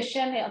same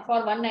question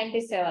for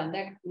 197,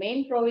 that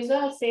main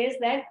proviso says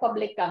that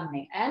public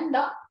company, and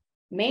the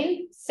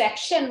main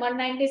section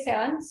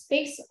 197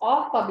 speaks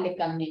of public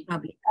company.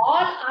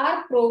 All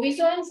are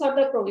proviso and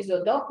further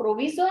proviso. The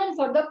proviso and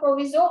further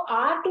proviso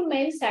are to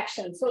main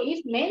sections. So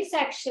if main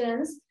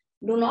sections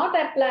do not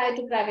apply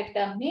to private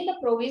company, the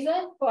proviso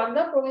and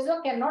further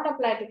proviso cannot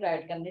apply to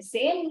private company.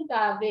 Same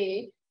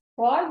way,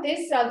 for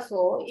this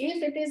also,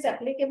 if it is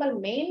applicable,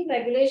 main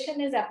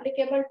regulation is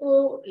applicable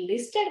to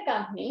listed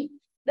company,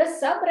 the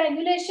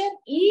sub-regulation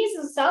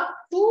is sub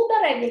to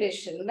the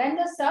regulation. When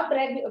the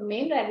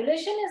main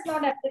regulation is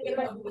not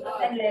applicable to the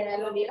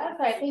so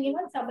I think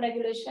even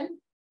sub-regulation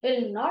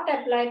will not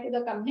apply to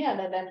the company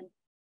other than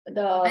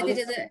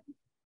the...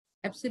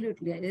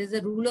 Absolutely. It is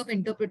a rule of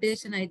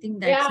interpretation. I think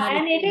that's how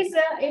and it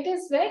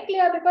is very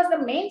clear because the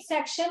main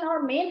section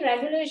or main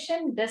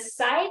regulation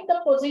decide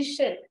the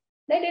position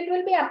that it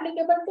will be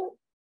applicable to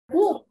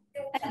who.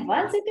 And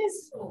once it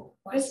is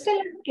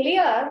crystal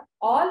clear,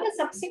 all the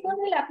subsequent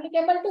will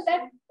applicable to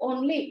that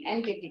only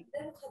entity.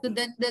 So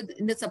then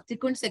in the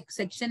subsequent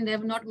section, they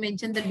have not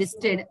mentioned the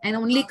listed and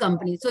only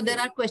company. So there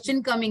are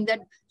questions coming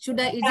that is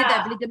it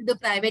applicable to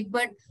private?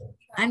 But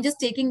I'm just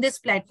taking this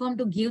platform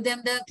to give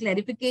them the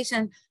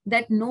clarification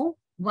that no,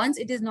 once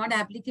it is not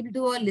applicable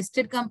to a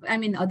listed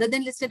company, other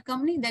than listed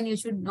company, then you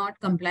should not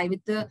comply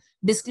with the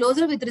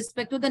disclosure with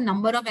respect to the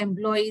number of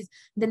employees,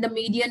 then the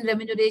median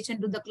remuneration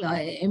to the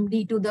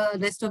MD, to the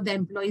rest of the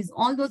employees.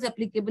 All those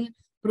applicable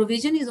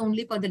provision is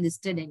only for the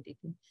listed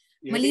entity.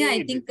 Maleeha,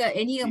 I think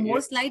any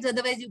more slides,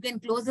 otherwise you can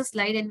close the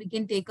slide and we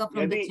can take up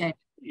from the chat.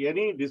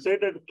 Any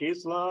decided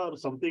case law or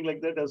something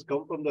like that has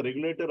come from the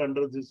regulator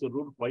under this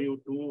rule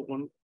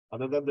 5.2.1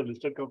 other than the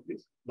listed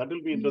companies? That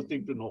will be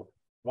interesting to know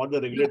what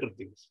the regulator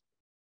thinks.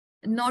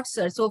 Not,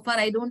 sir. So far,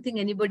 I don't think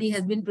anybody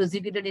has been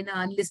prosecuted in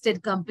an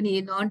unlisted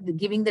company, not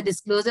giving the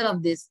disclosure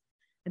of this.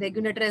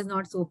 Regulator has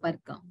not so far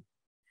come.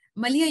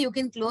 Maleeha, you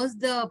can close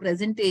the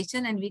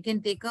presentation and we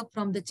can take up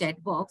from the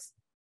chat box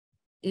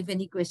if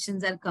any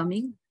questions are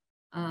coming.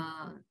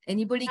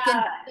 Anybody can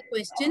ask a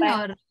question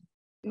or...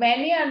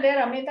 Many are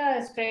there,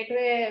 Amita, straight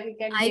away we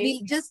can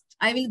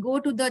I will go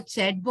to the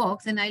chat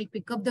box and I'll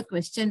pick up the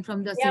question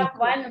from the... Yeah,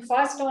 one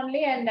first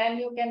only and then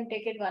you can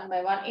take it one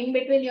by one. In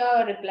between you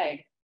have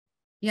replied.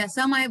 Yeah,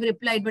 some I have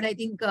replied, but I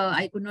think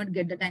I could not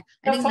get the time.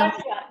 The first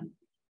one.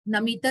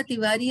 Namita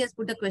Tiwari has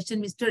put a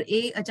question. Mr.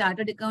 A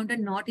chartered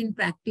accountant not in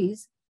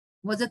practice,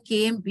 was a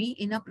KMP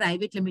in a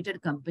private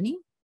limited company.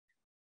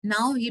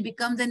 Now he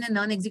becomes a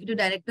non-executive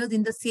director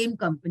in the same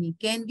company.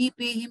 Can we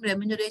pay him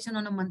remuneration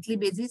on a monthly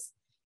basis?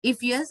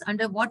 If yes,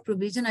 under what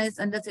provision as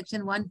under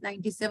section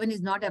 197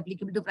 is not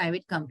applicable to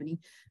private company?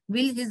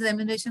 Will his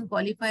remuneration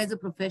qualify as a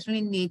professional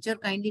in nature?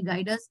 Kindly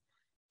guide us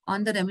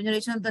on the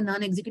remuneration of the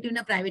non-executive in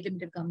a private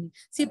limited company.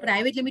 See,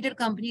 private limited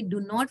company, do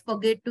not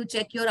forget to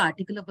check your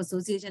article of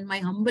association. My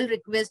humble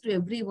request to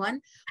everyone,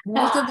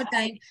 most of the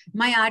time,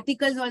 my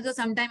articles also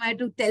sometimes I have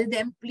to tell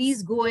them,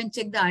 please go and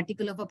check the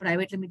article of a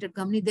private limited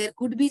company. There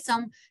could be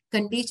some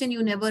condition,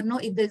 you never know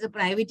if there is a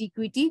private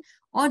equity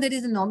or there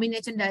is a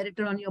nomination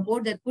director on your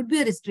board, there could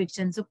be a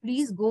restriction. So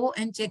please go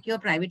and check your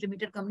private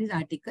limited company's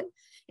article.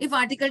 If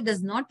article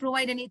does not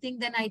provide anything,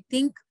 then I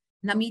think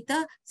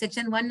Namita,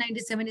 section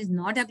 197 is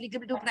not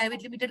applicable to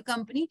private limited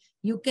company.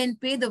 You can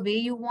pay the way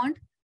you want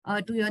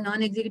to your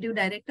non-executive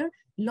director.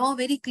 Law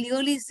very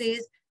clearly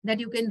says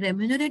that you can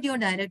remunerate your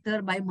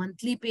director by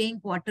monthly paying,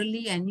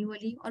 quarterly,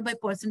 annually, or by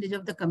percentage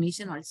of the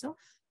commission also.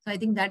 So I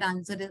think that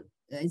answer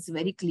is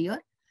very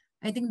clear.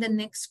 I think the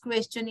next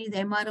question is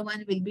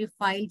MR1 will be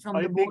filed from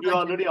the board. I think you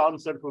already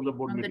answered from the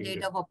board from meeting. The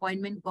date of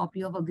appointment,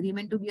 copy of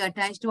agreement to be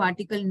attached to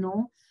article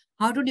no.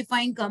 How to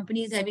define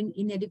companies having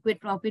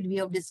inadequate profit, we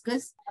have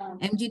discussed.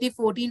 MGT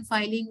 14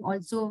 filing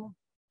also,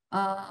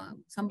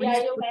 somebody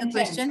put the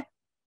question.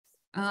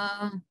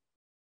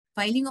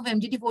 Filing of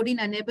MGT 14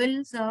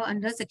 enables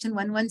under section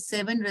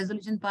 117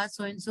 resolution passed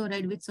so-and-so,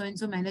 read with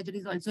so-and-so manager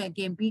is also a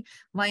KMP.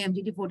 Why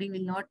MGT 14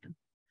 will not?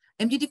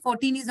 MGT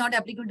 14 is not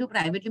applicable to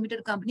private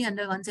limited company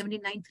under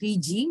 179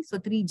 3G. So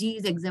 3G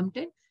is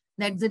exempted.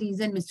 That's the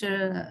reason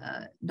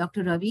Mr.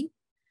 Dr. Ravi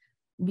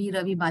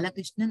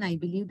Balakrishnan, I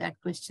believe that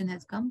question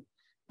has come.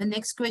 The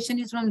next question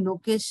is from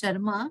Lokesh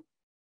Sharma,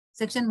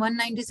 section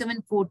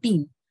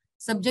 197.14.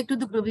 Subject to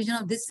the provision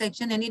of this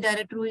section, any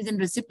director who is in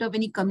receipt of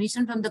any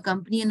commission from the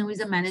company and who is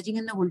a managing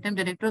and the full-time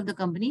director of the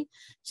company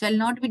shall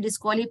not be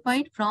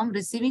disqualified from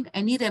receiving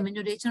any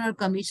remuneration or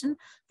commission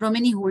from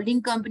any holding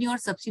company or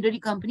subsidiary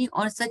company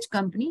or such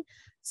company,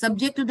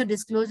 subject to the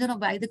disclosure of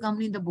by the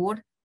company in the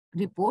board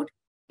report.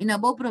 In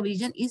above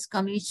provision, is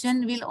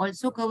commission will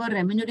also cover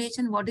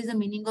remuneration. What is the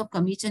meaning of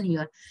commission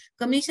here?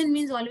 Commission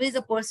means always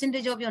a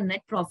percentage of your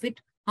net profit,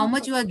 how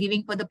much you are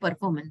giving for the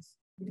performance.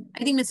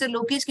 I think Mr.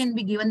 Lokesh can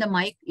be given the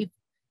mic. If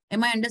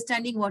am I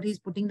understanding what he's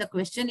putting? The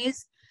question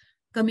is,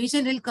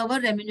 commission will cover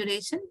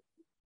remuneration.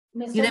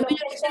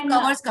 Remuneration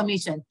covers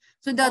commission.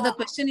 So the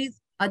question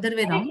is other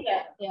way around.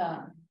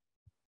 Yeah.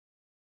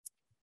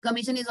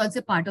 Commission is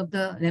also part of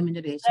the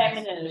remuneration.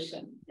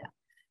 Yeah.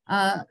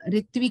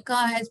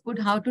 Ritvika has put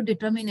how to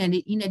determine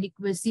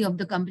inadequacy of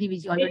the company,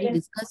 which we already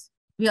discussed.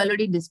 We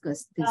already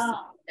discussed this.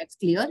 That's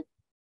clear.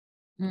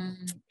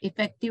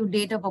 Effective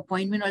date of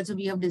appointment also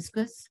we have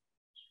discussed.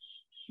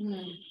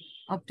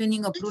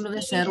 Obtaining approval of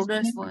the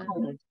shareholders for...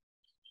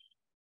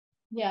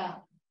 Yeah.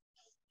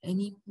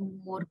 Any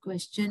more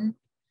question?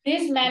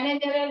 This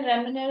managerial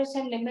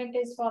remuneration limit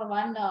is for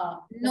one...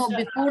 no,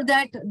 before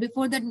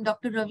that,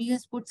 Dr. Ravi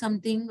has put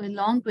something, a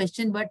long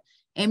question, but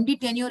MD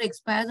tenure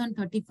expires on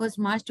 31st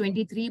March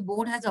 23.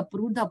 Board has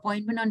approved the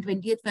appointment on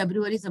 20th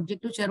February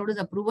subject to shareholders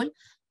approval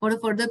for a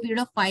further period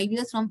of 5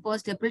 years from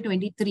 1st April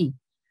 23.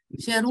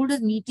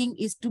 Shareholders meeting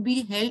is to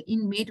be held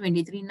in May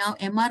 23. Now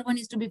MR1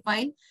 is to be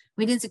filed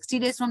within 60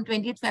 days from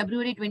 20th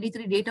February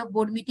 23 date of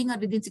board meeting or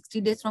within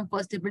 60 days from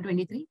 1st April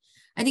 23.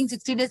 I think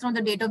 60 days from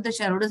the date of the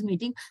shareholders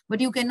meeting,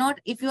 but you cannot,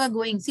 if you are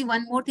going, see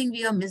one more thing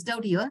we have missed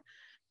out here.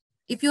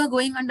 If you are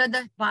going under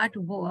the part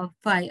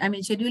 5, I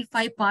mean schedule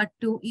 5 part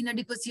 2,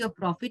 inadequacy of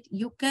profit,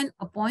 you can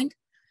appoint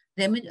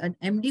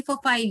MD for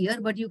 5 years,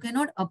 but you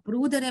cannot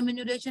approve the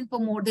remuneration for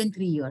more than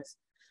 3 years.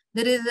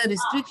 There is a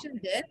restriction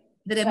there.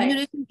 The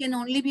remuneration can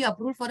only be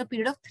approved for a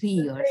period of 3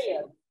 years.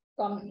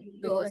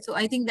 So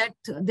I think that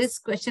this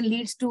question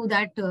leads to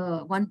that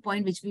one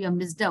point which we have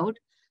missed out.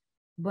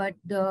 But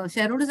the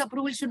shareholders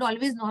approval should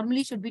always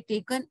normally should be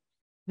taken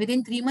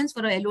within 3 months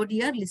for a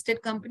LODR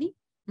listed company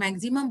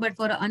maximum, but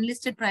for an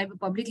unlisted private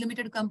public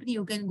limited company,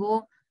 you can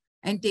go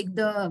and take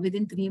the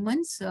within 3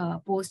 months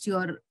post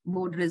your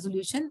board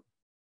resolution.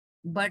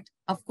 But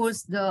of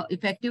course, the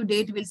effective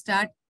date will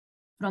start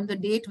from the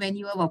date when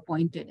you have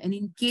appointed. And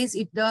in case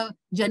if the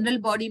general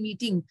body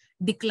meeting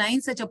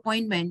declines such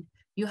appointment,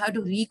 you have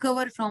to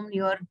recover from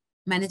your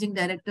managing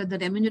director the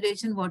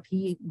remuneration what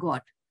he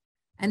got.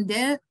 And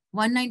there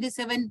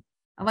 197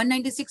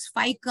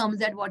 196(5) comes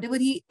that whatever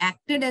he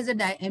acted as a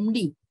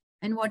MD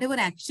and whatever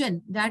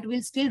action, that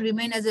will still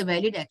remain as a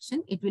valid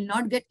action. It will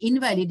not get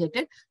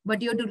invalidated,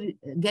 but you have to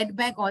get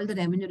back all the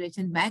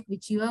remuneration back,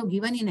 which you have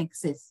given in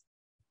excess.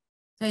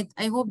 So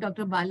I hope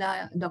Dr.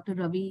 Bala, Dr.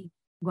 Ravi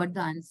got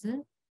the answer.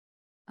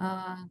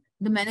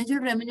 The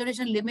managerial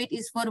remuneration limit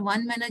is for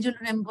one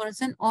managerial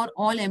person or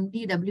all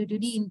MD,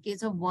 WTD in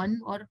case of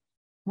one or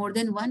more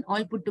than one,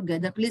 all put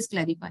together. Please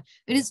clarify.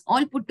 It is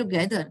all put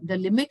together. The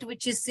limit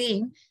which is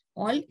saying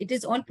all, it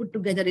is all put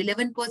together.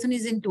 11%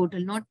 is in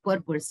total, not per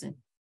person.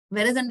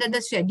 Whereas under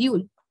the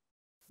schedule,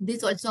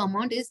 this also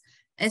amount is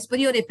as per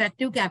your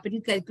effective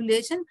capital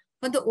calculation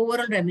for the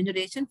overall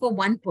remuneration for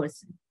one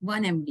person,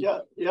 one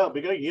MD. Yeah,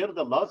 because here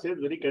the law says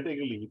very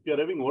categorically, if you are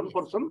having one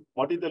person,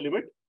 what is the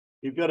limit?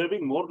 If you are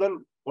having more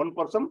than one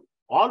person,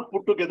 all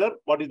put together,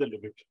 what is the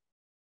limit?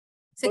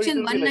 Section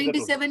So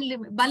 197, like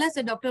Bala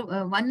said, Dr.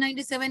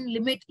 197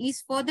 limit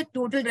is for the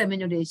total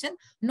remuneration,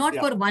 not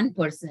for one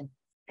person.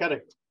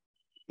 Correct.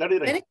 That is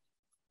right. Correct?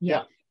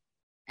 Yeah.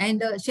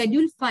 And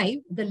Schedule 5,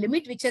 the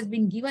limit which has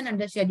been given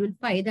under Schedule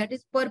 5, that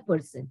is per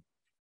person.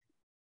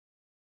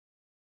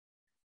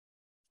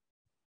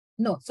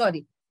 No,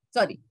 sorry.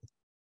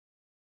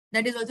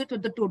 That is also to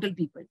the total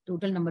people,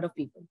 total number of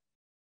people.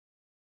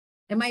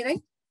 Am I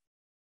right?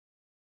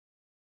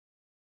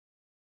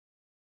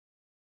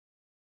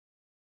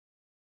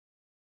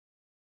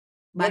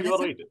 Yeah, you are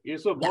right.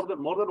 So more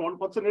than one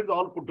person is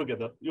all put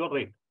together. You are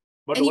right.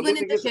 But and even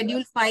in the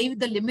Schedule 5,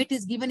 the limit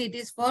is given, it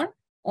is for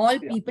all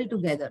people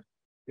together.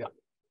 Yeah.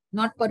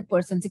 Not per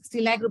person.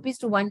 60 lakh rupees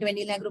to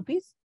 120 lakh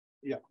rupees.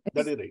 Yeah,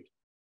 that is right.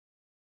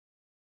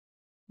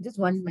 Just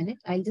 1 minute.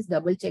 I'll just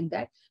double check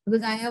that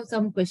because I have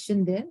some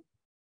question there.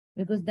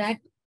 Because that,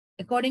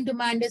 according to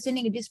my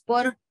understanding, it is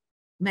per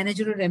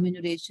managerial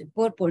remuneration,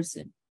 per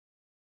person.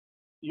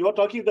 You are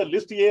talking the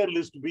list A or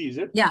list B, is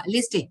it? Yeah,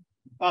 list A.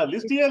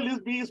 List A and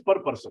list B is per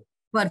person.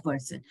 Per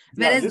person.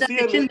 Whereas the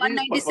section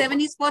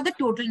 197 is for the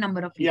total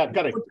number of people. Yeah,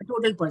 correct.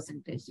 Total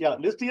percentage. Yeah,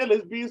 list A,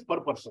 list B is per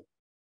person.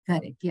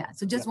 Correct. Yeah.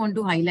 So just want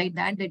to highlight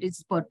that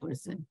is per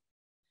person.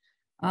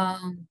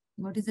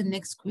 What is the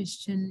next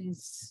question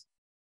is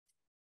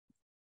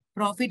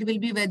profit will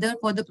be whether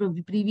for the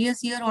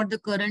previous year or the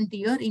current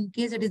year. In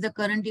case it is the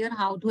current year,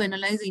 how to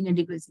analyze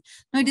inadequacy.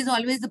 No, it is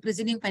always the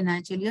preceding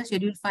financial year.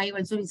 Schedule 5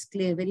 also is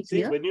clear, very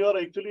clear. See, when you are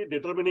actually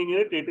determining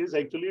it, it is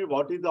actually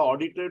what is the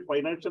audited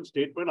financial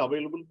statement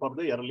available for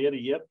the earlier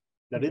year.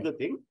 That is the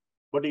thing.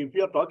 But if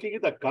you are talking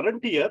in the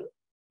current year,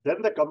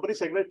 then the company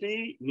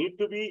secretary need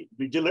to be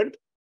vigilant.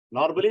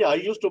 Normally, I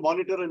used to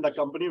monitor in the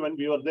company when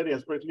we were there,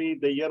 especially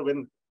the year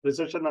when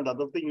recession and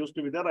other thing used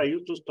to be there. I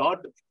used to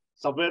start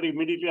somewhere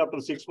immediately after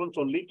 6 months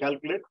only,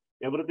 calculate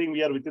everything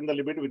we are within the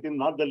limit, within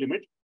not the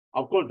limit.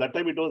 Of course, that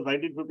time it was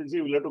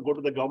 1950, we'll have to go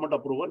to the government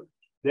approval.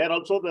 There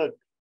also the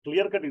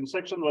clear-cut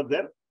instruction was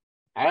there.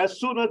 As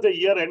soon as the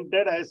year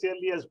ended, as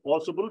early as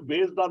possible,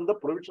 based on the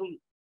provisional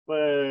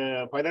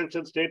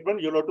financial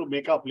statement, you'll have to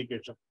make an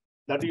application.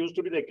 That used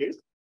to be the case.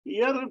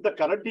 Here, if the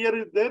current year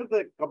is there,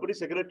 the company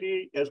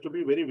secretary has to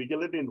be very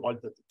vigilant in all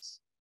the things.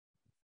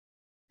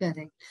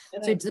 Correct.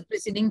 So it's the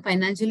preceding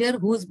financial year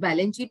whose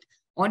balance sheet,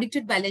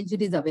 audited balance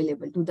sheet is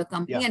available to the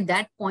company at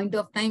that point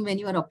of time when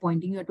you are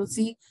appointing, you have to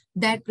see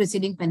that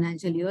preceding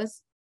financial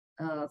year's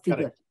figure.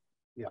 Correct.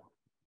 Yeah.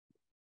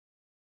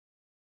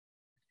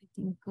 I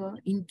think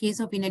in case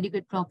of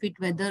inadequate profit,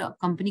 whether a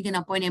company can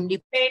appoint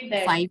MD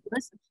for 5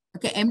 years.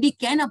 Okay, MD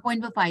can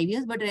appoint for 5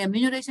 years, but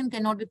remuneration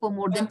cannot be for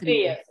more than 3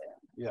 years.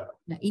 Yeah.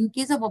 In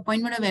case of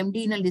appointment of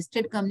MD in a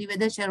listed company,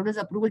 whether shareholders'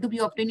 approval to be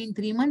obtained in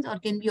 3 months or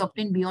can be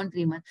obtained beyond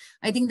 3 months.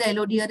 I think the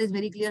LODR is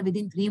very clear.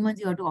 Within 3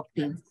 months, you have to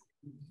obtain.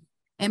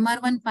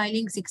 MR1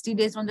 filing 60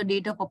 days from the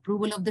date of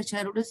approval of the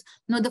shareholders.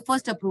 No, the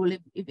first approval.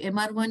 If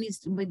MR1 is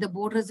with the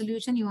board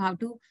resolution, you have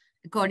to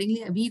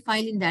accordingly, we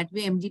file in that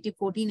way, MGT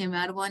 14,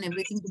 MR1,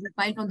 everything to be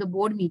filed from the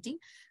board meeting.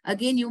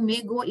 Again, you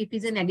may go, if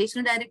it's an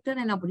additional director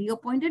and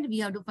reappointed, we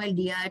have to file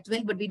DIR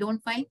 12, but we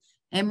don't file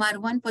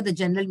MR1 for the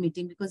general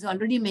meeting because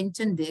already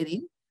mentioned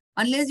therein,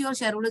 unless your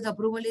shareholders'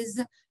 approval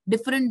is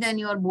different than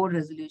your board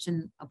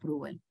resolution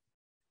approval.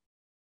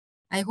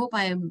 I hope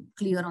I am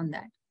clear on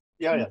that.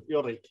 Yeah,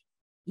 you're right.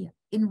 Yeah.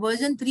 In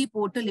version 3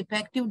 portal,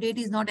 effective date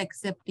is not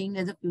accepting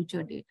as a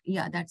future date.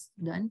 Yeah, that's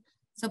done.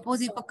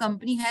 Suppose if a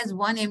company has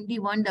 1 MD,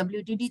 1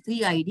 WTD,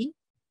 3 ID,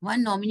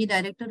 1 nominee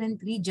director and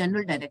 3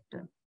 general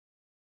director,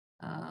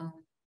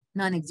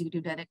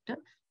 non-executive director,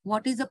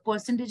 what is the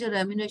percentage of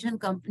remuneration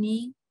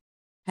company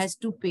has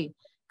to pay?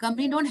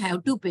 Company don't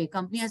have to pay.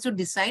 Company has to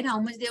decide how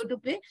much they have to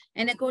pay,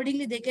 and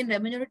accordingly they can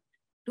remunerate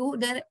to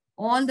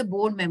all the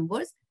board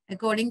members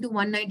according to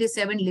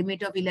 197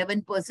 limit of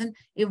 11%.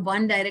 If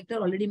one director,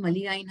 already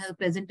Maleeha in her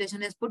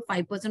presentation has put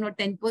 5% or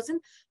 10%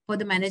 for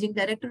the managing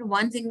director,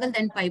 one single,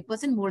 then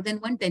 5%, more than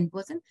one,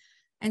 10%.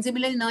 And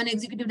similarly,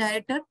 non-executive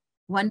director,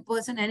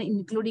 1%, and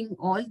including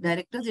all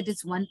directors, it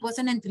is 1%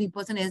 and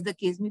 3% as the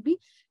case may be.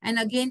 And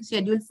again,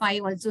 Schedule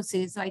 5 also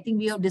says, so I think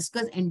we have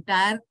discussed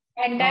entire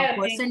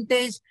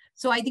percentage.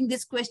 So I think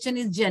this question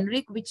is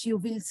generic, which you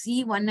will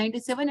see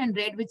 197 and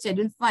read with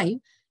Schedule 5.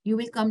 you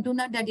will come to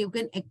know that you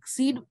can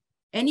exceed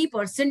any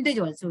percentage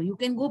also. You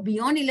can go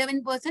beyond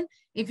 11%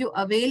 if you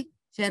avail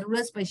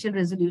shareholder special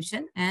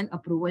resolution and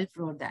approval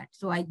for that.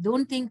 So I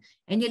don't think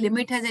any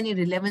limit has any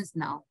relevance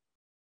now.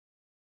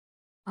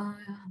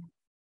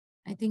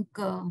 I think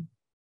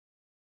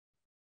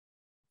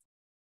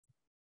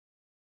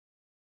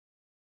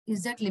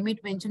is that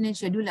limit mentioned in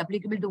schedule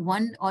applicable to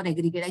one or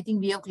aggregate? I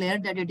think we have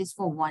cleared that it is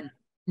for one.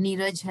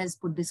 Neeraj has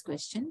put this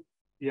question.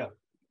 Yeah.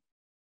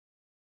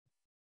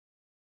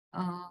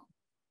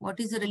 What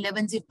is the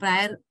relevance if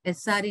prior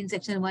SR in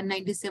section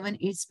 197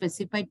 is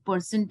specified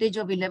percentage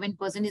of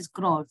 11% is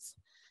crossed?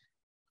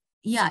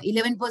 Yeah,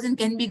 11%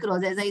 can be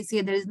crossed. As I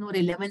say, there is no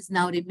relevance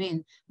now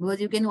remain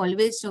because you can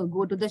always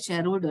go to the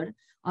shareholder.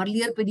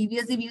 Earlier,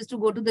 previously, we used to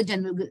go to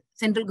the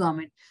central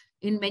government.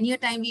 In many a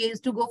time, we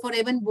used to go for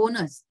even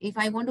bonus. If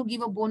I want to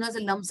give a bonus,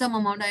 a lump sum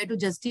amount, I have to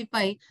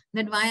justify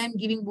that why I'm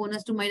giving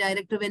bonus to my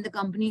director when the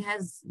company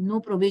has no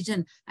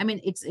provision. I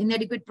mean, it's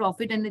inadequate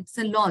profit and it's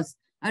a loss.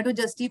 I have to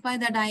justify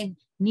that I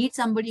need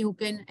somebody who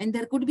can, and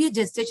there could be a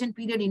gestation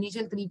period,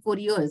 initial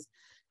 3-4 years.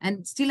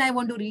 And still I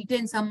want to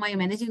retain my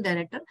managing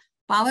director.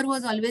 Power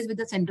was always with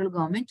the central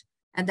government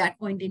at that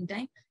point in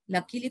time.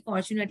 Luckily,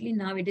 fortunately,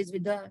 now it is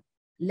with the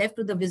left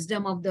to the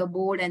wisdom of the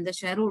board and the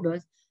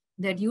shareholders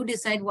that you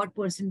decide what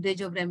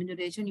percentage of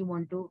remuneration you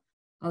want to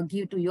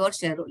give to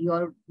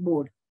your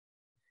board.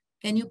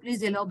 Can you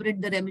please elaborate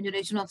the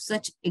remuneration of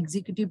such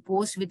executive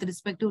posts with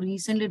respect to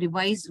recently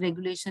revised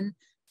regulation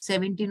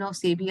 17 of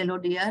SEBI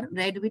LODR,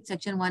 read with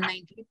section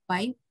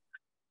 195?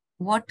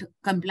 What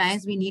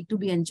compliance we need to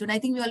be ensured? I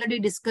think we already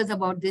discussed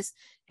about this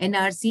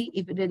NRC.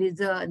 If there is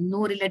a no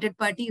related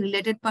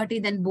party,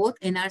 then both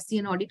NRC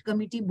and audit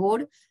committee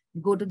board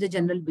go to the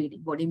general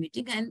body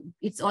meeting, and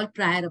it's all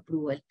prior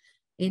approval.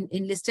 In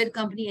listed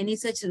company, any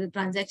such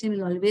transaction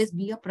will always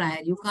be a prior.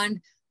 You can't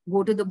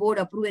go to the board,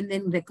 approve, and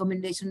then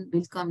recommendation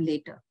will come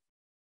later.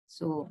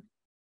 So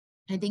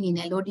I think in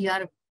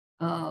LODR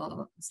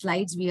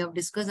slides, we have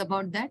discussed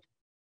about that.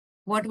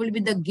 What will be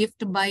the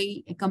gift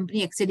by a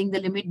company exceeding the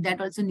limit?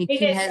 That also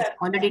Nikhil has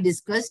already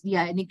discussed.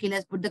 Yeah, Nikhil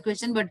has put the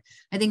question, but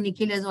I think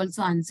Nikhil has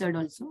also answered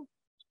also.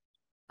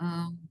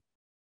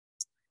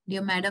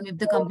 Dear madam, if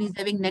the company is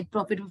having net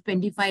profit of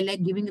 25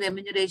 lakh, giving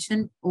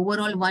remuneration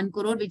overall 1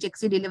 crore, which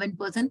exceed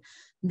 11%,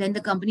 then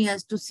the company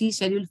has to see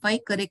Schedule 5.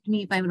 Correct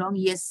me if I'm wrong.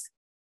 Yes,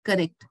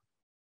 correct.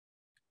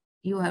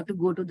 You have to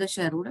go to the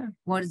shareholder.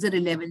 What is the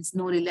relevance?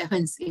 No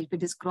relevance if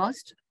it is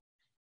crossed.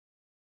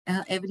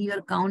 Every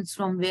year counts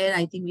from where?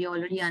 I think we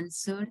already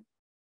answered.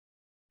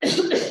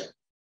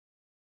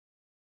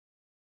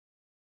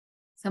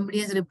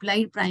 Somebody has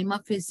replied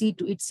prima facie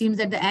to, it seems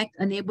that the act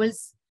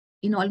enables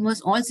in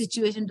almost all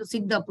situations to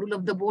seek the approval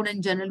of the board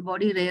and general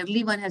body.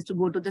 Rarely one has to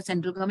go to the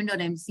central government or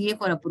MCA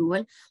for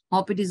approval.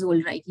 Hope it is all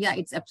right. Yeah,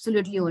 it's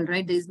absolutely all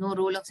right. There is no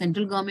role of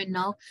central government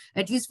now.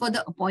 At least for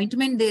the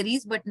appointment there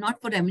is, but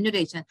not for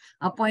remuneration.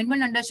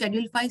 Appointment under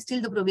Schedule 5,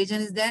 still the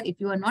provision is there. If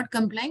you are not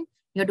complying,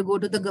 you have to go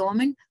to the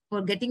government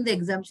for getting the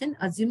exemption.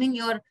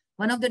 Assuming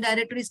one of the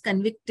director is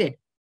convicted,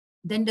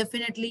 then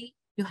definitely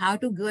you have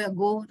to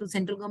go to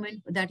central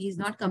government that he is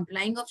not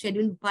complying of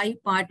Schedule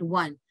 5 Part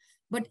 1.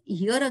 But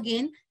here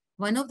again,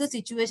 one of the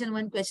situation,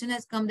 one question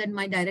has come that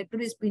my director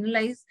is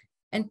penalized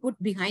and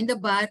put behind the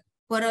bar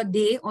for a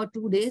day or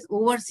 2 days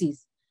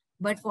overseas.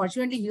 But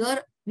fortunately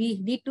here we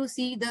need to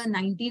see the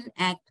 19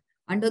 Act.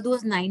 Under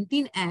those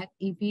 19 Act,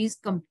 if he's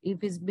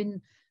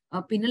been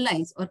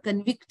penalized or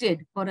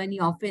convicted for any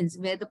offense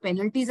where the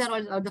penalties are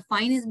all, or the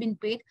fine has been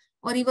paid,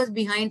 or he was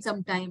behind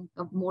some time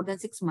of more than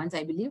 6 months,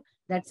 I believe.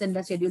 That's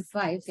under Schedule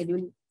 5.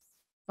 Schedule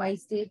 5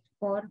 states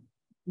for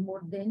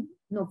more than,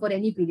 no, for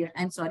any period.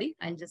 I'm sorry,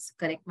 I'll just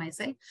correct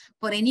myself.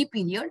 For any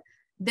period,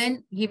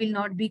 then he will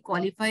not be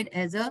qualified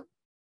as a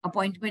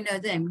appointment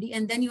as a MD,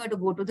 and then you have to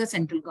go to the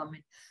central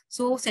government.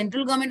 So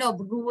central government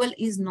approval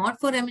is not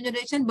for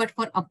remuneration, but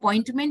for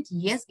appointment,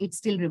 yes, it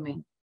still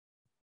remains.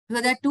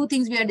 So there are two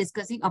things we are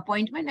discussing,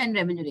 appointment and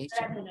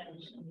remuneration.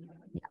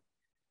 Yeah.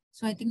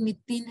 So I think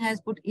Nitin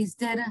has put, if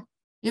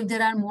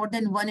there are more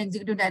than one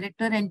executive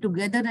director and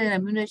together the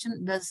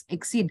remuneration doesn't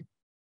exceed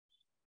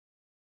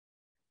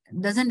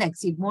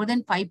more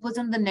than 5%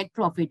 of the net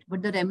profit,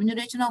 but the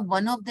remuneration of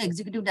one of the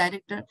executive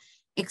director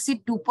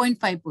exceed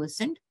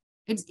 2.5%.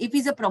 It's if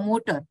he's a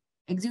promoter,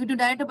 executive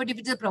director, but if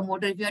it's a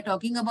promoter, if you are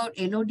talking about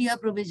LODR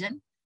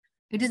provision,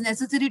 it is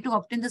necessary to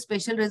obtain the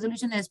special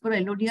resolution as per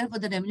LODR for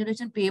the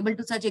remuneration payable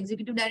to such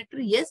executive director.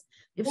 Yes,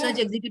 if such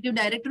executive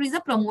director is a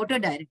promoter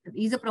director,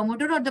 is a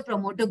promoter or the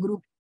promoter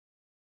group.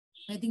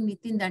 I think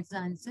Nitin, that's the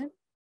answer.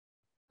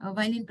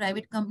 While in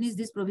private companies,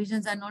 these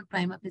provisions are not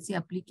prima facie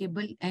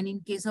applicable, and in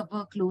case of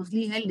a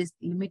closely held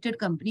limited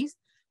companies,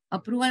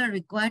 approval are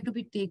required to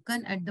be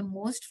taken at the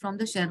most from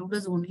the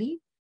shareholders only,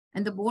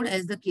 and the board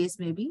as the case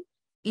may be.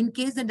 In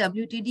case the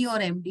WTD or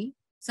MD,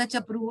 such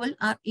approval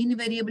are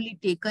invariably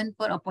taken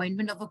for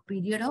appointment of a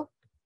period of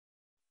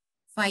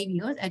 5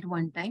 years at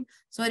one time.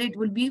 So it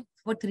will be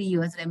for 3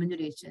 years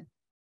remuneration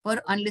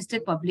for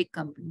unlisted public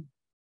company.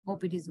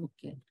 Hope it is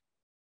okay.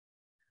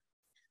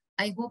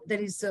 I hope there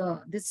is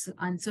this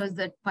answers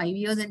that 5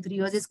 years and 3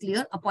 years is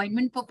clear.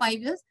 Appointment for 5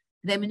 years,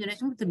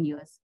 remuneration for 3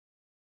 years.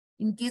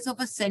 In case of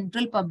a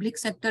central public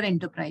sector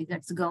enterprise,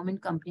 that's a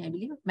government company, I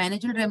believe,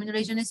 managerial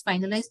remuneration is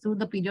finalized through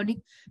the periodic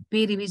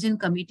pay revision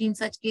committee. In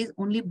such case,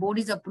 only board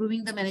is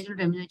approving the managerial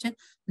remuneration.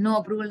 No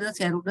approval of the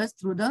shareholders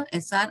through the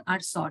SR are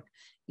sought.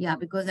 Yeah,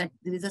 because there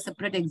is a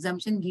separate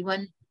exemption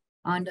given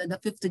under the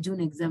 5th June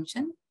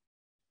exemption.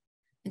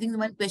 I think the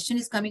one question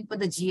is coming for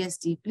the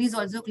GST. Please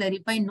also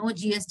clarify no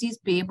GST is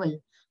payable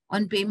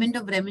on payment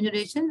of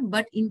remuneration,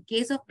 but in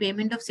case of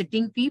payment of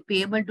sitting fee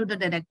payable to the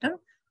director,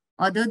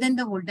 other than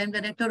the whole-time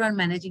director or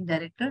managing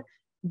director,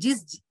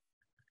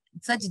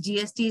 such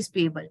GST is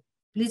payable.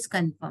 Please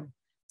confirm.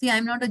 See,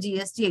 I'm not a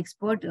GST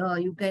expert.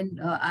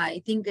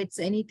 I think it's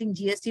anything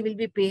GST will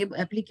be payable,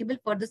 applicable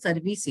for the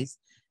services.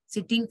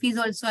 Sitting fees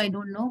also, I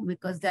don't know,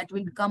 because that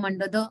will come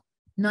under the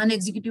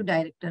non-executive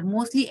director.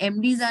 Mostly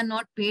MDs are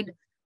not paid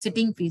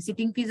sitting fees.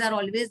 Sitting fees are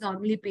always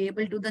normally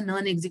payable to the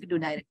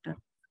non-executive director.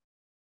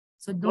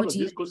 So no,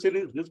 this question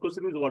is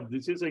what?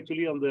 This is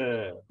actually on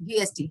the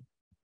GST.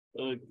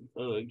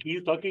 He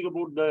is talking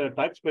about the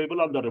tax payable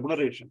on the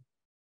remuneration.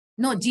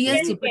 No,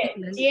 GST.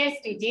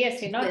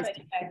 GST, not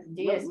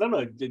GST.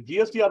 No,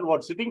 GST on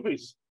what? Sitting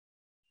fees.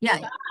 Yeah.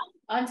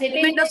 On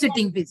Payment of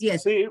sitting fees,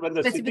 yes. See, when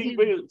the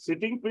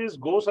sitting fees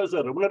goes as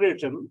a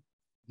remuneration,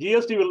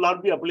 GST will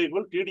not be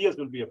applicable, TDS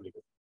will be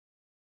applicable.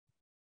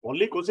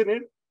 Only question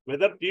is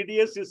whether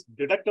TDS is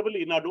deductible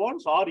in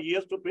advance or he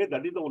has to pay.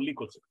 That is the only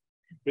question.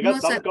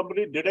 Because some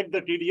companies deduct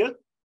the TDS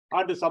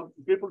and some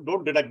people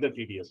don't deduct the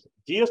TDS.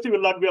 GST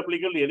will not be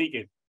applicable in any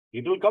case.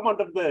 It will come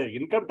under the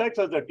income tax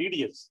as the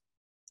TDS.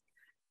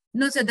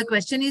 No, sir. The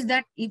question is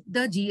that if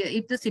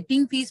the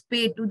sitting fees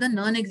paid to the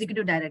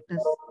non-executive directors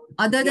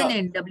other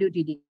than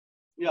NWTD.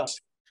 Yeah.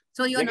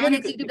 So your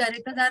non-executive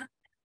directors are.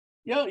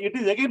 Yeah, it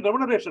is again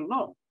remuneration,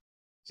 no?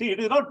 See, it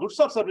is not goods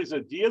or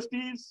services.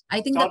 GST is. I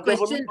think the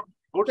question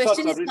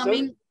is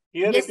coming.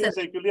 Here yes, it is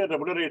actually a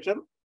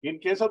remuneration. In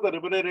case of the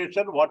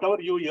remuneration, whatever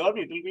you earn,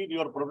 it will be in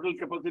your professional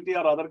capacity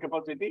or other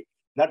capacity.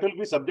 That will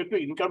be subject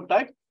to income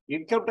tax.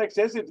 Income tax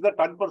says it's the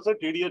 10%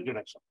 TDS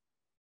deduction.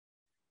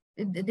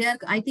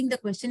 I think the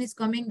question is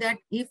coming that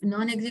if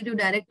non-executive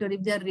director,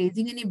 if they are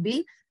raising any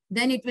bill,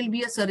 then it will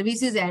be a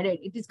services added.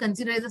 It is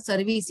considered as a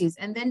services,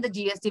 and then the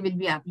GST will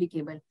be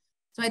applicable.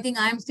 So I think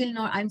I'm still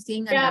not. I'm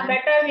saying better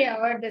we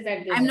avoid this.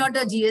 I'm not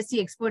a GST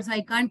expert, so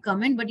I can't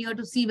comment. But you have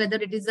to see whether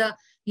it is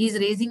he's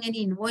raising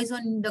any invoice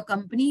on the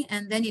company,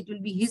 and then it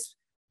will be his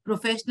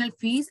professional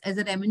fees as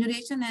a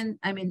remuneration, and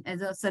I mean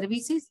as a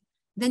services.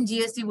 Then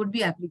GST would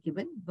be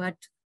applicable, but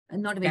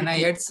not very. Can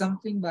I add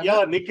something? Bala?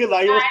 Yeah, Nikhil,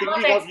 I was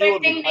thinking of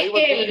you. I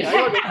was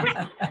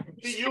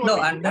expecting you. No,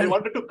 I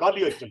wanted to call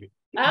you actually.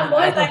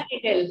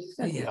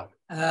 Yeah.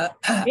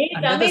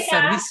 Under the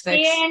service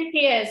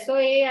tax. So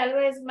he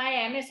always my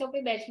MSOP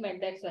batchmate.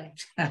 That's why.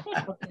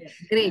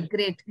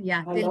 Great.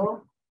 Yeah.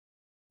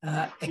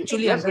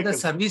 Actually, under the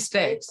service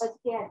tax,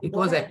 it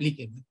was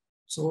applicable.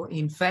 So,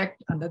 in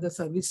fact, under the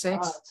service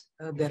tax,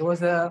 there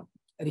was a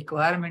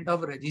requirement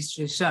of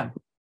registration,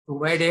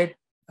 provided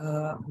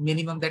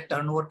minimum that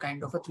turnover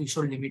kind of a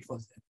threshold limit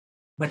was there.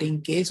 But in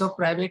case of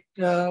private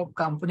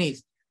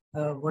companies,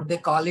 what they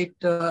call it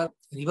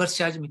reverse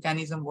charge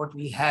mechanism, what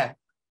we have,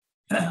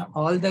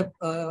 all the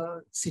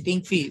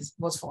sitting fees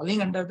was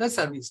falling under the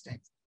service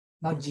tax.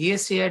 Now,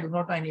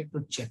 GST, I need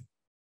to check.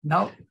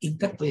 Now, in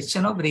the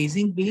question of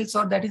raising bills,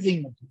 or that is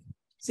immaterial.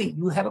 See,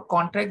 you have a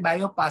contract by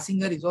way of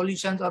passing a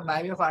resolutions or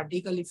by way of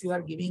article, if you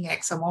are giving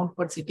X amount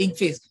per sitting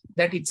fees,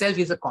 that itself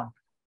is a contract.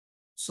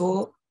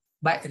 So,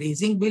 by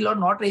raising bill or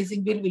not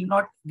raising bill will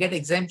not get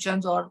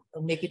exemptions or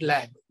make it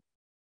liable.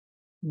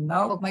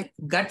 Now, my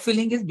gut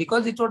feeling is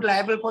because it was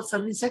liable for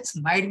service tax,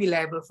 might be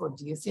liable for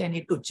GST. I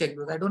need to check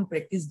because I don't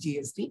practice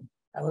GST.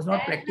 I was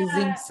not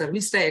practicing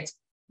service tax.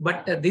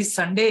 But this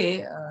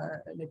Sunday,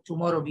 like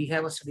tomorrow, we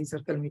have a study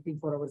circle meeting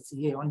for our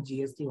CA on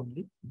GST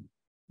only.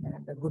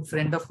 And a good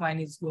friend of mine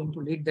is going to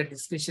lead the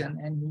discussion,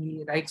 and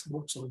he writes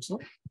books also.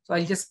 So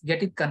I'll just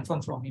get it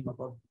confirmed from him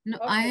about it. No,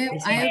 I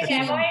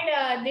have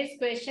avoid this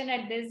question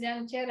at this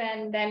juncture,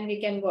 and then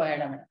we can go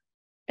ahead.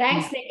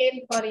 Thanks,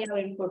 Nikhil, for your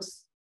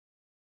inputs.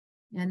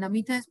 Yeah,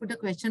 Amita has put a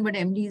question, but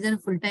MD is in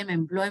full-time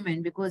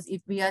employment, because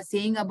if we are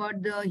saying about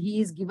he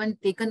is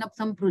taken up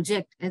some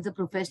project as a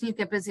professional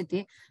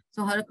capacity.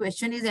 So her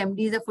question is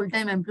MD is a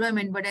full-time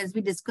employment, but as we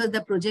discussed,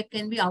 the project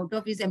can be out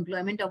of his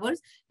employment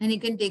hours and he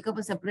can take up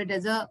a separate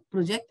as a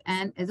project,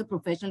 and as a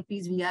professional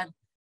fees,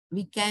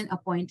 we can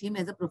appoint him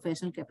as a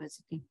professional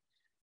capacity.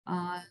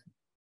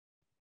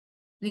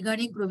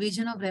 Regarding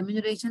provision of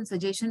remuneration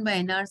suggestion by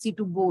NRC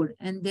to board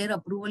and their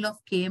approval of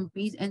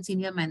KMPs and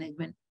senior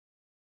management.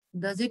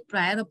 Does it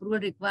prior approval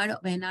required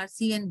of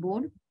NRC and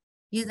board?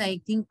 Yes,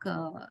 I think,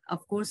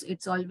 of course,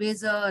 it's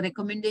always a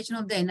recommendation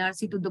of the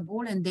NRC to the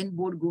board and then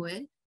board go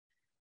ahead.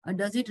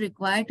 Does it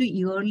require to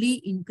yearly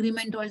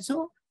increment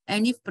also?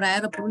 And if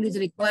prior approval is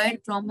required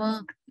from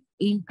a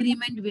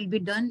increment will be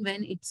done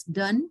when it's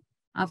done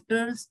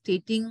after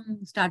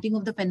starting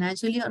of the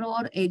financial year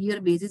or a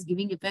year basis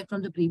giving effect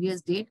from the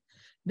previous date.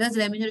 Does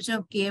remuneration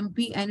of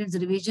KMP and its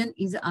revision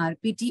is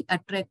RPT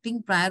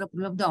attracting prior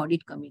approval of the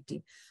audit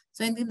committee?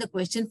 So I think the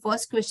question,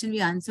 first question we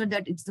answered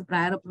that it's the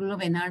prior approval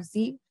of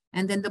NRC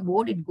and then the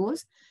board it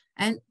goes.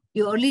 And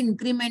yearly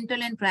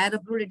incremental and prior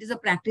approval, it is a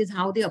practice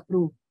how they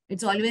approve.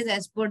 It's always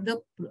as per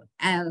the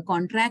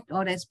contract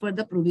or as per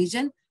the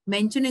provision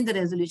mentioned in the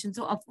resolution.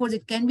 So of course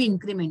it can be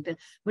incremental,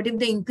 but if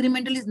the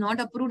incremental is not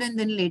approved and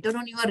then later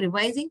on you are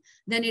revising,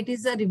 then it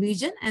is a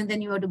revision and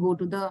then you have to go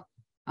to the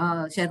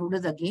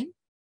shareholders again.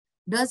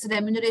 Does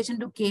remuneration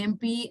to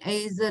KMP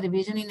is a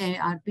revision in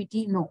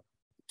RPT? No.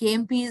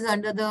 KMP is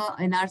under the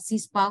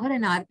NRC's power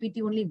and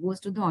RPT only goes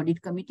to the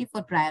audit committee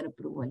for prior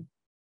approval.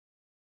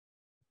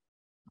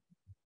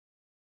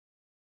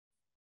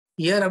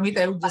 Here,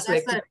 Amita, I would just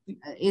like to...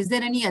 Is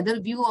there any other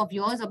view of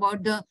yours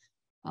about the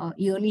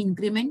yearly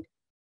increment?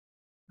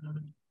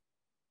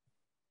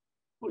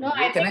 No,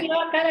 I think you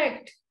are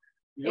correct.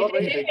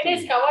 It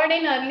is covered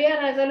in earlier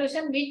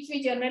resolution, which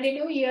we generally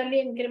do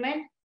yearly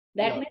increment.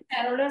 That means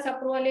shareholders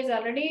approval is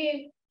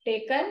already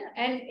taken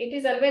and it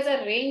is always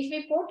a range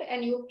we put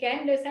and you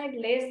can decide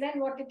less than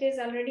what it is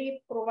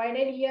already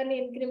provided yearly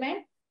increment,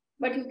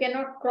 but you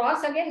cannot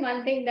cross again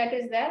one thing that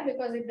is there,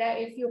 because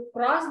if you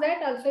cross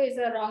that also is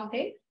a wrong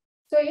thing.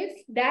 So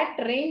if that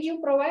range you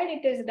provide,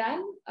 it is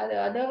done.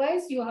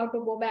 Otherwise, you have to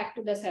go back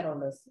to the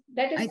shareholders.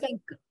 That is, I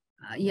think,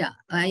 yeah,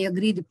 I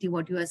agree, Dipti,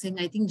 what you are saying.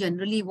 I think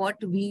generally what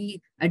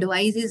we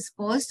advise is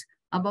first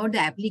about the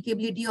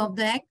applicability of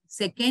the act.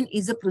 Second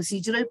is the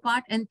procedural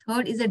part. And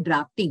third is the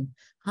drafting.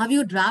 How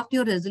you draft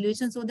your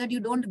resolution so that you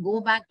don't go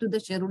back to the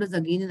shareholders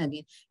again and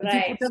again.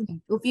 Right.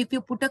 If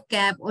you put a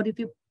cap or if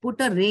you put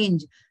a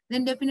range,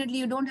 then definitely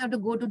you don't have to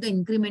go to the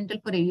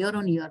incremental for a year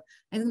on year.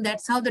 I think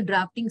that's how the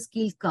drafting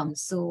skill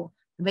comes. So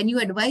when you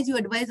advise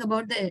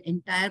about the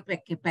entire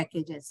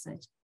package as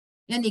such.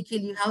 Yeah,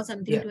 Nikhil, you have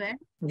something to add?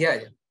 Yeah.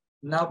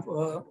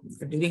 Now,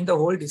 during the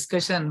whole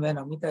discussion, when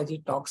Amita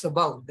ji talks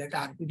about that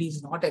RPT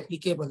is not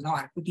applicable, now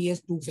RPT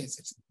has two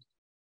phases.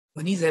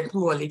 One is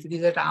approval, if it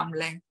is at arm's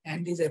length,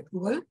 and is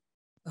approval,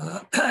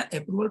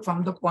 approval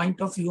from the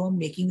point of view of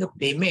making a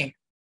payment.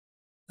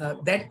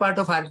 That part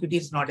of RPT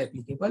is not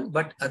applicable,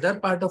 but other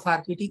part of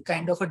RPT,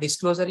 kind of a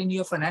disclosure in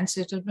your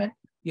financial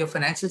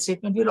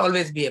statement will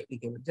always be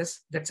applicable.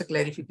 Just that's a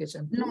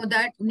clarification. No,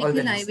 that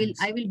Nikhil,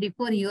 I will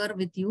differ here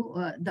with you.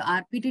 The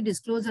RPT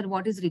disclosure,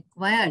 what is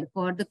required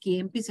for the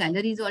KMP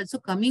salary is also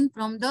coming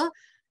from the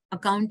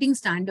accounting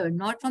standard,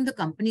 not from the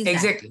company's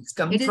exactly. Act. It's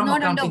coming it is from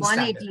not under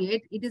 188.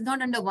 Standard. It is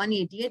not under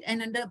 188,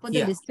 and under for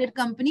the listed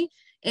company,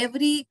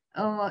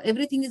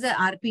 everything is a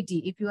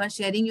RPT. If you are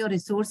sharing your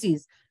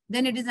resources,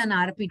 then it is an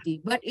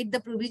RPT. But the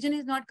provision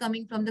is not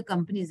coming from the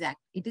Companies Act.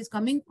 It is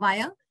coming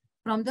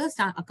from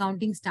the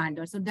accounting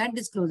standard. So that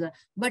disclosure.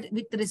 But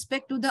with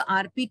respect to the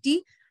RPT,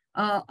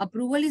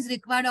 approval is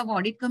required of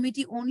audit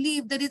committee only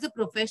if there is a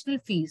professional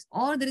fees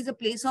or there is a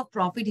place of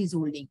profit he's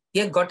holding.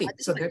 Yeah, got it.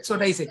 So that's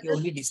what I said. The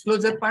only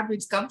disclosure part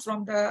which comes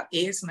from the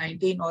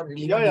AS19 or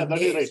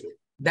right.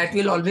 That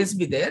will always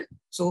be there.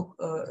 So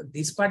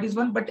this part is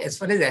one. But as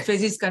far as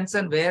FS is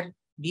concerned, where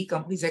we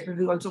company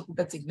secretary also put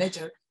a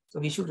signature, so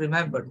we should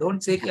remember,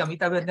 don't say कि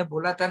Amita ने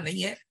बोला था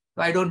नहीं है,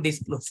 so I don't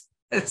disclose.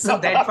 So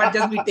that part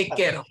just we take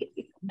care of.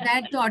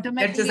 That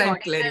automatically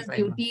auditor's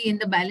duty in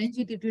the balance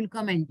sheet, it will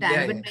come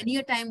entire. But many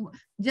a time,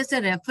 just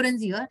a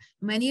reference here,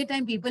 many a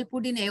time people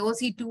put in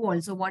AOC2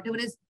 also, whatever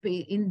is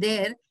in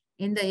there,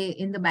 in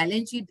the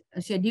balance sheet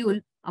schedule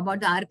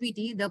about the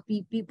RPT, the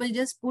people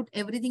just put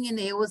everything in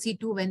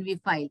AOC2 when we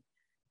file.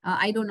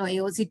 I don't know,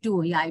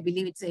 AOC2, yeah, I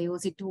believe it's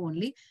AOC2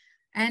 only.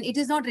 And it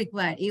is not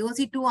required.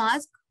 AOC2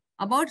 asks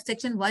about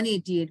section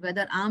 188,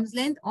 whether arm's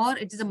length or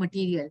it is a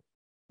material.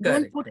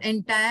 Don't put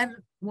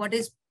entire what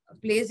is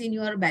placed in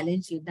your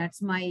balance sheet.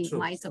 That's my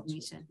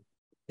submission.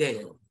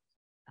 Yeah.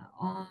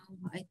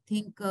 I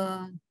think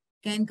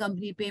can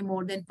company pay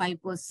more than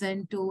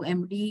 5% to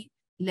MD,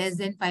 less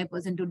than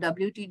 5% to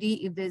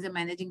WTD if there is a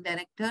managing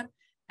director,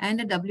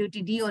 and a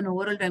WTD on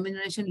overall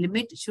remuneration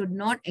limit should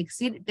not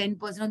exceed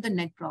 10% of the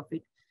net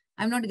profit.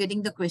 I'm not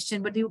getting the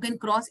question, but you can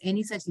cross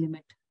any such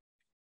limit.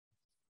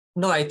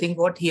 No, I think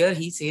what here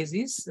he says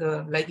is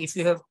like if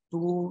you have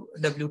 2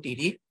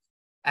 WTD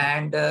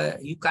and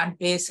you can't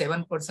pay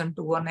 7%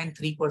 to one and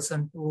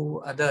 3%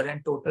 to other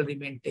and total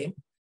remain 10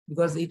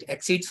 because it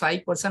exceeds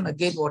 5%.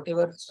 Again,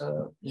 whatever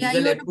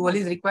legal approval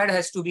is required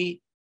has to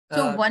be.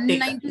 So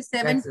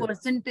 197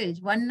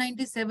 percentage,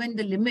 197,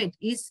 the limit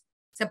is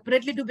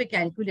separately to be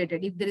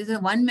calculated. If there is a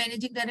one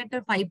managing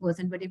director,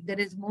 5%. But if there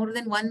is more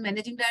than one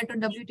managing director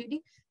WTD,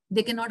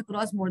 they cannot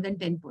cross more than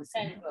 10%.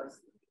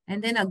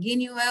 And then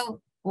again, you have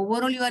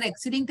overall, you are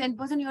exceeding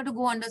 10%, you have to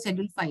go under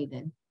Schedule 5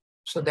 then.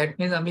 So that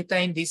means, Amita,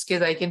 in this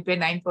case, I can pay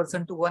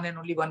 9% to one and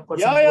only 1% to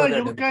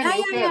you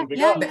can.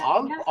 Because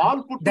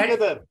all put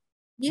together.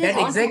 Yes,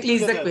 that exactly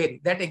is the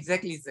query. That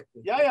exactly is the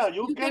query. Yeah,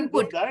 you can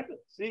put that.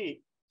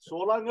 See, so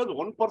long as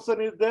one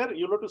person is there,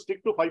 you have to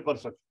stick to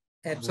 5%.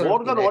 Absolutely.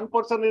 More than one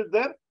person is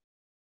there,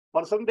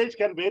 percentage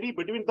can vary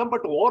between them,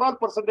 but overall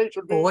percentage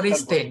should be over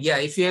is 10. Yeah,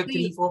 if you have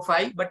 3, 4,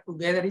 5, but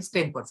together is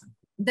 10%.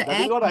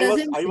 That is what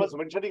I was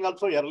mentioning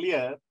also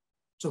earlier.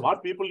 True.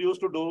 What people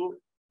used to do,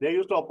 they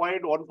used to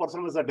appoint one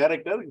person as a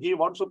director. He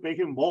wants to pay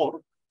him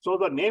more. So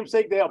the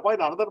namesake, they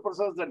appoint another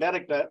person as the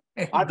director,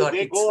 and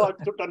they go up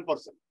to 10%.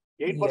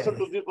 8%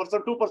 to this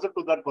person, 2%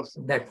 to that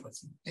person. That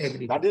person.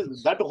 Agree.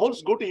 That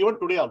holds good even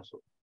today also.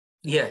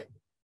 Yeah.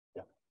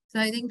 So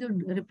I think to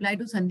reply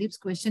to Sandeep's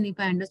question, if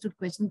I understood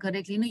question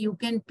correctly, you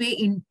can pay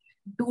in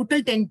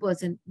total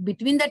 10%.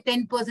 Between that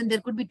 10%,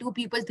 there could be 2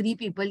 people, 3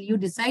 people. You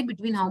decide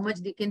between how much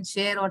they can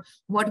share or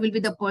what will be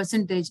the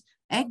percentage.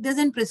 Act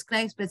doesn't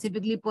prescribe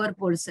specifically per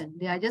person.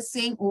 They are just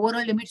saying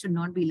overall limit should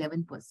not be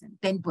 11%,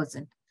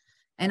 10%.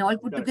 And all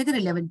put together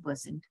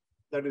 11%.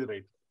 That is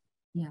right.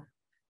 Yeah.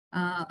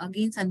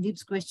 Again,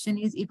 Sandeep's question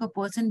is, if a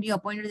person be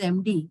appointed as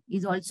MD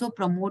is also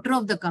promoter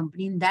of the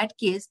company, in that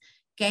case,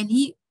 can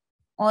he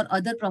or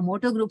other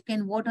promoter group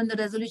can vote on the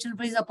resolution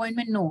for his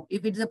appointment? No.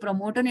 If it is a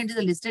promoter and it is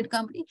a listed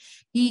company,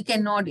 he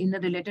cannot. In a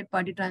related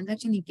party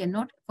transaction, he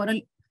cannot. For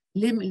a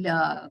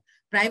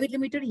private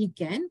limited, he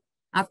can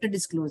after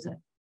disclosure.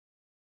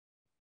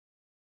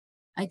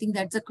 I think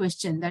that's a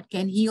question, that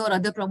can he or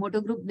other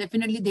promoter group?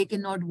 Definitely they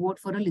cannot vote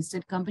for a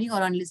listed company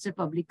or unlisted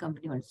public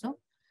company also.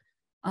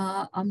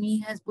 Ami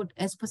has put,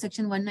 as per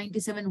section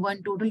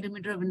 197(1), total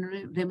limit of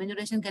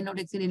remuneration cannot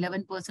exceed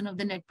 11% of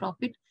the net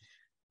profit.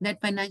 That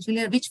financial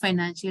year, which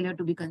financial year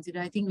to be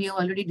considered? I think we have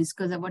already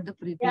discussed about the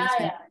previous.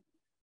 Yeah.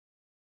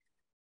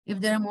 If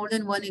there are more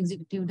than one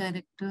executive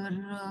director,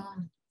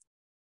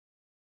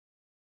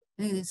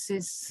 this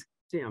is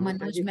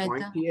Manoj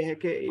Mehta.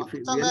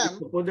 If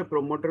suppose the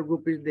promoter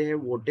group is they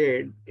have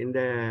voted in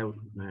the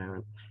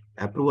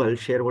approval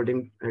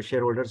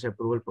shareholders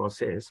approval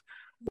process,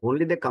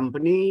 only the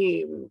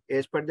company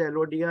as per the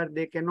LODR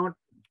they cannot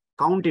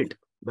count it.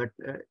 But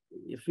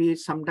if we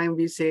sometimes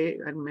we say,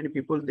 and many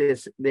people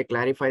they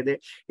clarify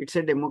that it's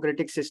a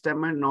democratic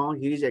system and now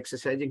he is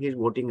exercising his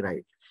voting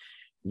right.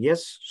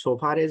 Yes, so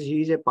far as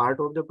he is a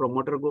part of the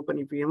promoter group, and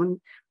if he even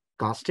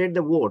casted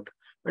the vote,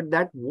 but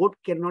that vote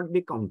cannot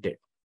be counted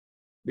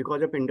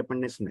because of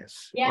independenceness.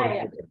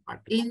 Yeah.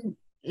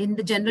 In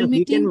the general so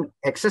meeting, he can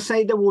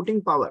exercise the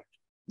voting power.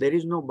 There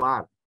is no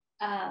bar.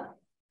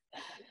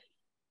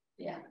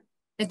 Yeah.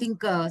 I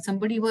think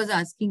somebody was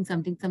asking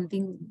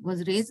something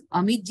was raised.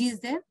 Amit ji is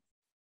there?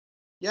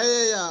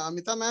 Yeah.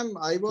 Amita ma'am,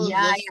 I was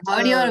I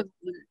heard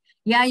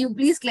your... you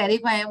please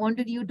clarify. I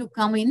wanted you to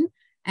come in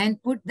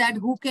and put that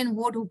who can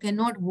vote, who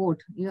cannot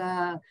vote.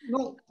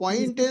 No,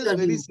 point is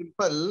very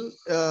simple.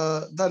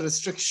 The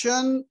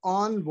restriction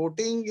on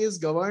voting is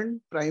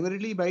governed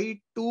primarily by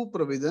 2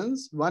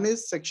 provisions. One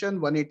is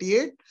section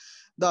 188.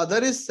 The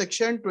other is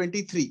section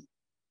 23.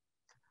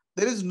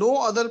 There is no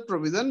other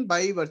provision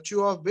by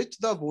virtue of which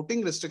the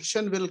voting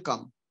restriction will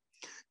come.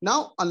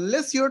 Now,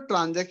 unless your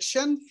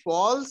transaction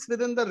falls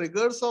within the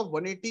rigors of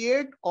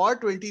 188 or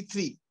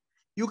 23,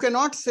 you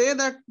cannot say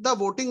that the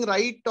voting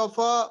right of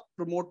a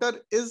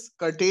promoter is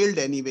curtailed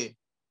anyway.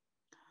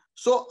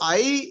 So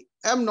I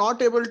am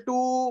not able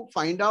to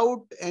find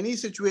out any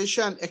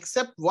situation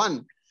except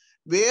one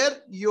where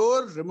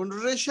your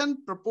remuneration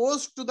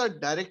proposed to the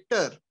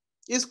director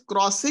is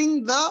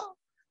crossing the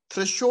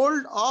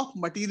threshold of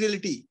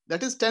materiality,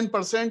 that is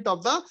 10%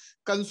 of the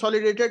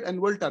consolidated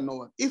annual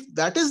turnover. If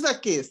that is the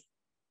case,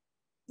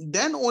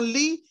 then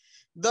only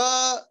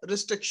the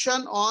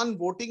restriction on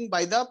voting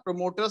by the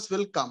promoters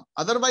will come.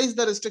 Otherwise,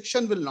 the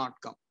restriction will not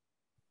come.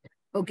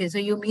 Okay, so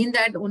you mean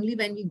that only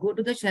when we go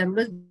to the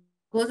shareholders,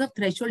 because of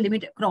threshold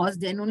limit crossed,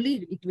 then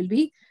only it will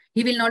be,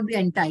 he will not be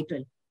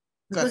entitled.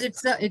 Because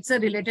it's a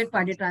related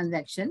party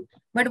transaction.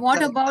 But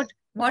what about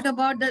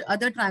the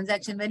other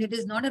transaction when it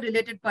is not a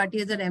related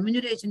party, as a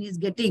remuneration is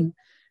getting,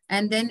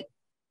 and then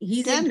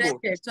he's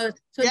interested? So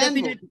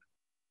definitely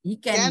he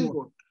can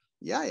vote.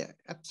 Yeah,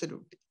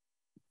 absolutely.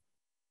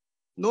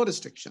 No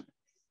restriction.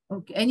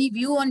 Okay. Any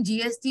view on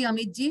GST,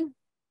 Amit ji?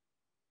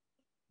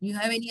 You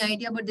have any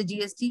idea about the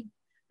GST?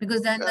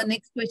 Because then the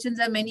next questions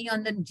are many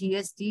on the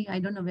GST. I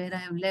don't know where I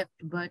have left,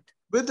 but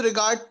with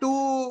regard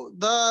to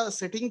the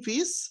sitting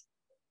fees.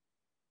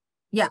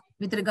 Yeah,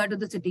 with regard to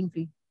the sitting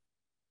fee.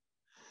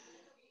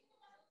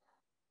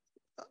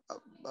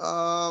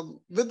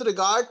 With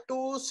regard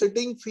to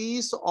sitting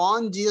fees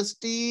on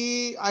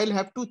GST, I'll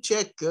have to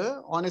check.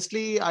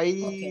 Honestly,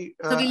 Okay.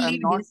 So we'll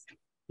leave this.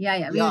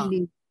 Yeah, we will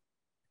leave.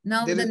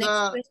 Now there the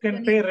next question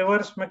can pay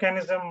reverse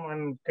mechanism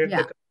and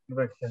get the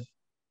conversion.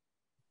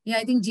 Yeah,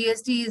 I think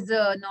GST is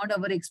not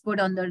our expert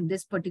on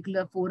this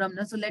particular forum.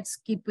 So let's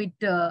keep it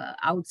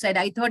outside.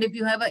 I thought if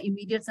you have an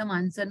immediate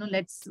answer,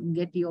 let's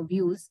get your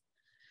views.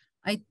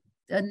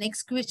 The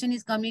next question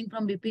is coming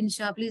from Bipin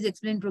Shah. Please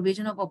explain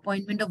provision of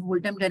appointment of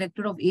full-time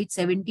director of age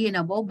 70 and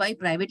above by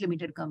private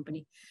limited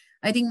company.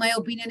 I think my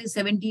opinion is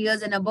 70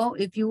 years and above.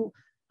 If you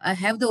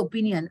have the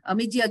opinion,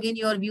 Amit ji, again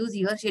your views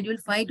here. Schedule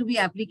 5 to be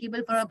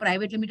applicable for a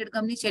private limited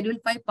company. Schedule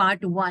 5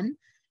 part 1.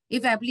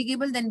 If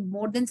applicable, then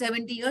more than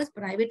 70 years,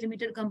 private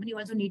limited company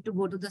also need to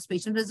go to the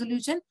special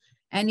resolution.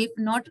 And if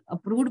not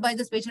approved by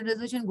the special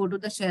resolution, go to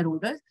the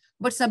shareholders.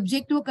 But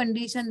subject to a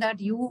condition that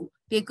you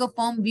take a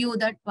firm view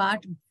that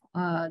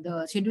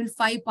the schedule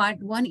 5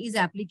 part 1 is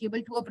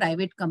applicable to a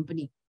private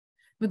company.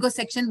 Because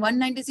section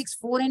 196,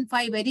 4 and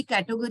 5 very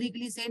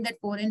categorically say that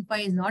 4 and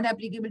 5 is not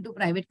applicable to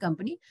private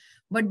company.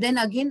 But then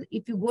again,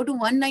 if you go to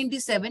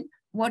 197,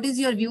 what is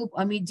your view,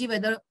 Amitji,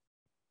 whether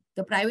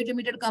the private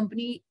limited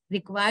company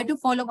required to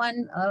follow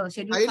one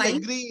schedule 5? I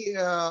agree.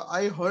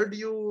 I heard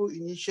you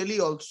initially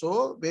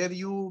also where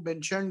you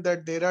mentioned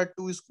that there are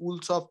two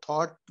schools of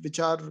thought which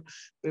are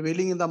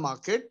prevailing in the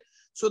market.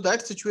 So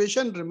that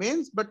situation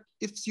remains. But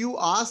if you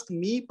ask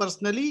me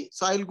personally,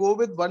 so I'll go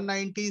with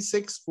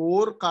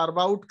 196.4 carve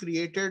out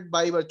created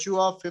by virtue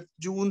of 5th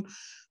June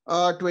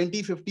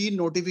 2015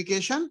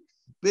 notification.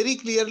 Very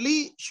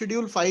clearly,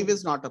 Schedule 5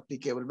 is not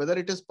applicable, whether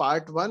it is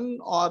Part 1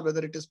 or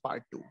whether it is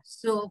Part 2.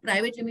 So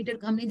private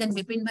limited company, then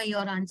Vipin bhai,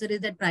 your answer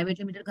is that private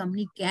limited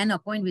company can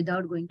appoint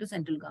without going to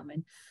central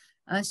government.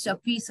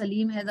 Shafi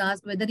Salim has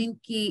asked whether in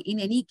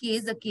any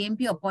case the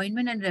KMP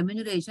appointment and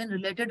remuneration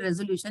related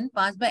resolution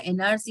passed by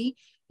NRC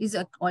is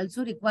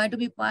also required to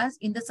be passed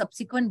in the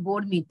subsequent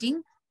board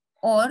meeting,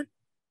 or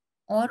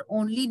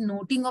only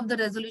noting of the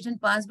resolution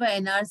passed by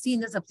NRC in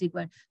the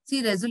subsequent.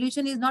 See,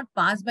 resolution is not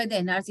passed by the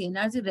NRC.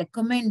 NRC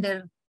recommend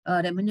their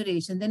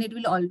remuneration, then it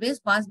will always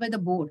pass by the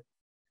board.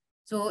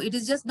 So it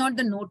is just not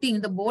the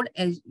noting. The board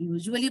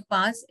usually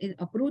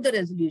approve the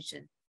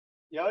resolution.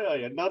 Yeah,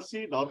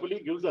 NRC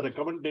normally gives a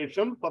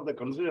recommendation for the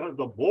consideration of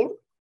the board.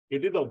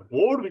 It is the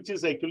board which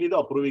is actually the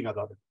approving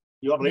authority.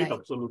 You are right,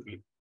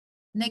 absolutely.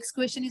 Next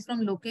question is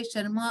from Lokesh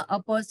Sharma.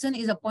 A person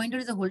is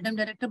appointed as a whole-time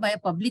director by a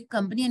public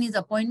company and his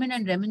appointment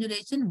and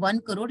remuneration 1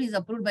 crore is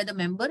approved by the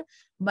member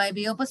by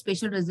way of a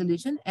special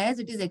resolution as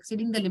it is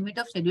exceeding the limit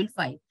of Schedule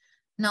 5.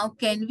 Now,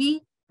 can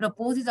we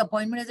propose his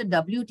appointment as a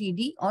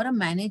WTD or a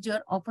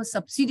manager of a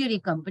subsidiary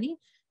company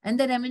and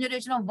the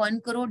remuneration of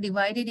 1 crore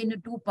divided into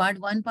two parts,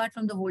 one part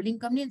from the holding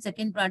company and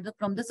second part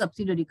from the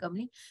subsidiary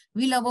company?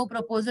 Will our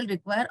proposal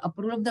require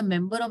approval of the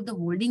member of the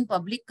holding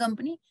public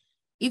company?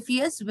 If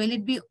yes, will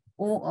it be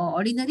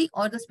ordinary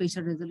or the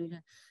special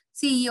resolution?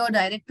 See, your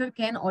director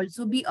can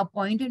also be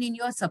appointed in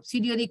your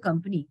subsidiary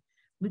company,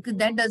 because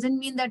that doesn't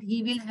mean that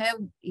he will have,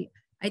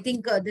 I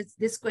think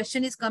this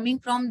question is coming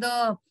from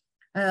the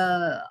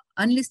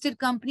unlisted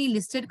company,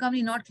 listed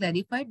company, not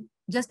clarified,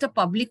 just a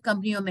public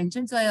company you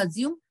mentioned. So I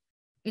assume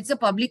it's a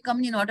public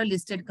company, not a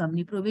listed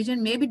company.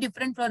 Provision may be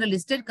different for a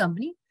listed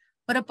company.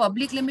 For a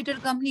public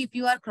limited company, if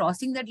you are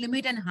crossing that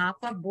limit and half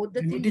of both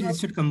the things. It is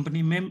listed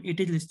company, ma'am. It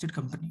is listed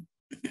company.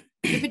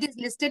 If it is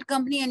listed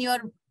company and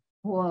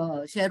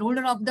your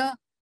shareholder of the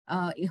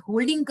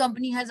holding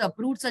company has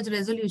approved such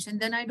resolution,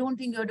 then I don't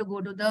think you have to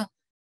go to the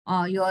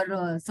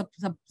your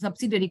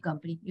subsidiary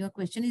company. Your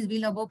question is,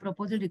 will above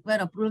proposal require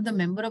approval of the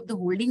member of the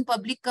holding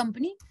public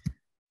company?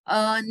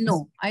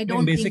 No, I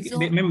don't think so.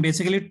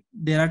 Basically,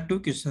 there are two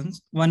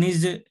questions. One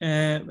is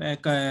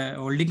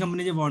holding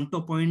company they want to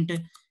appoint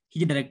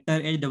his director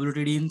as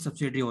WTD in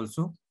subsidiary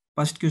also.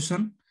 First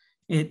question.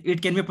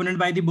 It can be appointed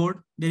by the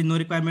board. There is no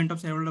requirement of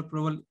shareholder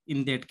approval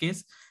in that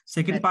case.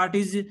 Second part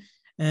is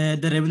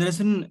the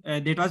remuneration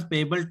that was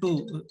payable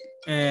to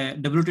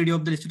WTD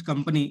of the listed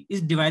company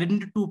is divided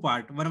into two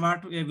parts. One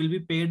part will be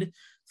paid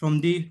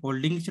from the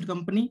holding listed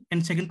company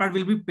and second part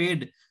will be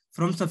paid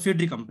from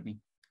subsidiary company.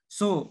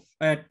 So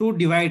to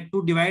divide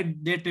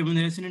that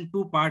remuneration in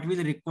two parts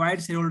will require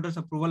shareholders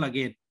approval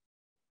again.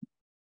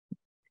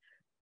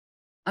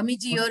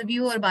 Amiji, your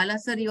view, or Bala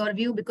sir, your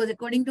view, because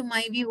according to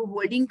my view,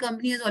 holding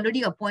company has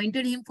already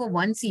appointed him for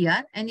 1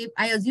 CR, and if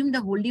I assume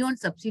the wholly owned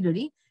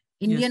subsidiary,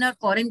 Indian or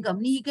foreign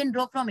company, he can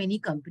draw from any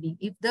company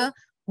if the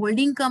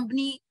holding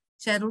company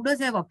shareholders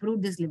have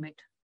approved this limit.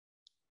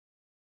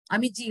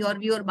 Amiji, your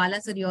view, or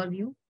Bala sir, your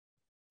view?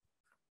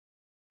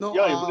 No,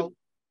 yeah,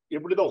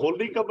 if the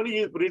holding company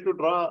is free to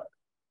draw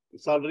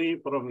salary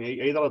from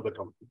either of the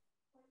company.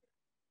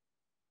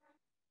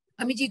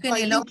 Amiji,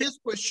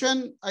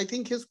 I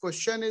think his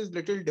question is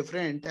little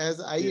different.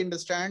 As I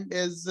understand,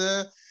 is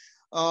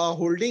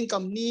holding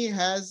company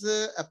has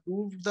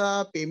approved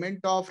the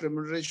payment of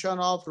remuneration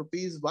of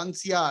 ₹1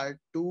 CR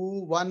to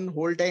one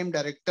whole-time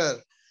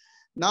director.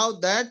 Now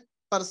that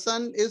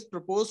person is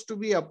proposed to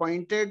be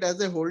appointed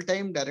as a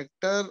whole-time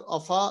director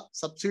of a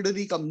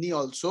subsidiary company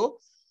also,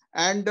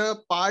 and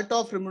part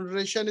of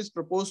remuneration is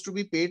proposed to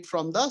be paid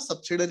from the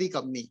subsidiary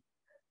company.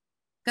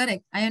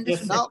 Correct. I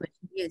understand that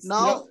question. Yes.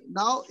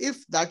 Now,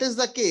 if that is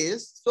the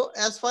case, so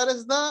as far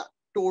as the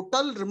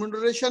total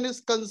remuneration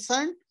is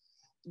concerned,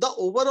 the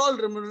overall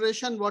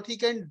remuneration what he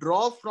can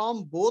draw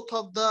from both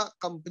of the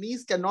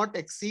companies cannot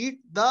exceed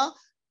the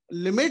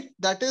limit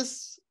that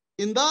is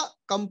in the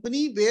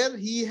company where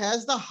he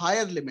has the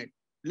higher limit.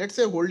 Let's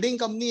say holding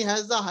company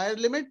has the higher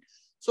limit.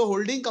 So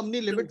holding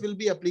company limit will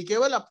be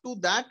applicable. Up to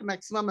that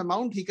maximum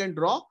amount he can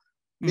draw.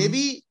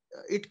 Maybe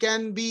it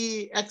can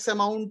be X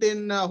amount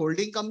in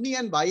holding company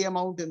and Y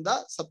amount in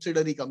the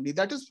subsidiary company.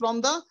 That is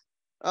from the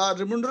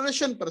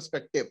remuneration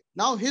perspective.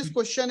 Now his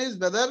question is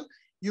whether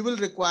you will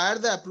require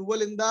the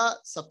approval in the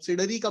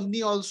subsidiary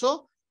company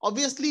also.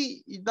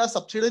 Obviously, the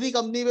subsidiary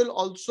company will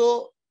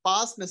also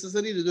pass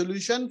necessary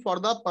resolution for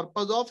the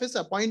purpose of his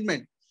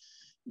appointment.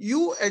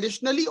 You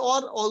additionally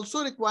are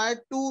also required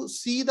to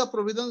see the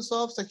provisions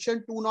of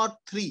section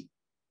 203.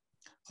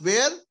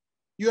 where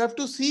you have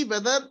to see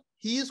whether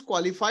he is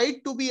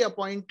qualified to be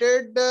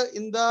appointed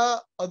in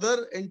the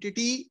other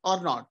entity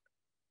or not.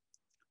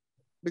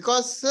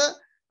 Because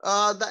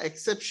the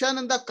exception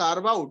and the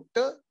carve out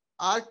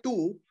are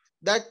two,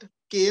 that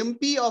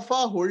KMP of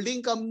a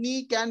holding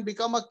company can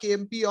become a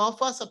KMP of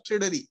a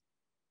subsidiary.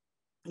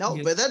 Now,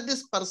 Yes. whether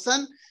this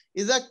person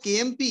is a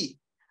KMP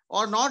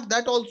or not,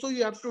 that also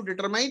you have to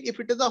determine. If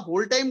it is a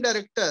whole-time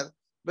director,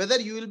 whether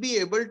you will be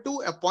able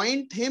to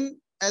appoint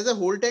him as a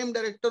whole-time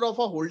director of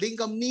a holding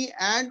company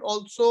and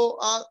also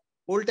a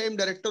whole-time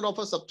director of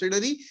a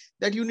subsidiary,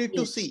 that you need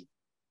to see.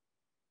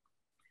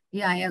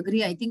 Yeah, I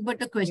agree. I think, but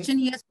the question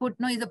he has put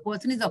now is a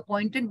person is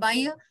appointed by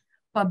a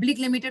public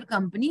limited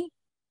company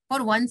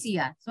for 1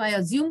 CR. So I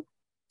assume,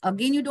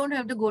 again, you don't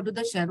have to go to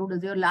the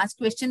shareholders. Your last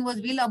question was,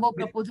 will above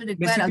proposal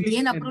require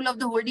again approval of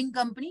the holding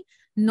company?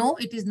 No,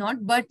 it is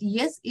not. But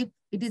yes, if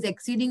it is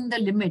exceeding the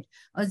limit,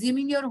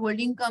 assuming your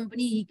holding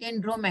company, he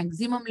can draw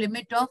maximum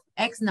limit of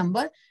X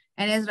number.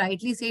 And as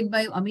rightly said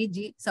by Amit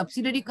ji,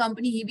 subsidiary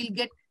company, he will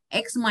get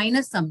X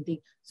minus something.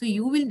 So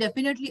you will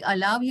definitely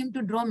allow him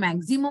to draw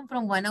maximum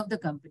from one of the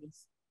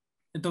companies.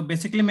 So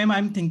basically, ma'am,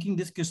 I'm thinking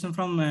this question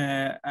from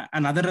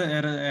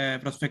another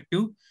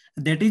perspective.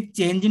 That is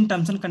change in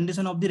terms and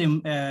condition of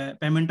the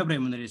payment of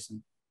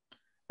remuneration.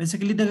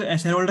 Basically, the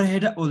shareholder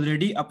had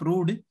already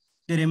approved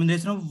the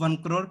remuneration of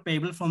 1 crore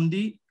payable from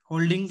the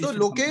holding. So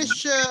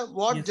Lokesh,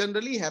 what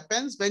generally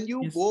happens when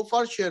you go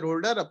for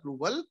shareholder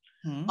approval,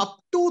 up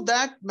to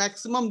that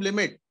maximum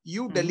limit,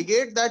 you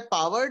delegate that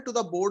power to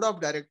the board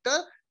of director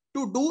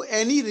to do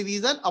any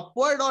revision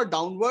upward or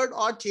downward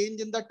or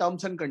change in the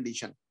terms and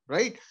condition,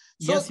 right?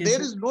 So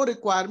there is no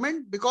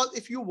requirement, because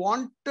if you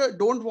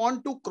don't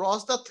want to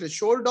cross the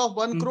threshold of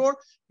 1 crore,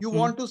 you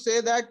want to say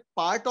that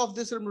part of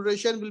this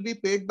remuneration will be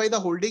paid by the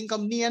holding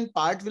company and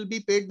part will be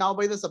paid now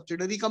by the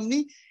subsidiary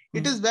company.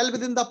 It is well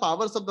within the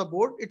powers of the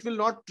board. It will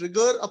not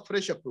trigger a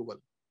fresh approval.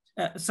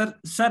 Sir,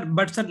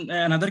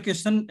 another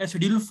question.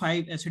 Schedule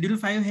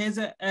 5 has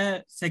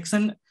a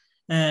section.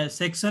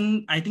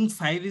 Section, I think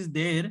 5 is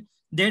there.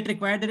 That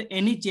required that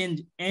any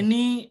change,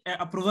 any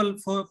approval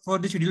for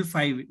the schedule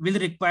 5 will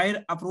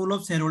require approval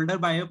of shareholder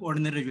by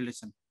ordinary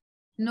resolution.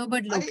 No,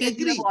 but Lokesh,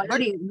 you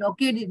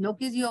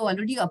have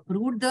already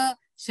approved the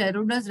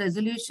shareholders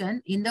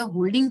resolution in the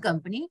holding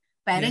company,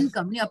 parent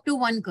company up to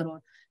 1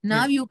 crore.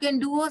 Now you can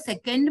do a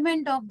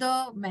secondment of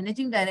the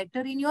managing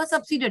director in your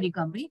subsidiary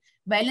company.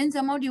 Balance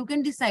amount you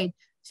can decide.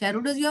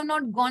 Shareholders, you have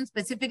not gone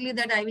specifically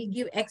that I will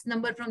give X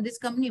number from this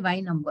company, Y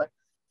number.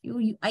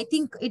 I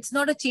think it's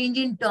not a change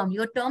in term.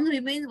 Your term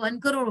remains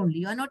 1 crore only.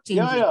 You are not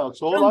changing.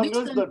 So long as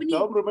the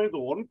term remains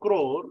 1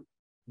 crore,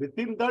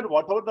 within that,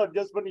 whatever the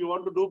adjustment you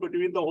want to do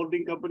between the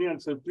holding company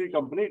and subsidiary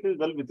company, it is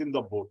well within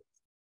the board.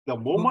 The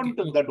moment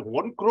that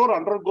 1 crore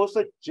undergoes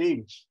a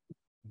change,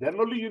 then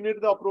only you need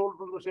the approval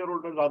from the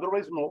shareholders.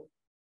 Otherwise, no.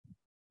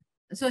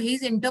 So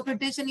his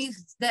interpretation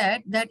is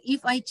that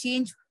if I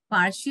change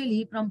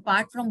partially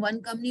part from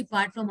one company,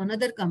 part from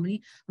another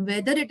company,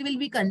 whether it will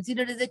be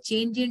considered as a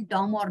change in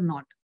term or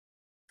not.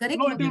 Correct?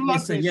 No, it will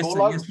not be.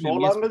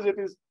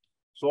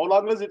 So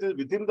long as it is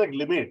within the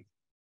limit,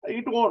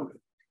 it won't.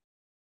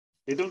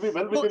 It will be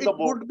well within the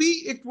board.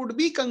 It would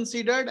be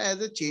considered as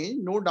a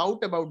change, no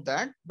doubt about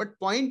that. But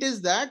point is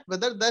that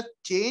whether that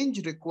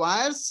change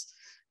requires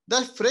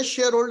the fresh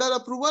shareholder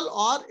approval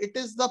or it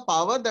is the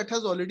power that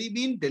has already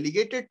been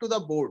delegated to the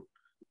board.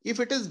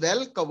 If it is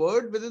well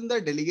covered within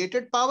the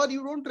delegated power,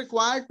 you don't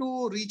require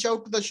to reach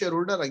out to the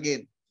shareholder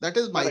again. That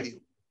is my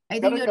view. I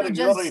think you have to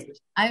just,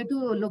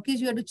 Lokesh,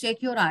 you have to check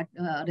your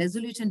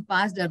resolution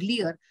passed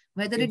earlier,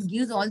 whether it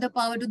gives all the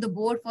power to the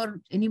board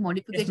for any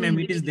modification. Yes, ma'am,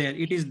 it is there.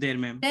 It is there,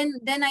 ma'am.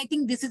 Then I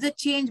think this is a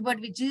change,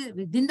 but which is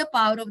within the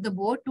power of the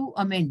board to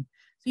amend.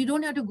 So you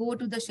don't have to go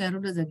to the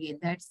shareholders again.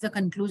 That's the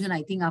conclusion,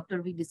 I think,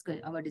 after we discuss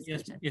our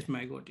discussion. Yes,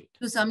 ma'am, I got it.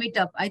 To sum it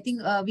up, I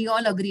think we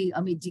all agree,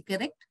 Amit ji,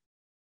 correct?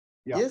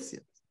 Yeah. Yes.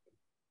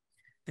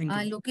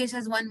 Lokesh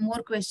has one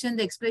more question.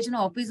 The expression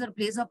office or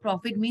place of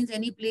profit means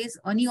any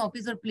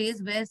office or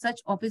place where such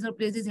office or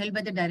place is held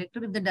by the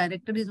director. If the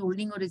director is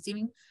holding or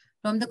receiving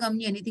from the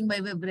company anything by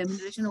way of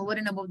remuneration over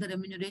and above the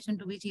remuneration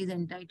to which he is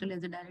entitled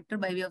as a director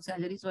by way of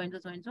salary, so and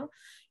so.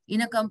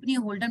 In a company,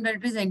 a hold-on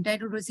director is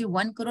entitled to receive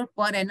 1 crore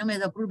per annum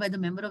as approved by the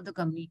member of the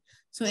company.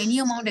 So any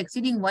amount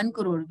exceeding 1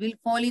 crore will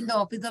fall in the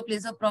office or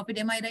place of profit.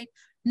 Am I right?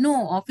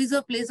 No, office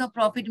or place of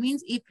profit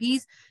means if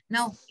he's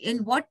now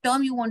in what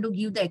term you want to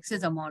give the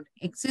excess amount,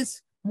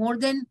 excess more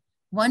than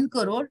 1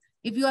 crore.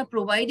 If you are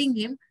providing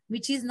him,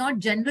 which is not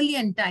generally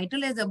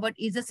entitled as but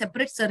is a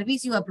separate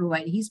service you are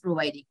providing, he's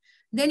providing,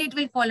 then it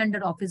will fall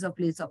under office or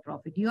place of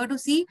profit. You have to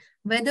see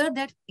whether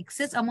that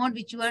excess amount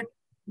which you are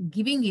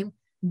giving him,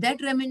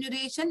 that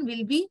remuneration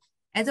will be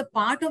as a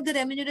part of the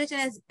remuneration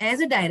as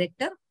a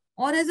director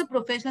or as a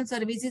professional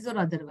services or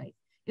otherwise.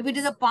 If it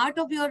is a part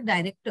of your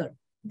director,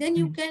 then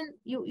you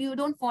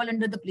don't fall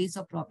under the place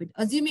of profit.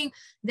 Assuming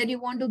that you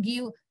want to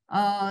give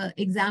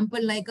example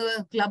like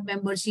a club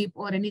membership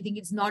or anything,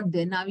 it's not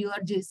there. Now you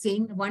are just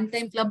saying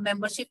one-time club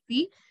membership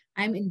fee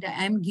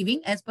I'm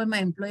giving as per my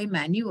employee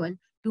manual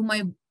to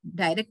my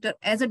director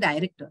as a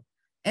director.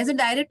 As a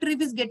director, if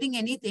he's getting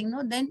anything,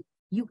 no, then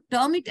you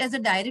term it as a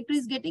director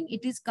is getting,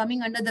 it is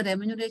coming under the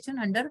remuneration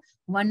under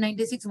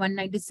 196,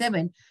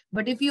 197.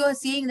 But if you are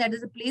saying that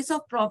as a place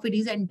of profit,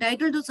 he's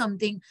entitled to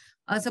something,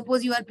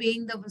 suppose you are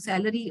paying the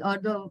salary or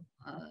the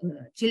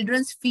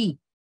children's fee,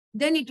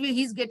 then it will,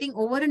 he's getting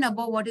over and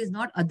above what is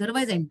not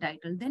otherwise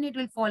entitled, then it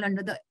will fall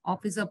under the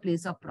office or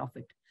place of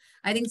profit.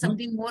 I think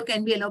something more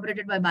can be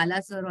elaborated by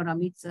Bala sir or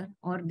Amit sir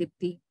or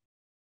Dipti.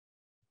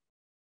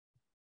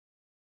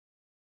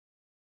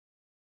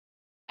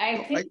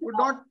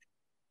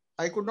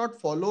 I could not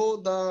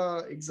follow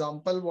the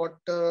example what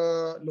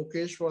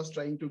Lokesh was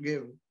trying to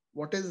give.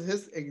 What is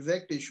his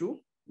exact issue?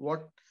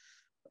 What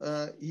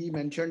he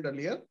mentioned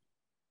earlier?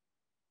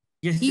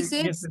 Yes, he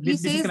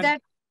says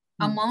that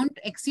amount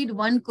exceed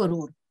 1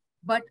 crore.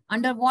 But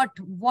under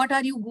what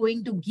are you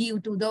going to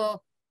give to the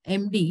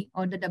MD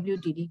or the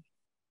WTD?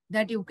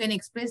 That you can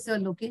express,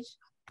 Lokesh?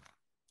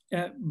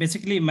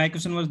 Basically, my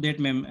question was that,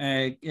 ma'am,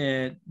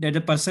 that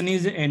the person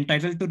is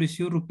entitled to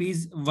receive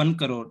rupees 1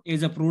 crore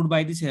is approved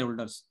by the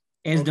shareholders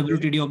as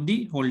WTD of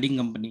the holding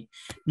company.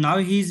 Now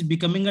he is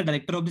becoming a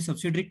director of the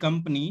subsidiary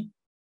company.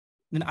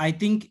 Then I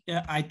think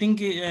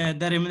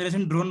the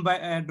remuneration drawn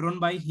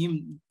by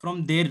him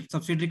from their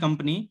subsidiary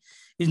company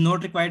is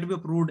not required to be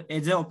approved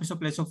as a office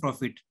of place of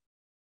profit.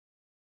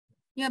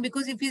 Yeah,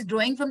 because if he's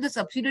drawing from the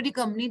subsidiary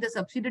company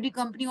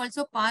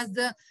also passed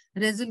the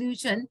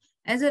resolution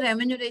as a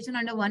remuneration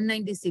under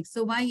 196.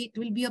 So why it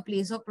will be a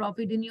place of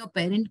profit in your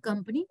parent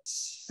company?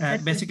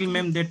 Basically,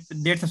 ma'am,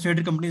 that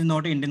subsidiary company is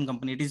not an Indian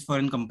company. It is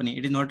foreign company.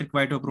 It is not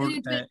required to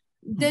approve.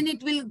 Then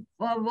it will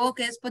work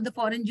as per the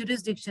foreign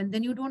jurisdiction.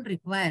 Then you don't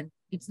require.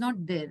 It's not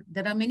there.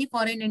 There are many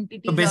foreign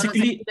entities. So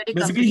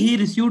basically, he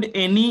received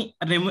any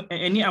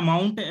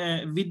amount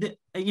with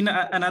in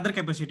another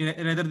capacity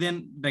rather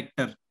than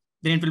director.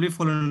 Then it will be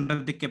fallen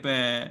under the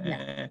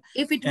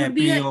If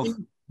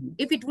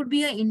it would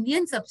be an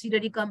Indian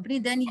subsidiary company,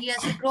 then he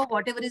has to draw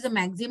whatever is the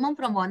maximum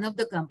from one of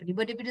the company.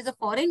 But if it is a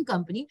foreign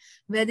company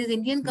where this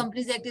Indian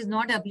Companies Act is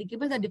not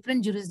applicable, the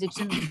different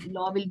jurisdiction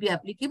law will be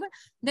applicable.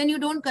 Then you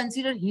don't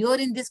consider here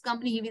in this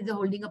company he is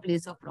holding a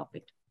place of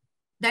profit.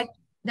 That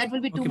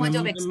will be too much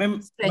of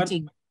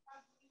stretching.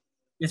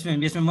 Yes,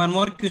 ma'am. Yes, ma'am. One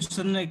more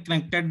question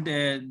connected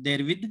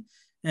therewith.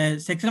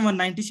 Section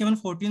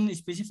 197(14)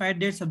 specified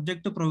that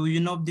subject to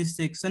provision of this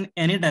section,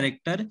 any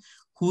director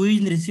who is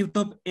in receipt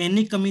of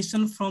any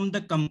commission from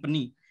the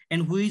company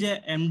and who is a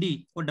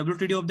MD or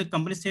WTD of the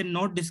company shall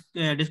not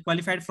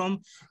disqualified from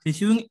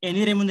receiving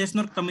any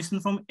remuneration or commission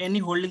from any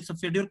holding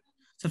subsidiary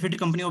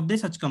company of the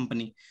such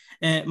company.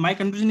 My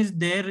conclusion is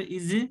there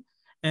is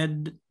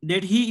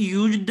that he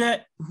used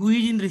who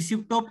is in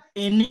receipt of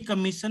any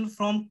commission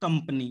from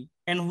company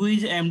and who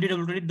is MD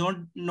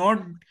WTD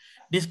not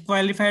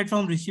disqualified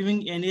from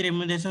receiving any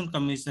remuneration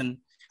commission.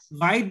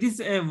 Why this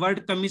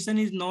word commission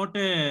is not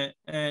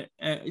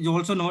is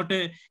also not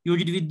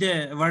used with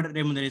the word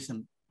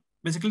remuneration?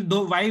 Basically,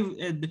 though why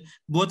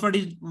both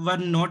words were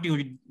not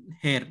used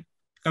here,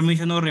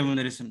 commission or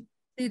remuneration?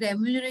 The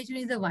remuneration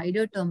is a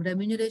wider term.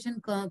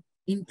 Remuneration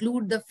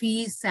include the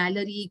fees,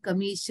 salary,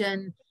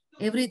 commission,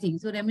 everything.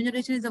 So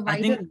remuneration is a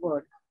wider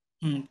word.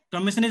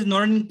 Commission is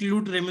not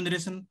include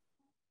remuneration.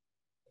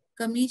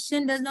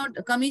 Commission does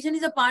not. Commission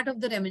is a part of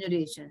the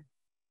remuneration.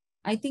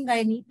 I think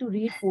I need to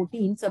read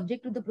 14.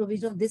 Subject to the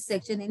provision of this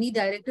section, any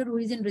director who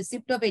is in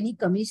receipt of any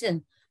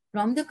commission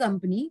from the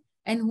company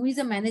and who is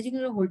a managing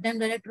or whole-time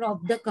director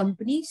of the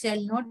company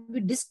shall not be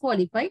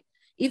disqualified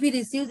if he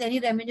receives any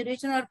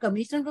remuneration or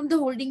commission from the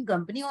holding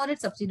company or a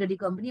subsidiary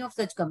company of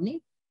such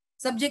company,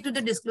 subject to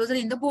the disclosure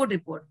in the board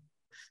report.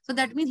 So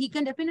that means he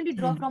can definitely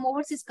draw from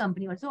overseas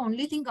company also.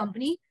 Only thing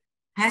company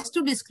has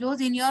to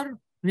disclose in your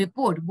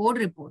report, board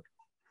report.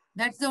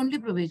 That's the only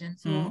provision.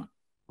 So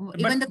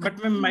even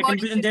my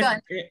confusion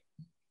that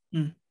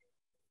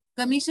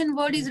commission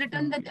word is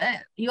written,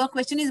 that your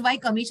question is why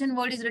commission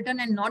word is written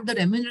and not the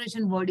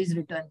remuneration word is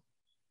written.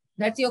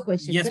 That's your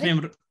question. Yes,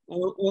 ma'am.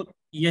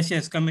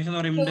 Yes, commission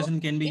or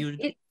remuneration can be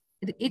used.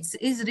 It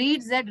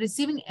reads that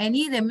receiving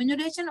any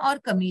remuneration or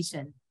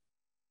commission.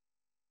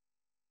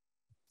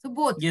 So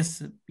both.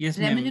 Yes,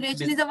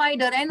 remuneration is a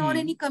wider and or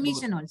any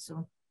commission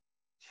also.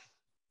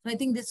 So I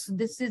think this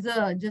is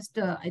just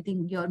I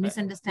think your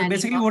misunderstanding.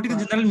 Basically, what is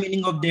the general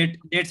meaning of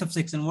that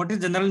subsection? What is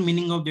general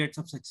meaning of that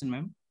subsection,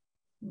 ma'am?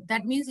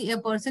 That means a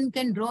person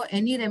can draw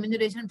any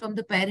remuneration from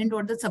the parent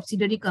or the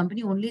subsidiary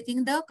company. Only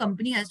thing the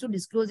company has to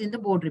disclose in the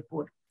board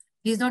report.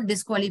 He is not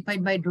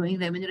disqualified by drawing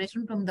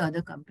remuneration from the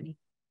other company.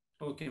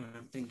 Okay,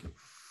 ma'am. Thank you.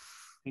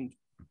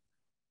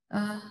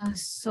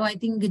 So I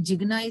think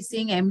Jigna is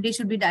saying MD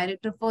should be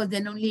director first,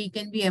 then only he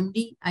can be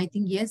MD. I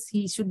think yes,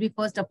 he should be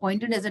first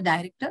appointed as a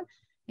director.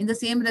 In the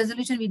same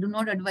resolution, we do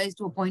not advise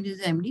to appoint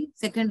as MD.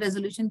 Second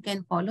resolution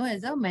can follow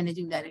as a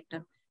managing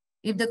director.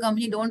 If the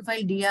company don't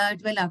file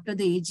DR12 after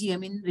the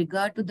AGM in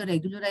regard to the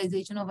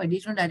regularization of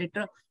additional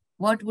director,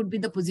 what would be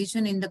the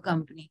position in the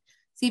company?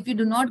 See, if you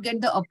do not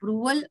get the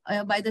approval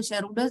by the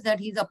shareholders that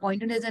he's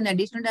appointed as an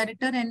additional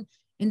director and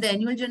In the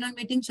annual general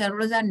meeting,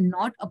 shareholders are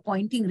not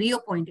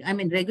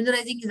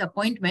regularizing his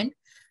appointment,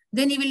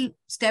 then he will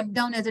step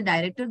down as a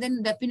director.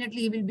 Then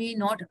definitely he will be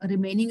not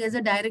remaining as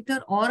a director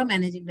or a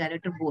managing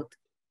director, both.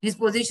 His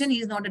position,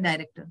 he is not a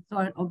director.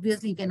 So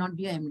obviously he cannot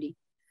be a MD.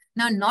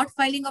 Now, not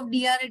filing of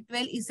DRA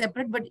 12 is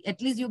separate, but at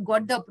least you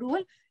got the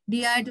approval.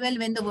 DRA 12,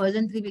 when the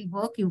version 3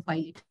 will work, you file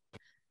it.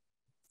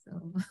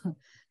 So,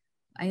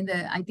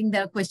 I think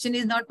the question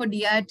is not for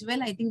DRA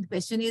 12. I think the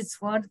question is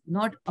for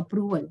not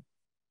approval.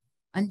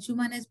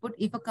 Anshuman has put,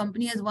 if a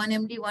company has 1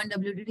 MD, 1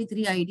 WTD,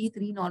 3 ID,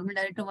 3 normal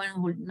director,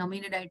 1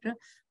 nominated director,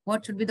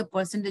 what should be the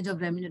percentage of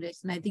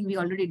remuneration? I think we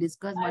already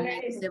discussed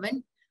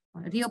 197.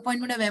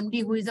 Reappointment of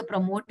MD who is a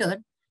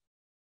promoter.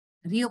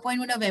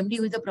 Reappointment of MD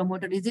who is a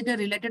promoter. Is it a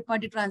related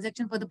party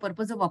transaction for the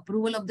purpose of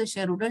approval of the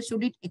shareholder?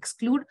 Should it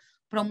exclude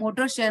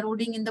promoter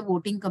shareholding in the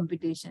voting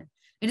computation?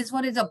 It is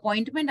for his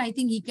appointment. I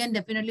think he can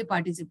definitely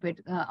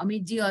participate.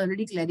 Amit ji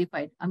already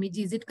clarified. Amit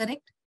ji, is it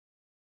correct?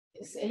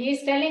 He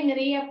is telling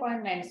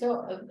reappointment.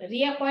 So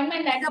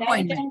reappointment at that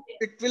time.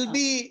 It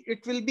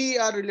will be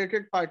a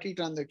related party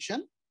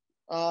transaction.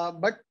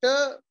 But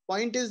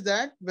point is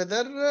that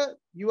whether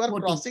you are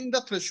crossing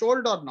the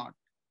threshold or not.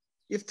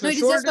 If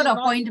threshold no, it is just for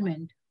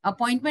appointment.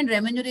 Appointment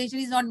remuneration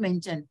is not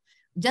mentioned.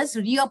 Just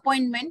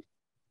reappointment.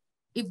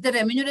 If the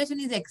remuneration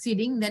is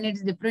exceeding, then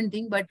it's different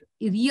thing. But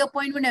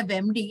reappointment of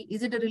MD,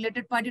 is it a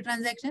related party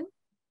transaction?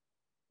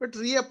 But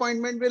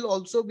reappointment will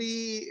also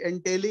be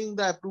entailing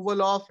the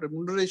approval of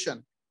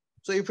remuneration.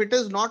 So if it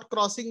is not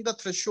crossing the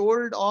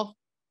threshold of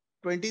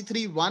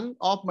 23(1)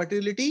 of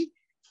materiality,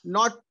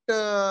 not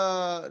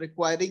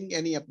requiring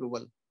any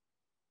approval.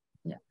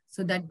 Yeah.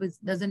 So that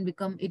doesn't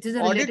become, it is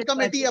a audit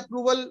committee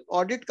approval.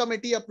 Audit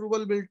committee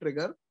approval will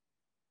trigger.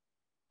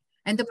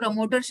 And the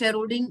promoter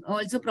shareholding,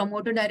 also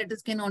promoter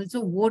directors can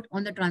also vote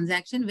on the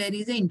transaction where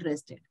is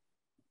interested.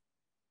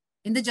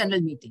 In the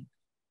general meeting.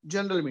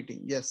 General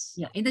meeting, yes.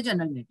 Yeah, in the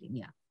general meeting,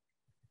 yeah.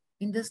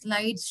 In the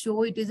slides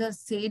show it is a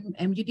said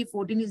MGT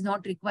 14 is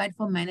not required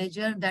for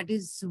manager. That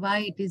is why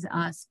it is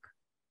asked.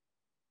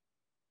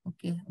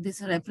 Okay,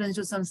 this is a reference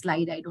to some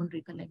slide. I don't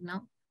recollect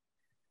now.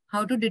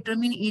 How to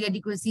determine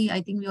inadequacy?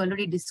 I think we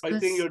already discussed. I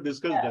think you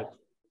discussed that.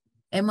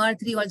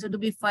 MR3 also to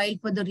be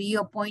filed for the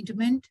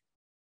reappointment.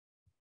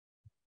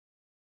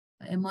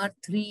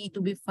 MR3 to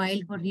be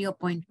filed for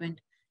reappointment.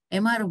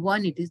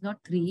 MR1, it is not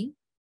 3.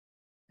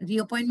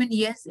 Reappointment,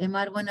 yes.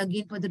 MR1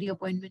 again for the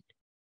reappointment.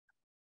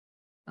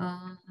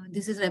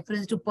 This is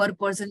reference to per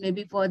person,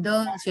 maybe for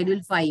the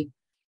schedule 5.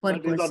 Per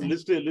that person. Is on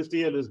list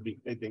A, list B,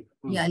 I think.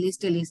 Yeah,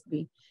 list A, list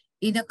B.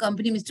 In a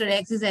company, Mr.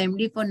 X is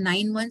MD for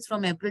 9 months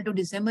from April to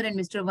December, and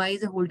Mr. Y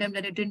is a whole-time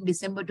director in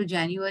December to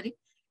January.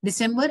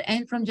 December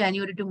and from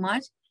January to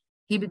March,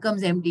 he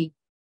becomes MD.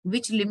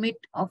 Which limit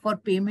for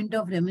payment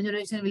of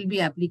remuneration will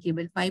be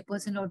applicable?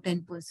 5% or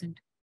 10%?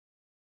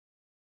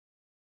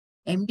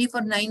 MD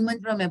for 9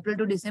 months from April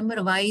to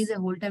December, Y is a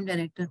whole-time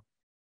director.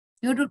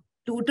 You have to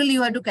totally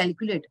you have to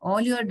calculate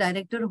all your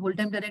director,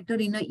 whole-time director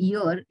in a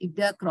year if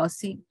they are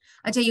crossing.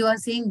 Achha, you are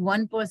saying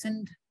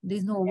 1%, there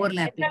is no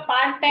overlapping. It's a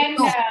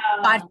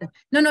part-time.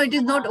 No, it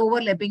is not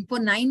overlapping. For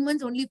 9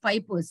 months, only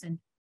 5%.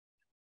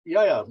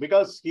 Yeah,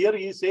 because here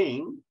he is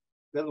saying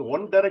there is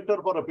one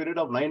director for a period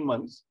of 9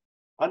 months,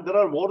 and there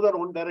are more than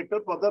one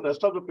director for the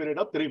rest of the period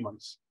of 3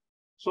 months.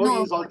 So no,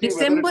 he is also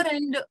December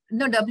and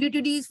no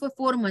WTD is for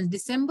 4 months.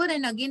 December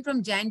and again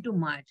from Jan to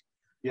March.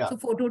 Yeah. So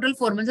for total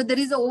 4 months. So there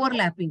is a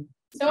overlapping.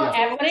 So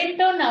April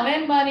to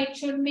November, it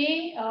should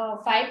be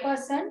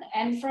 5%.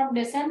 And from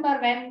December,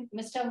 when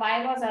Mr.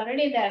 Y was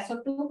already there,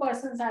 so 2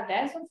 persons are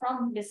there. So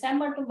from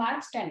December to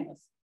March, 10%.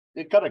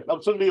 Correct.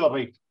 Absolutely, you are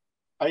right.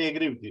 I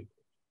agree with you.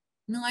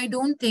 No, I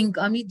don't think,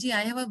 Amit ji,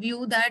 I have a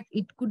view that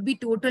it could be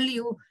totally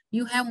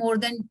you have more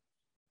than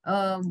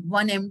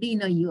 1 MD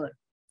in a year.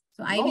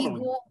 So I will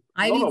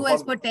go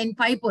as per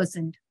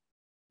 5%.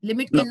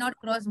 Limit cannot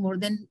cross more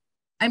than,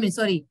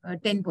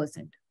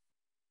 10%.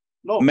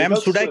 No, ma'am,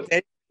 should I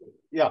say?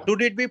 Yeah.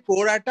 Should it be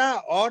pro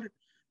rata or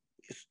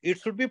it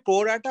should be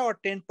pro rata or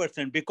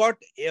 10%? Because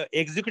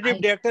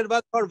executive director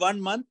was for 1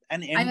 month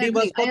and MD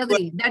was for 12. I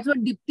agree. That's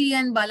what Dipti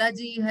and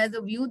Balaji has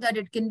a view that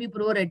it can be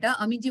pro rata.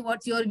 Amit ji,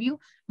 what's your view?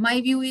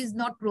 My view is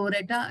not pro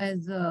rata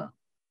as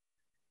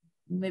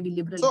maybe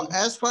liberal. So view.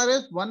 as far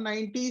as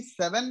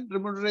 197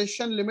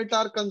 remuneration limit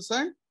are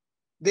concerned,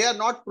 they are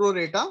not pro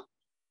rata.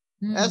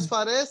 As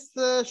far as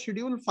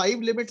schedule 5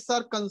 limits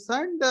are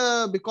concerned,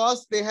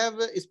 because they have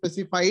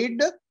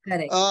specified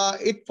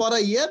it for a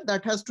year,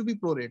 that has to be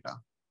pro rata.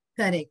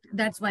 Correct.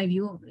 That's my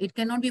view. It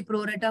cannot be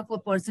pro rata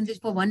for percentage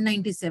for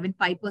 197,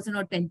 5%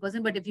 or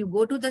 10%. But if you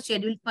go to the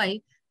schedule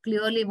 5,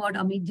 clearly what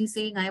Amit ji is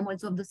saying, I am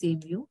also of the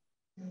same view.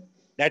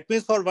 That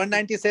means for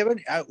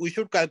 197, we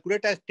should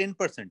calculate as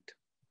 10%.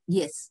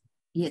 Yes.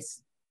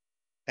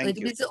 Thank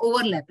you. It's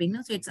overlapping,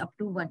 no? So it's up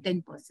to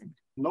 10%.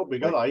 No,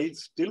 because I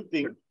still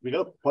think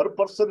because per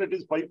person it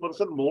is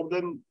 5%, more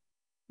than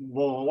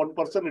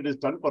 1% it is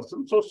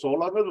 10%. So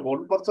long as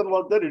 1%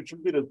 was there, it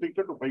should be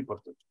restricted to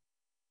 5%.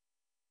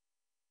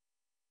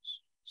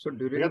 So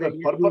during the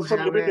per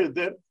person limit is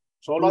there.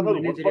 So long as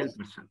 1%.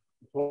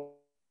 So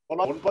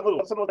 1%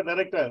 was the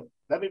director,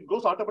 then it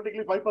goes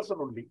automatically 5%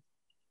 only.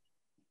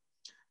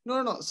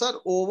 No, sir.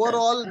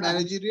 Overall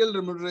managerial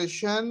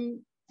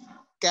remuneration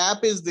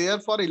cap is there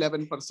for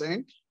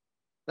 11%,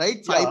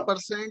 right?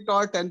 5%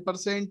 or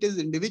 10% is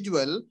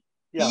individual.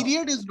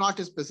 Period is not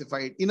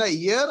specified. In a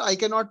year, I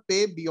cannot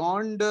pay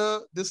beyond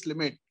this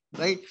limit,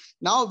 right?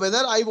 Now,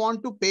 whether I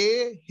want to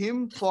pay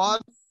him for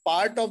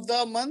part of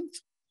the month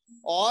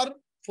or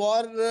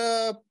for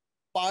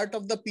part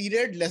of the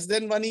period less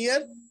than 1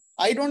 year,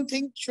 I don't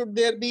think should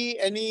there be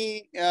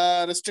any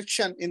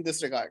restriction in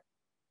this regard.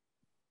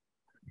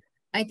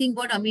 I think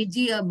what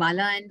Amitji,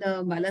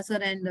 Bala sir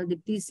and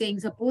Dipti is saying,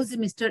 suppose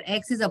Mr.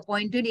 X is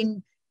appointed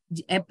in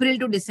April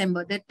to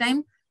December. That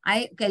time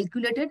I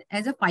calculated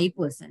as a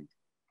 5%.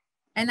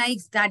 And I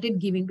started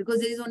giving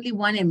because there is only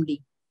one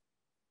MD.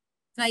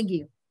 So I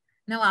gave.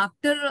 Now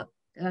after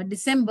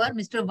December,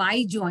 Mr.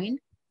 Y joined.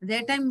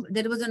 That time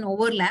there was an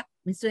overlap.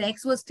 Mr.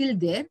 X was still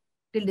there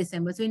till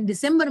December. So in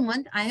December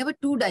month, I have a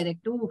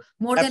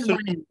more than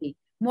one MD.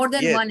 More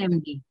than one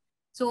MD.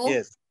 So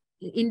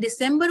in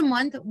December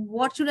month,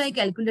 what should I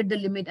calculate the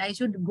limit? I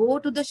should go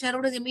to the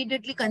shareholders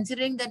immediately,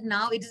 considering that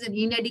now it is an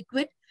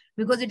inadequate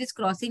because it is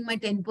crossing my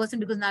 10%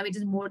 because now it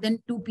is more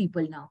than 2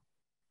 people now.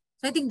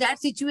 So I think that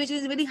situation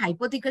is a very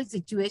hypothetical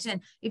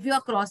situation. If you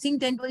are crossing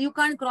 10%, you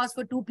can't cross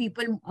for 2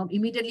 people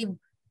immediately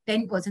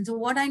 10%. So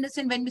what I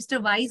understand, when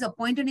Mr. Y is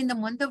appointed in the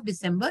month of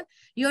December,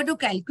 you have to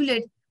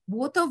calculate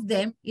both of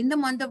them in the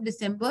month of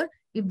December.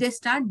 If they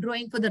start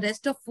drawing for the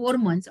rest of 4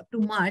 months up to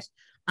March,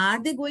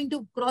 are they going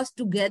to cross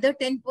together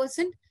 10%?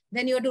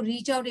 Then you have to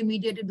reach out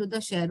immediately to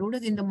the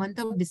shareholders in the month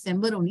of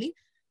December only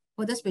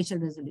for the special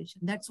resolution.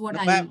 That's what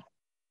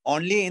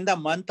Only in the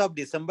month of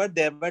December,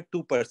 there were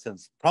 2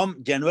 persons.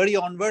 From January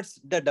onwards,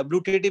 the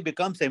WTD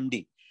becomes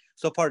MD.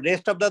 So for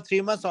rest of the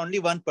 3 months, only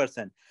 1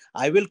 person.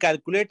 I will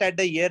calculate at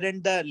the year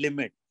end the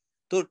limit.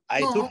 So I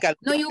should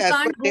calculate. No, you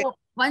can't go.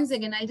 Once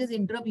again, I just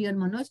interrupt here,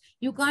 Manoj.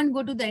 You can't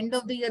go to the end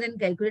of the year and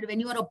calculate. When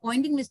you are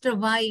appointing Mr.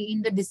 Y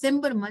in the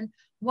December month,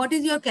 what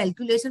is your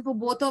calculation for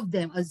both of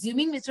them?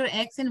 Assuming Mr.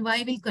 X and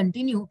Y will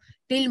continue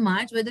till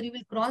March, whether you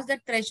will cross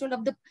that threshold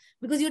of the,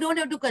 because you don't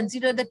have to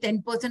consider the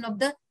 10% of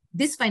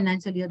this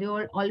financial year.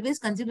 You always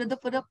consider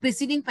for the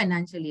preceding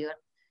financial year.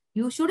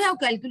 You should have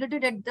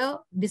calculated at the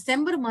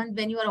December month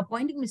when you are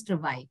appointing Mr.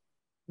 Y.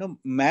 No,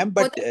 ma'am,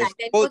 but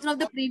 10% of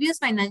the previous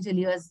financial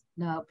year's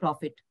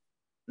profit.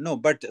 No,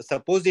 but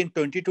suppose in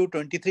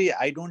 22-23,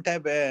 I don't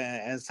have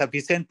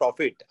sufficient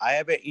profit. I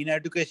have an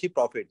inadequacy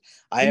profit.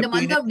 In the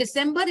month of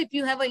December, if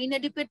you have an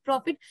inadequate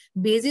profit,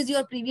 basis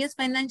your previous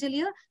financial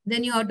year,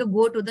 then you have to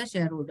go to the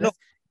shareholders. No,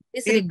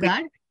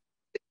 Disregard.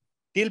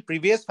 Till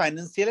previous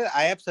financial year,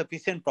 I have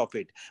sufficient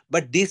profit.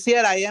 But this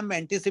year, I am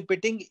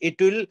anticipating it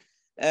will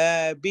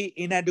be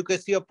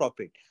inadequacy of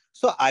profit.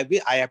 So I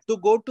have to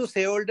go to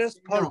shareholders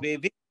for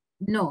waiving.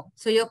 No.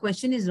 So your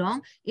question is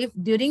wrong. If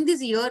during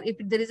this year, if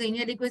there is an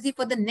inadequacy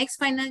for the next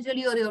financial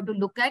year, you have to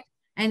look at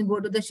and go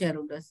to the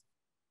shareholders.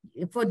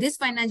 For this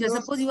financial,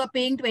 suppose you are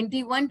paying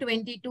 21,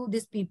 22,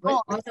 these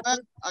people. No,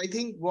 I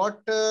think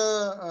what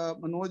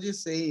Manoj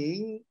is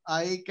saying,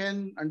 I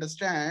can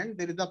understand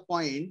there is a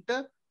point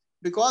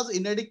because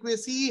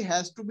inadequacy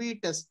has to be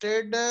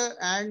tested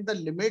and the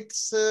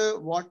limits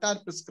what are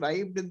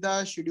prescribed in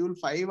the Schedule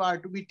 5 are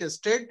to be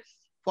tested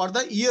for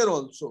the year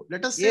also.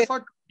 Let us say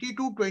for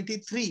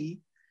 22-23,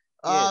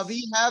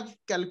 we have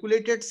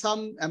calculated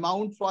some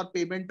amount for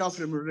payment of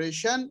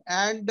remuneration,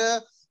 and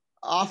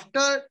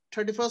after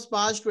 31st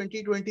March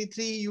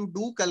 2023, you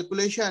do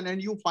calculation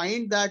and you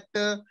find that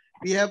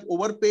we have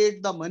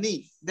overpaid the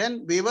money,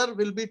 then waiver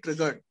will be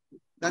triggered.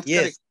 That's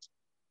correct.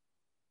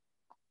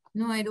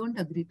 No, I don't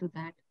agree to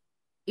that.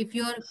 If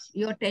your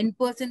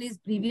 10% is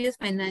previous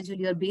financial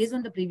year, based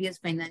on the previous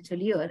financial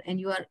year, and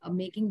you are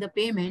making the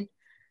payment,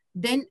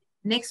 then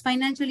next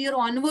financial year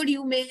onward,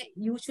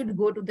 you should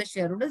go to the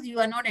shareholders. You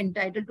are not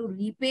entitled to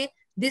repay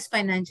this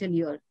financial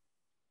year.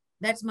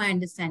 That's my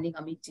understanding,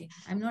 Amitji.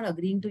 I'm not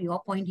agreeing to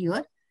your point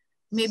here.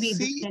 Maybe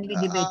this can be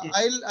debated.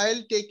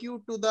 I'll take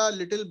you to the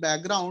little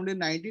background. In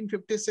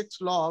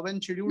 1956 law,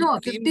 when Schedule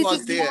 15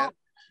 was there,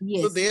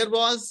 so there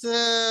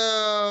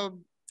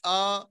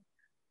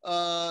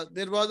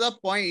was a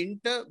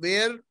point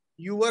where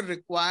you were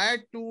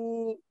required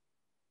to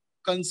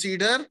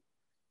consider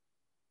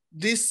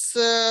this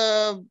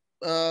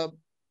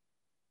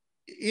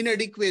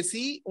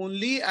inadequacy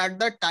only at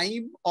the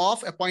time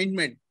of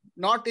appointment,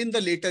 not in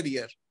the later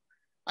year.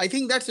 I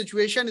think that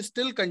situation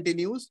still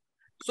continues.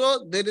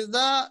 So there is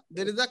a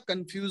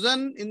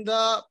confusion in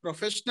the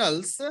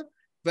professionals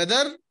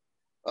whether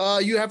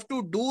you have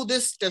to do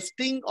this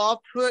testing of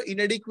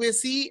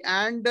inadequacy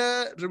and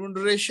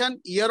remuneration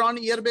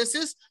year-on-year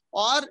basis,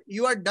 or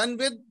you are done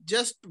with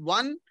just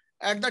one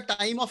at the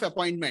time of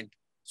appointment.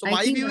 So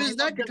my view is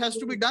that it has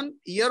to be done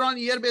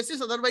year-on-year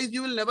basis. Otherwise,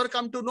 you will never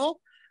come to know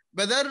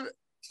whether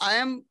I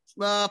am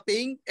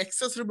paying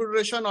excess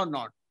remuneration or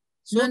not.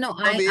 So I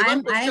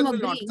am will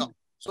not come.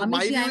 So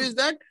my view is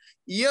that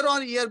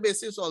year-on-year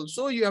basis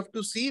also, you have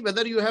to see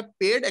whether you have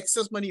paid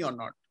excess money or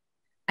not.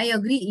 I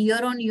agree,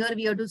 year on year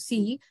we have to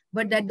see,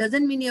 but that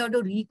doesn't mean you have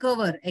to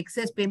recover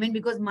excess payment,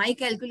 because my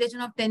calculation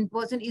of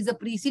 10% is a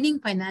preceding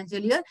financial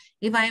year.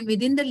 If I am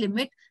within the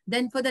limit,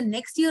 then for the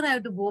next year I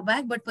have to go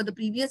back, but for the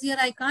previous year,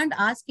 I can't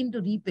ask him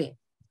to repay.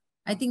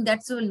 I think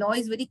that's the law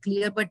is very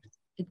clear, but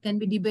it can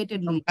be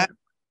debated later.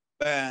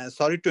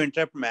 Sorry to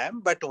interrupt,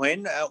 ma'am, but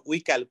when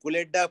we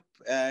calculate the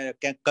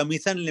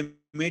commission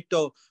limit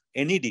of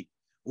NED,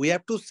 we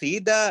have to see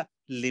the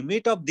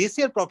limit of this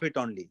year profit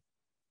only.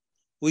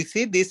 We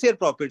see this year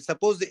profit.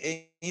 Suppose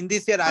in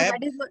this year,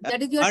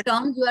 that is your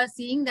term. You are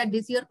seeing that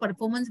this year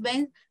performance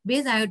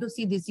base, I have to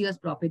see this year's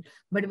profit.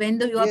 But when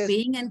you are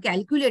paying and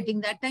calculating,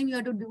 that time you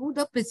have to do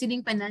the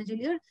preceding financial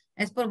year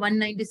as per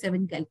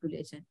 197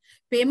 calculation.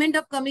 Payment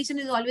of commission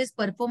is always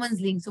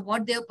performance linked. So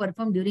what they have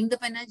performed during the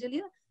financial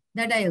year,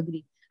 that I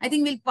agree. I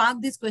think we'll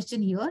park this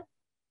question here.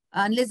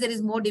 Unless there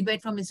is more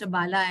debate from Mr.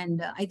 Bala,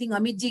 and I think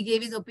Amit ji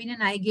gave his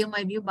opinion, I gave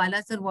my view.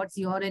 Bala sir, what's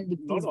your and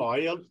Dipti's? No,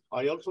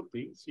 I also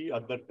think, see,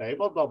 at the time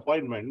of the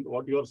appointment,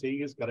 what you are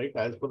saying is correct.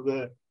 As per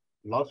the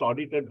last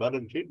audited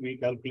balance sheet, we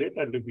calculate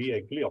and we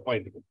actually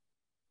appoint him.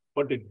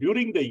 But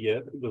during the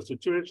year, the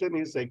situation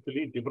is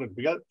actually different,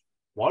 because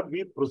what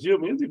we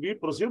presume is, we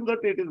presume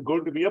that it is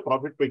going to be a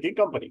profit-making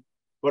company.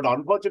 But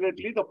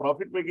unfortunately, the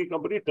profit-making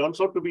company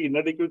turns out to be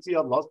inadequacy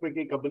or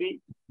loss-making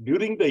company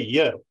during the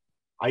year.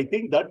 I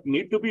think that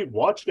need to be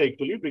watched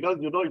actually, because,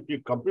 you know, if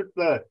you compute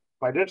the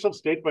financial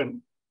statement,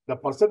 the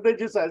percentage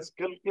is as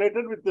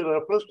calculated with the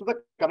reference to the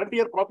current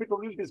year profit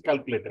only it is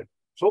calculated.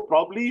 So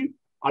probably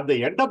at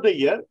the end of the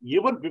year,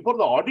 even before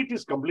the audit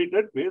is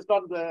completed, based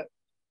on the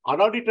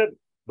unaudited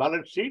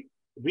balance sheet,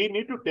 we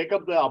need to take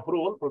up the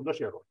approval from the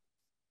shareholder.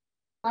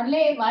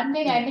 Only one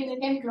thing, I think we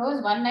can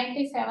close.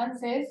 197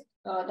 says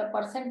the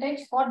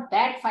percentage for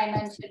that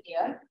financial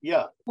year.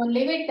 Yeah. So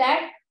leave it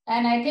that.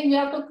 And I think we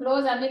have to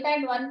close Amita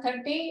at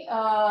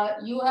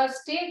 1:30. You have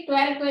still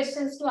 12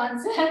 questions to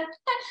answer.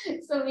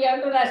 So we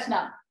have to rush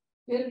now.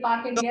 We'll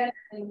park it here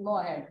and we'll go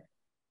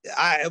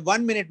ahead.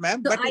 1 minute,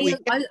 ma'am. So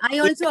I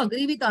also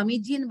agree with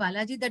Amit ji and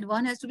Balaji that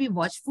one has to be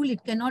watchful.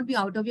 It cannot be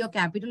out of your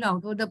capital,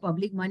 out of the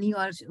public money,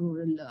 or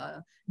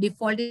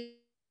default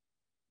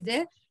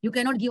there. You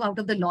cannot give out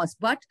of the loss.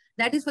 But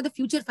that is for the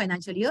future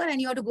financial year, and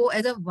you have to go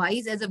as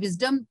a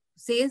wisdom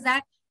says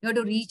that you have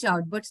to reach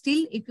out. But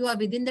still, if you are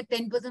within the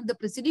 10% of the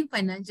preceding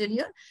financial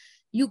year,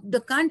 you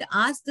can't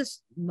ask the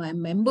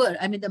member,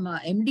 I mean the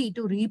MD,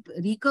 to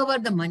recover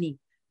the money.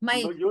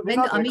 When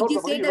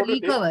Amiti said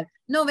recover,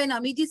 when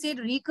Amiti said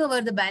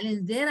recover the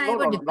balance, there I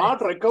have a difference.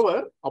 Not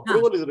recover.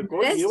 Approval is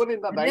required. Even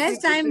in the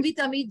rest time with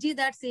Amiti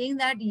that saying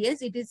that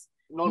yes, it is.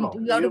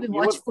 You have to be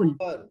watchful.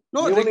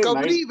 No,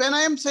 recovery. When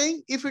I am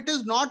saying if it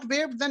is not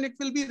waived, then it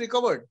will be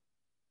recovered.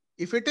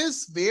 If it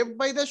is waived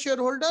by the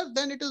shareholder,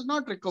 then it is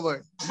not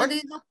recovered. But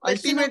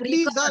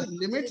ultimately, the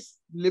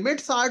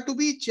limits are to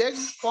be checked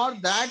for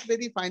that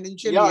very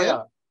financial year.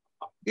 Yeah.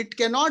 It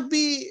cannot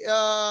be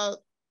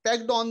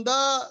pegged on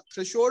the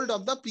threshold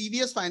of the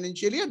previous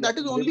financial year. That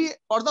is only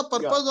for the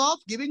purpose of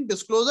giving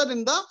disclosure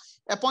in the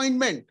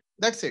appointment.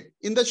 That's it.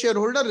 In the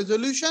shareholder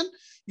resolution,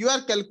 you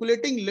are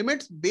calculating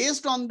limits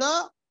based on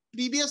the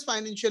previous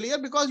financial year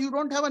because you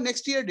don't have a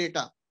next year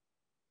data.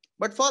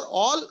 But for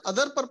all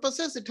other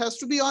purposes, it has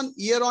to be on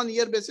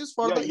year basis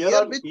for the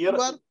year which you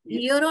are.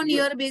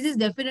 Year basis,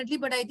 definitely.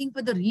 But I think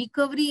for the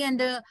recovery and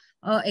the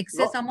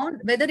excess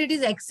amount, whether it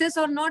is excess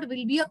or not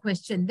will be a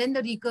question. Then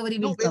the recovery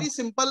will come.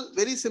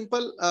 Very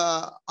simple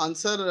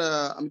answer,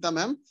 Amita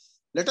ma'am.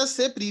 Let us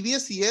say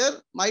previous year,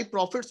 my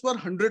profits were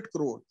 100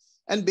 crore.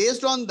 And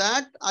based on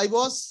that, I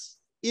was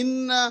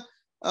in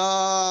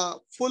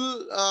full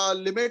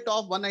limit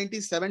of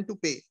 197 to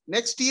pay.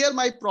 Next year,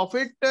 my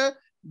profit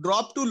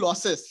drop to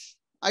losses.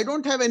 I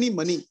don't have any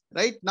money,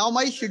 right? Now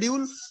my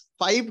schedule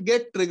 5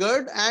 get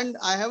triggered and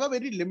I have a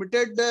very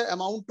limited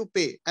amount to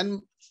pay.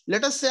 And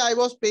let us say I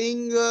was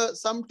paying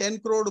some 10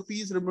 crore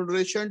rupees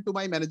remuneration to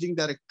my managing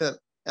director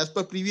as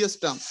per previous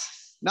term.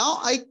 Now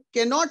I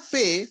cannot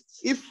pay.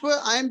 If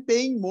I am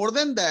paying more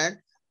than that,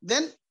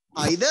 then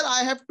either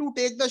I have to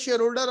take the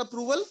shareholder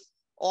approval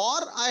or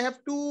I have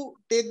to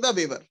take the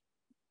waiver.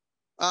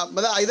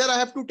 Either I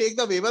have to take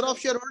the waiver of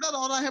shareholder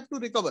or I have to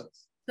recover.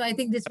 So I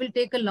think this will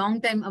take a long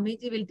time.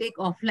 Amiti will take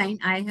offline.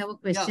 I have a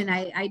question.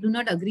 Yeah. I do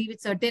not agree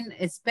with certain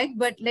aspect,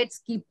 but let's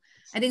keep.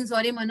 I think,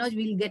 sorry, Manoj,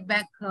 we'll get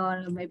back,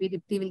 or maybe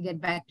Dipti will get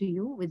back to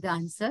you with the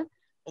answer.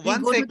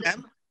 One second,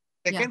 ma'am.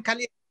 Second,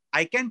 Khali,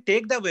 I can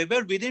take the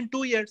waiver within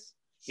 2 years.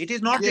 It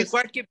is not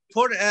required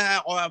for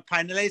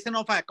finalization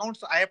of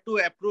accounts. I have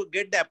to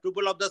get the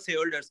approval of the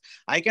shareholders.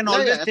 I can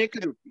always take.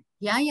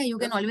 You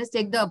can always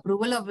take the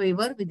approval of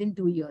waiver within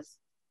 2 years.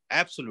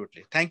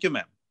 Absolutely. Thank you,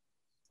 ma'am.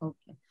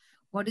 Okay.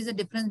 What is the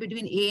difference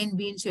between A and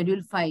B in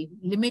Schedule 5?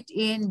 Limit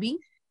A and B.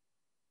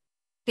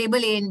 Table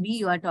A and B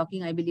you are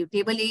talking, I believe.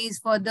 Table A is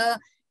for the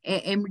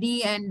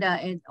MD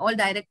and all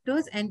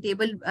directors, and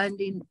table and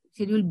in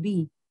Schedule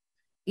B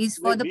is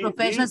for the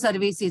professional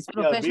services.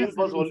 Professional B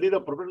was only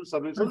the professional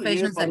services.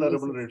 Professional A for the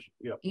services. remuneration.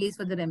 Yeah. A is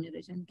for the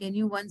remuneration. Can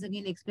you once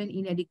again explain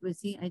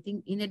inadequacy? I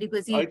think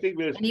inadequacy. I think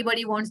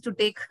anybody wants to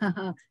take,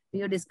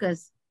 you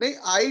discuss.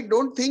 I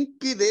don't think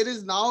there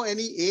is now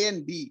any A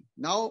and B.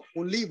 Now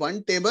only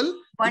one table.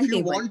 If you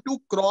want to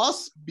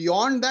cross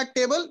beyond that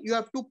table, you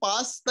have to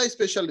pass the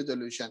special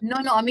resolution. No,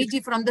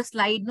 Amita, from the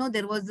slide, no,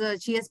 there was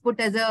she has put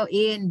as a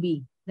and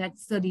B.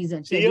 That's the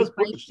reason. She has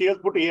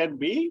put A and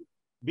B.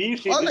 B,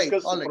 she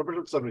discussed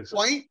professional services.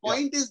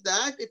 Point is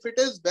that if it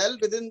is well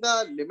within the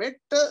limit,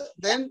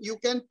 then you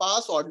can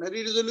pass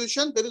ordinary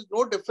resolution. There is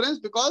no difference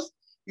because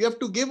you have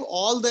to give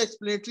all the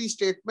explanatory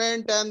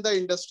statement and the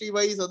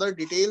industry-wise other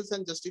details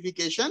and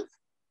justification.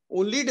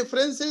 Only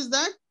difference is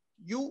that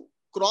you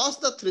cross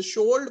the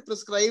threshold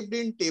prescribed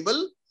in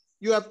table,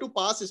 you have to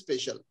pass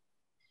special.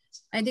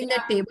 I think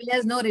that table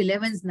has no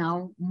relevance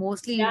now.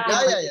 Mostly.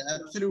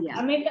 Absolutely. Yeah.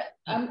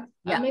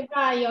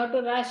 Amita, you have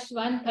to rush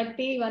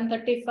 130,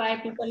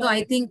 135 people. So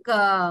I think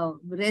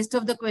rest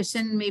of the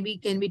question maybe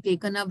can be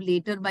taken up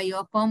later by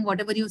your firm.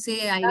 Whatever you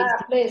say, I will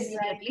please,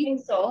 I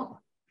think so.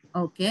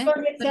 Okay. So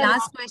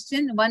last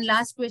question, one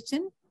last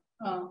question.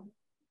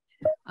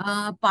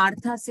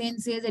 Partha Sen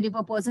says that if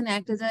a person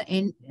acts as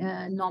a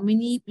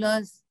nominee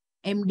plus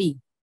MD,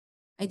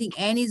 I think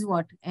N is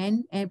what?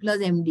 N plus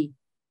MD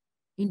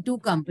in two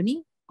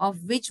company,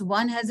 of which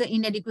one has an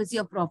inadequacy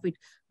of profit,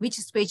 which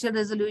special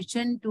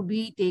resolution to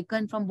be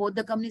taken from both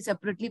the companies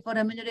separately for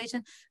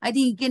remuneration. I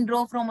think he can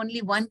draw from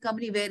only one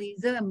company where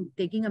he's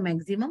taking a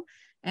maximum,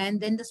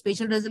 and then the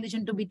special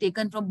resolution to be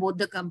taken from both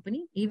the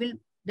company. He will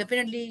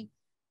definitely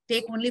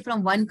take only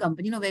from one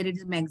company, where it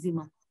is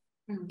maximum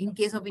in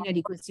case of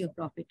inadequacy of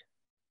profit.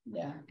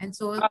 Yeah. And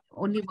so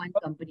only one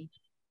company.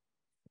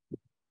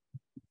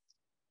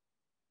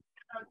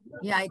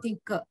 Yeah, I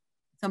think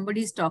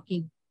somebody is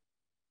talking.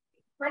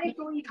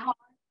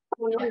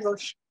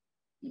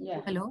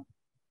 Yeah. Hello?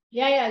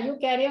 Yeah, you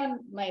carry on,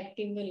 my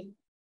team will.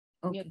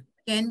 Okay.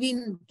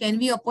 Can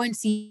we appoint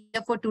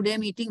CF for today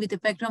meeting with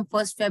effect from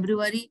 1st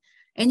February?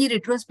 Any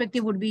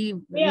retrospective would be...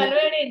 We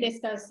already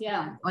discussed,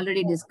 yeah.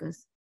 Already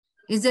discussed.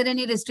 Is there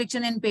any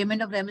restriction in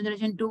payment of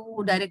remuneration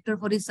to director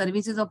for his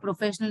services of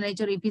professional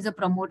nature if he's a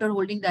promoter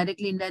holding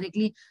directly,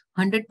 indirectly,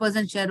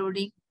 100%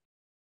 shareholding?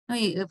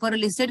 No, for a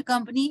listed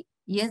company,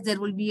 yes, there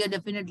will be a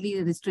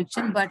definitely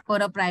restriction, but for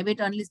a private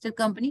unlisted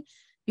company,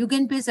 you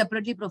can pay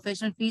separately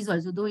professional fees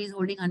also, though he's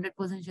holding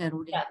 100%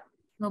 shareholding. Yeah.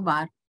 No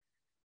bar.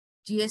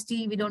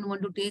 GST, we don't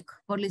want to take.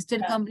 For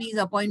listed companies,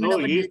 appointment no,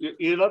 of he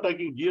is not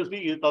talking GST,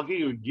 he is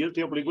talking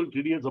GST applicable,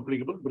 TDS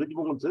applicable, bridge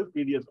moment says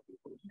TDS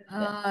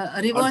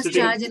applicable. Reverse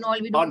charge and all,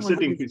 we don't want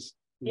to. Fees.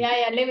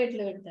 Yeah, leave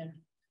it then.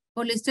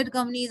 For listed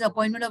companies,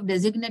 appointment of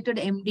designated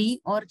MD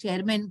or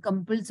chairman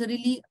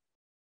compulsorily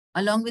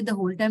along with the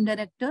whole-time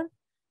director.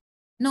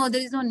 No,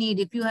 there is no need.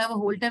 If you have a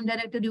whole-time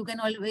director, you can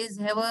always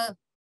have a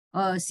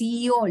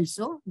CEO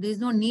also. There is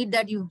no need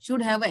that you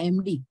should have a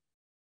MD.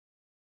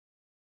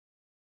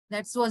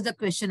 That was the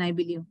question, I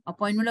believe.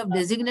 Appointment of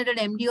designated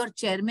MD or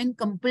chairman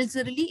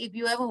compulsorily if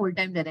you have a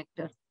whole-time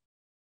director.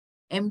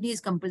 MD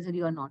is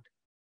compulsory or not.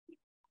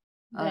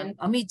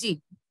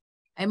 Amit,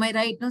 am I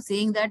right now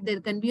saying that there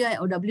can be a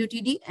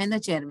WTD and a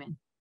chairman?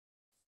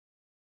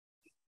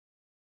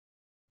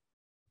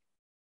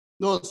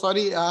 No,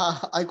 sorry,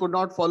 I could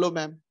not follow,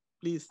 ma'am.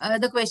 Please.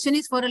 The question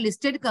is for a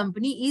listed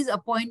company, is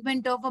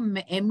appointment of a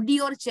MD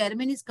or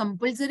chairman is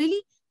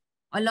compulsorily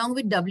along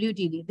with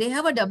WTD. They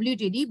have a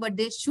WTD, but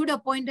they should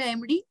appoint a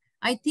MD.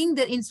 I think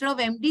that instead of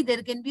MD,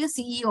 there can be a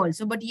CEO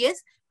also. But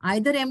yes,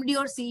 either MD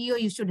or CEO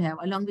you should have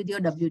along with your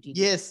WTD.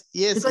 Yes.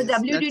 Because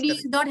WTD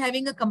is not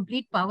having a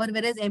complete power,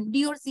 whereas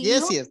MD or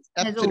CEO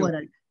has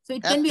overall. So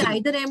it can be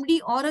either MD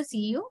or a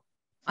CEO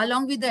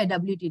along with the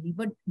WTD.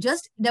 But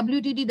just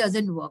WTD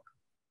doesn't work.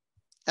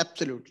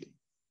 Absolutely.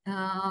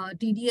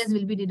 TDS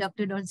will be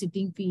deducted on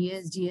sitting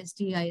fees,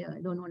 GST.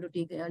 I don't want to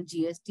take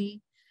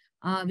GST.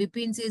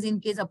 Vipin says, in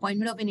case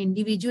appointment of an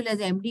individual as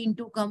MD in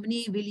two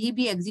company, will he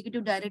be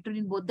executive director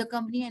in both the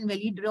company and will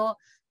he draw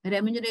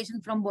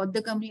remuneration from both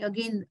the company?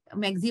 Again,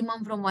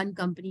 maximum from one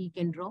company he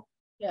can draw.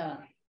 Yeah.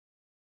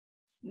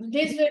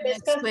 This we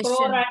discuss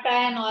pro rata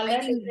and all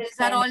that. These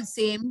are all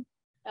same.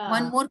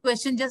 One more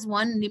question, just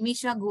one.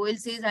 Nimisha Goel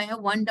says, I have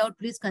one doubt,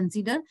 please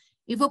consider.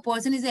 If a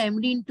person is an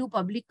MD in two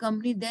public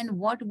company, then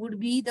what would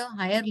be the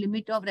higher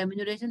limit of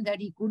remuneration that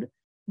he could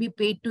be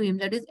paid to him?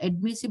 That is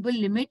admissible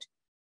limit,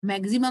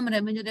 maximum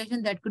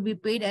remuneration that could be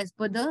paid as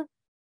per the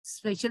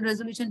special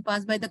resolution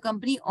passed by the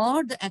company,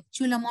 or the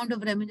actual amount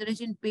of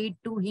remuneration paid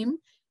to him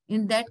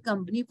in that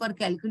company for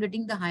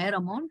calculating the higher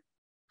amount,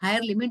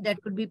 higher limit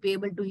that could be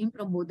payable to him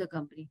from both the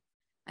company.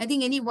 I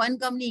think any one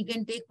company he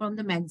can take from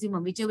the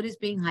maximum, whichever is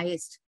paying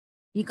highest.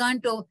 He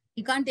can't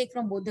take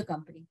from both the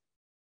company.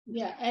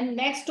 Yeah, and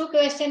next two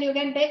questions you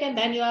can take and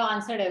then you have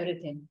answered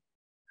everything.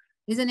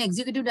 Is an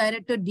executive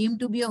director deemed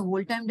to be a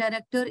whole-time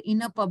director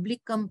in a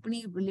public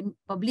company,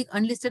 public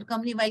unlisted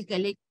company while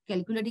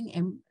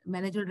calculating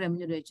managerial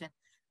remuneration?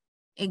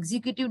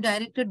 Executive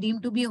director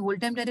deemed to be a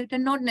whole-time director?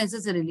 Not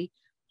necessarily.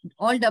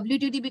 all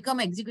WTD become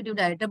executive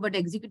director, but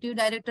executive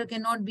director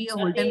cannot be a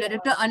whole-time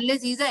director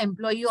unless he's an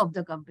employee of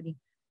the company.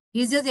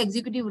 He's just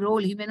executive role.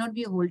 He may not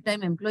be a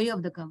whole-time employee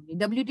of the company.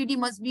 WTD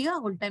must be a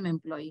whole-time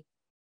employee.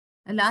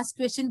 The last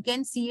question,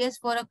 can CS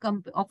for a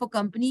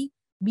company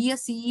be a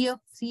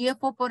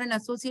CFO for an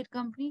associate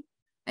company?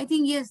 I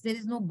think yes, there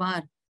is no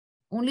bar.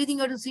 Only thing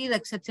you have to see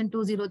like section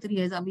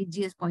 203 as Amit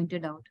ji has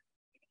pointed out.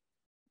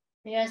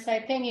 Yes, I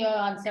think you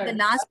answered. The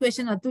last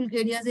question, Atul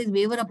Kedia says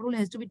waiver approval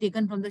has to be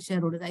taken from the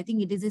shareholders. I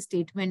think it is a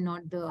statement,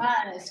 not the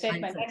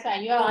statement. answer. That's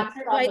right. You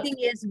answered. So I think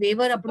yes,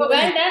 waiver approval. So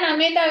well done,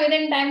 Amita,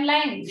 within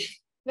timeline.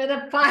 With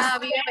a fast.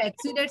 We have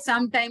exceeded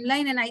some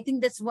timeline, and I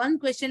think this one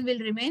question will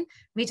remain,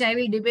 which I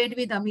will debate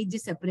with Amit ji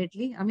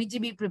separately. Amit ji,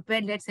 be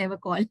prepared. Let's have a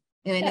call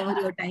whenever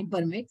your time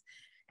permits,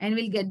 and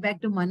we'll get back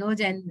to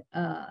Manoj and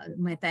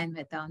Mehta and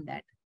Mehta on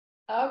that.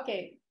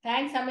 Okay.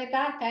 Thanks,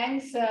 Amita.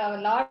 Thanks a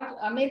lot.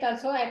 Amit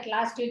also, at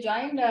last you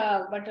joined,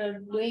 but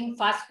doing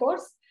fast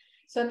course.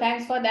 So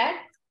thanks for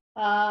that.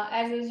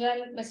 As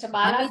usual, Mr.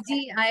 Bala. Amit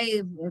ji,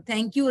 I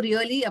thank you.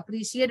 Really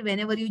appreciate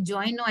whenever you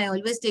join. I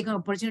always take an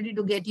opportunity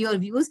to get your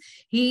views.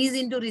 He is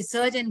into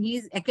research and he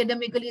is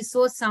academically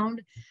so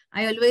sound.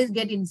 I always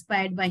get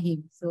inspired by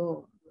him.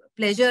 So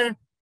pleasure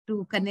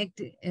to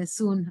connect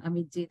soon,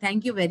 Amit ji.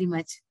 Thank you very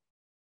much.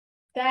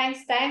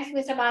 Thanks,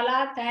 Mr.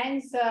 Bala.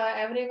 Thanks,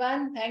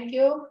 everyone. Thank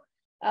you.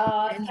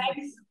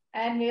 Thanks,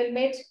 and we'll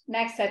meet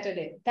next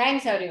Saturday.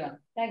 Thanks, everyone.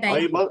 Thank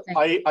you.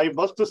 I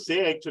must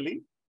say,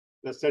 actually,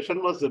 the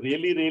session was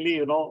really,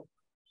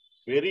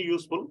 very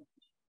useful.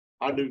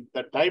 And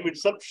the time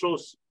itself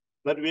shows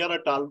that we are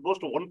at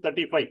almost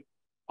 1:35,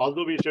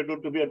 although we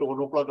scheduled to be at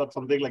 1 o'clock or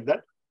something like that.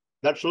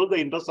 That shows the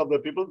interest of the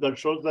people. That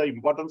shows the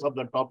importance of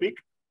the topic.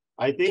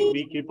 I think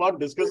we keep on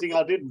discussing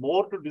on it.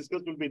 More to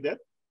discuss will be there.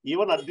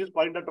 Even at this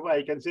point of time,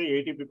 I can say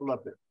 80 people are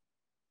there.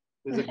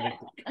 This is a great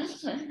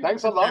thing.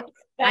 Thanks a lot.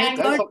 I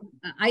thought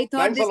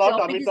thanks this a lot,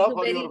 topic Amita, is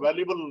for your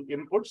valuable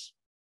inputs.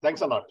 Thanks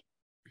a lot.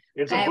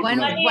 It's a good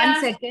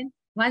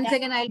one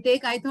second I'll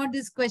take. I thought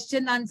this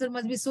question answer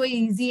must be so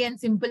easy and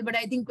simple, but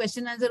I think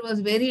question answer was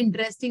very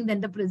interesting.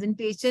 Then the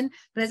presentation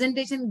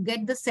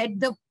set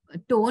the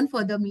tone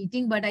for the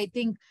meeting, but I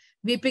think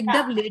we picked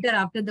up later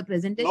after the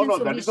presentation. No,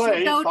 so that we is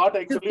why I out thought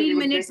actually 15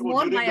 minutes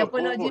more. My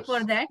apology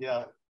for that.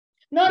 Yeah.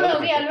 No,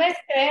 we always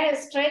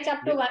stretch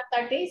up to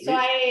 1:30. So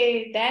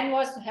I then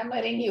was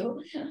hammering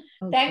you.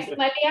 Okay. Thanks,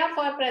 Maleeha,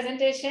 for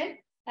presentation.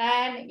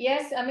 And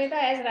yes,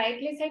 Amita, as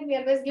rightly said, we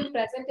always give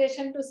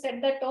presentation to set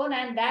the tone,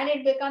 and then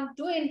it becomes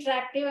too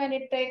interactive and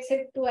it takes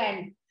it to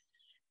end.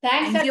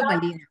 Thanks a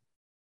lot. Maleeha.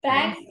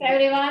 Thanks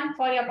everyone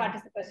for your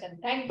participation.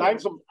 Thank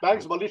you.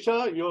 Thanks,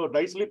 Maleeha. You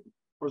nicely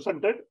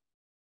presented.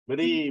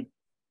 Very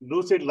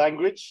lucid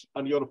language,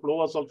 and your flow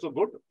was also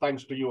good.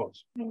 Thanks to you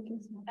also.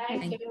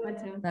 Thank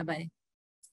you. Bye-bye.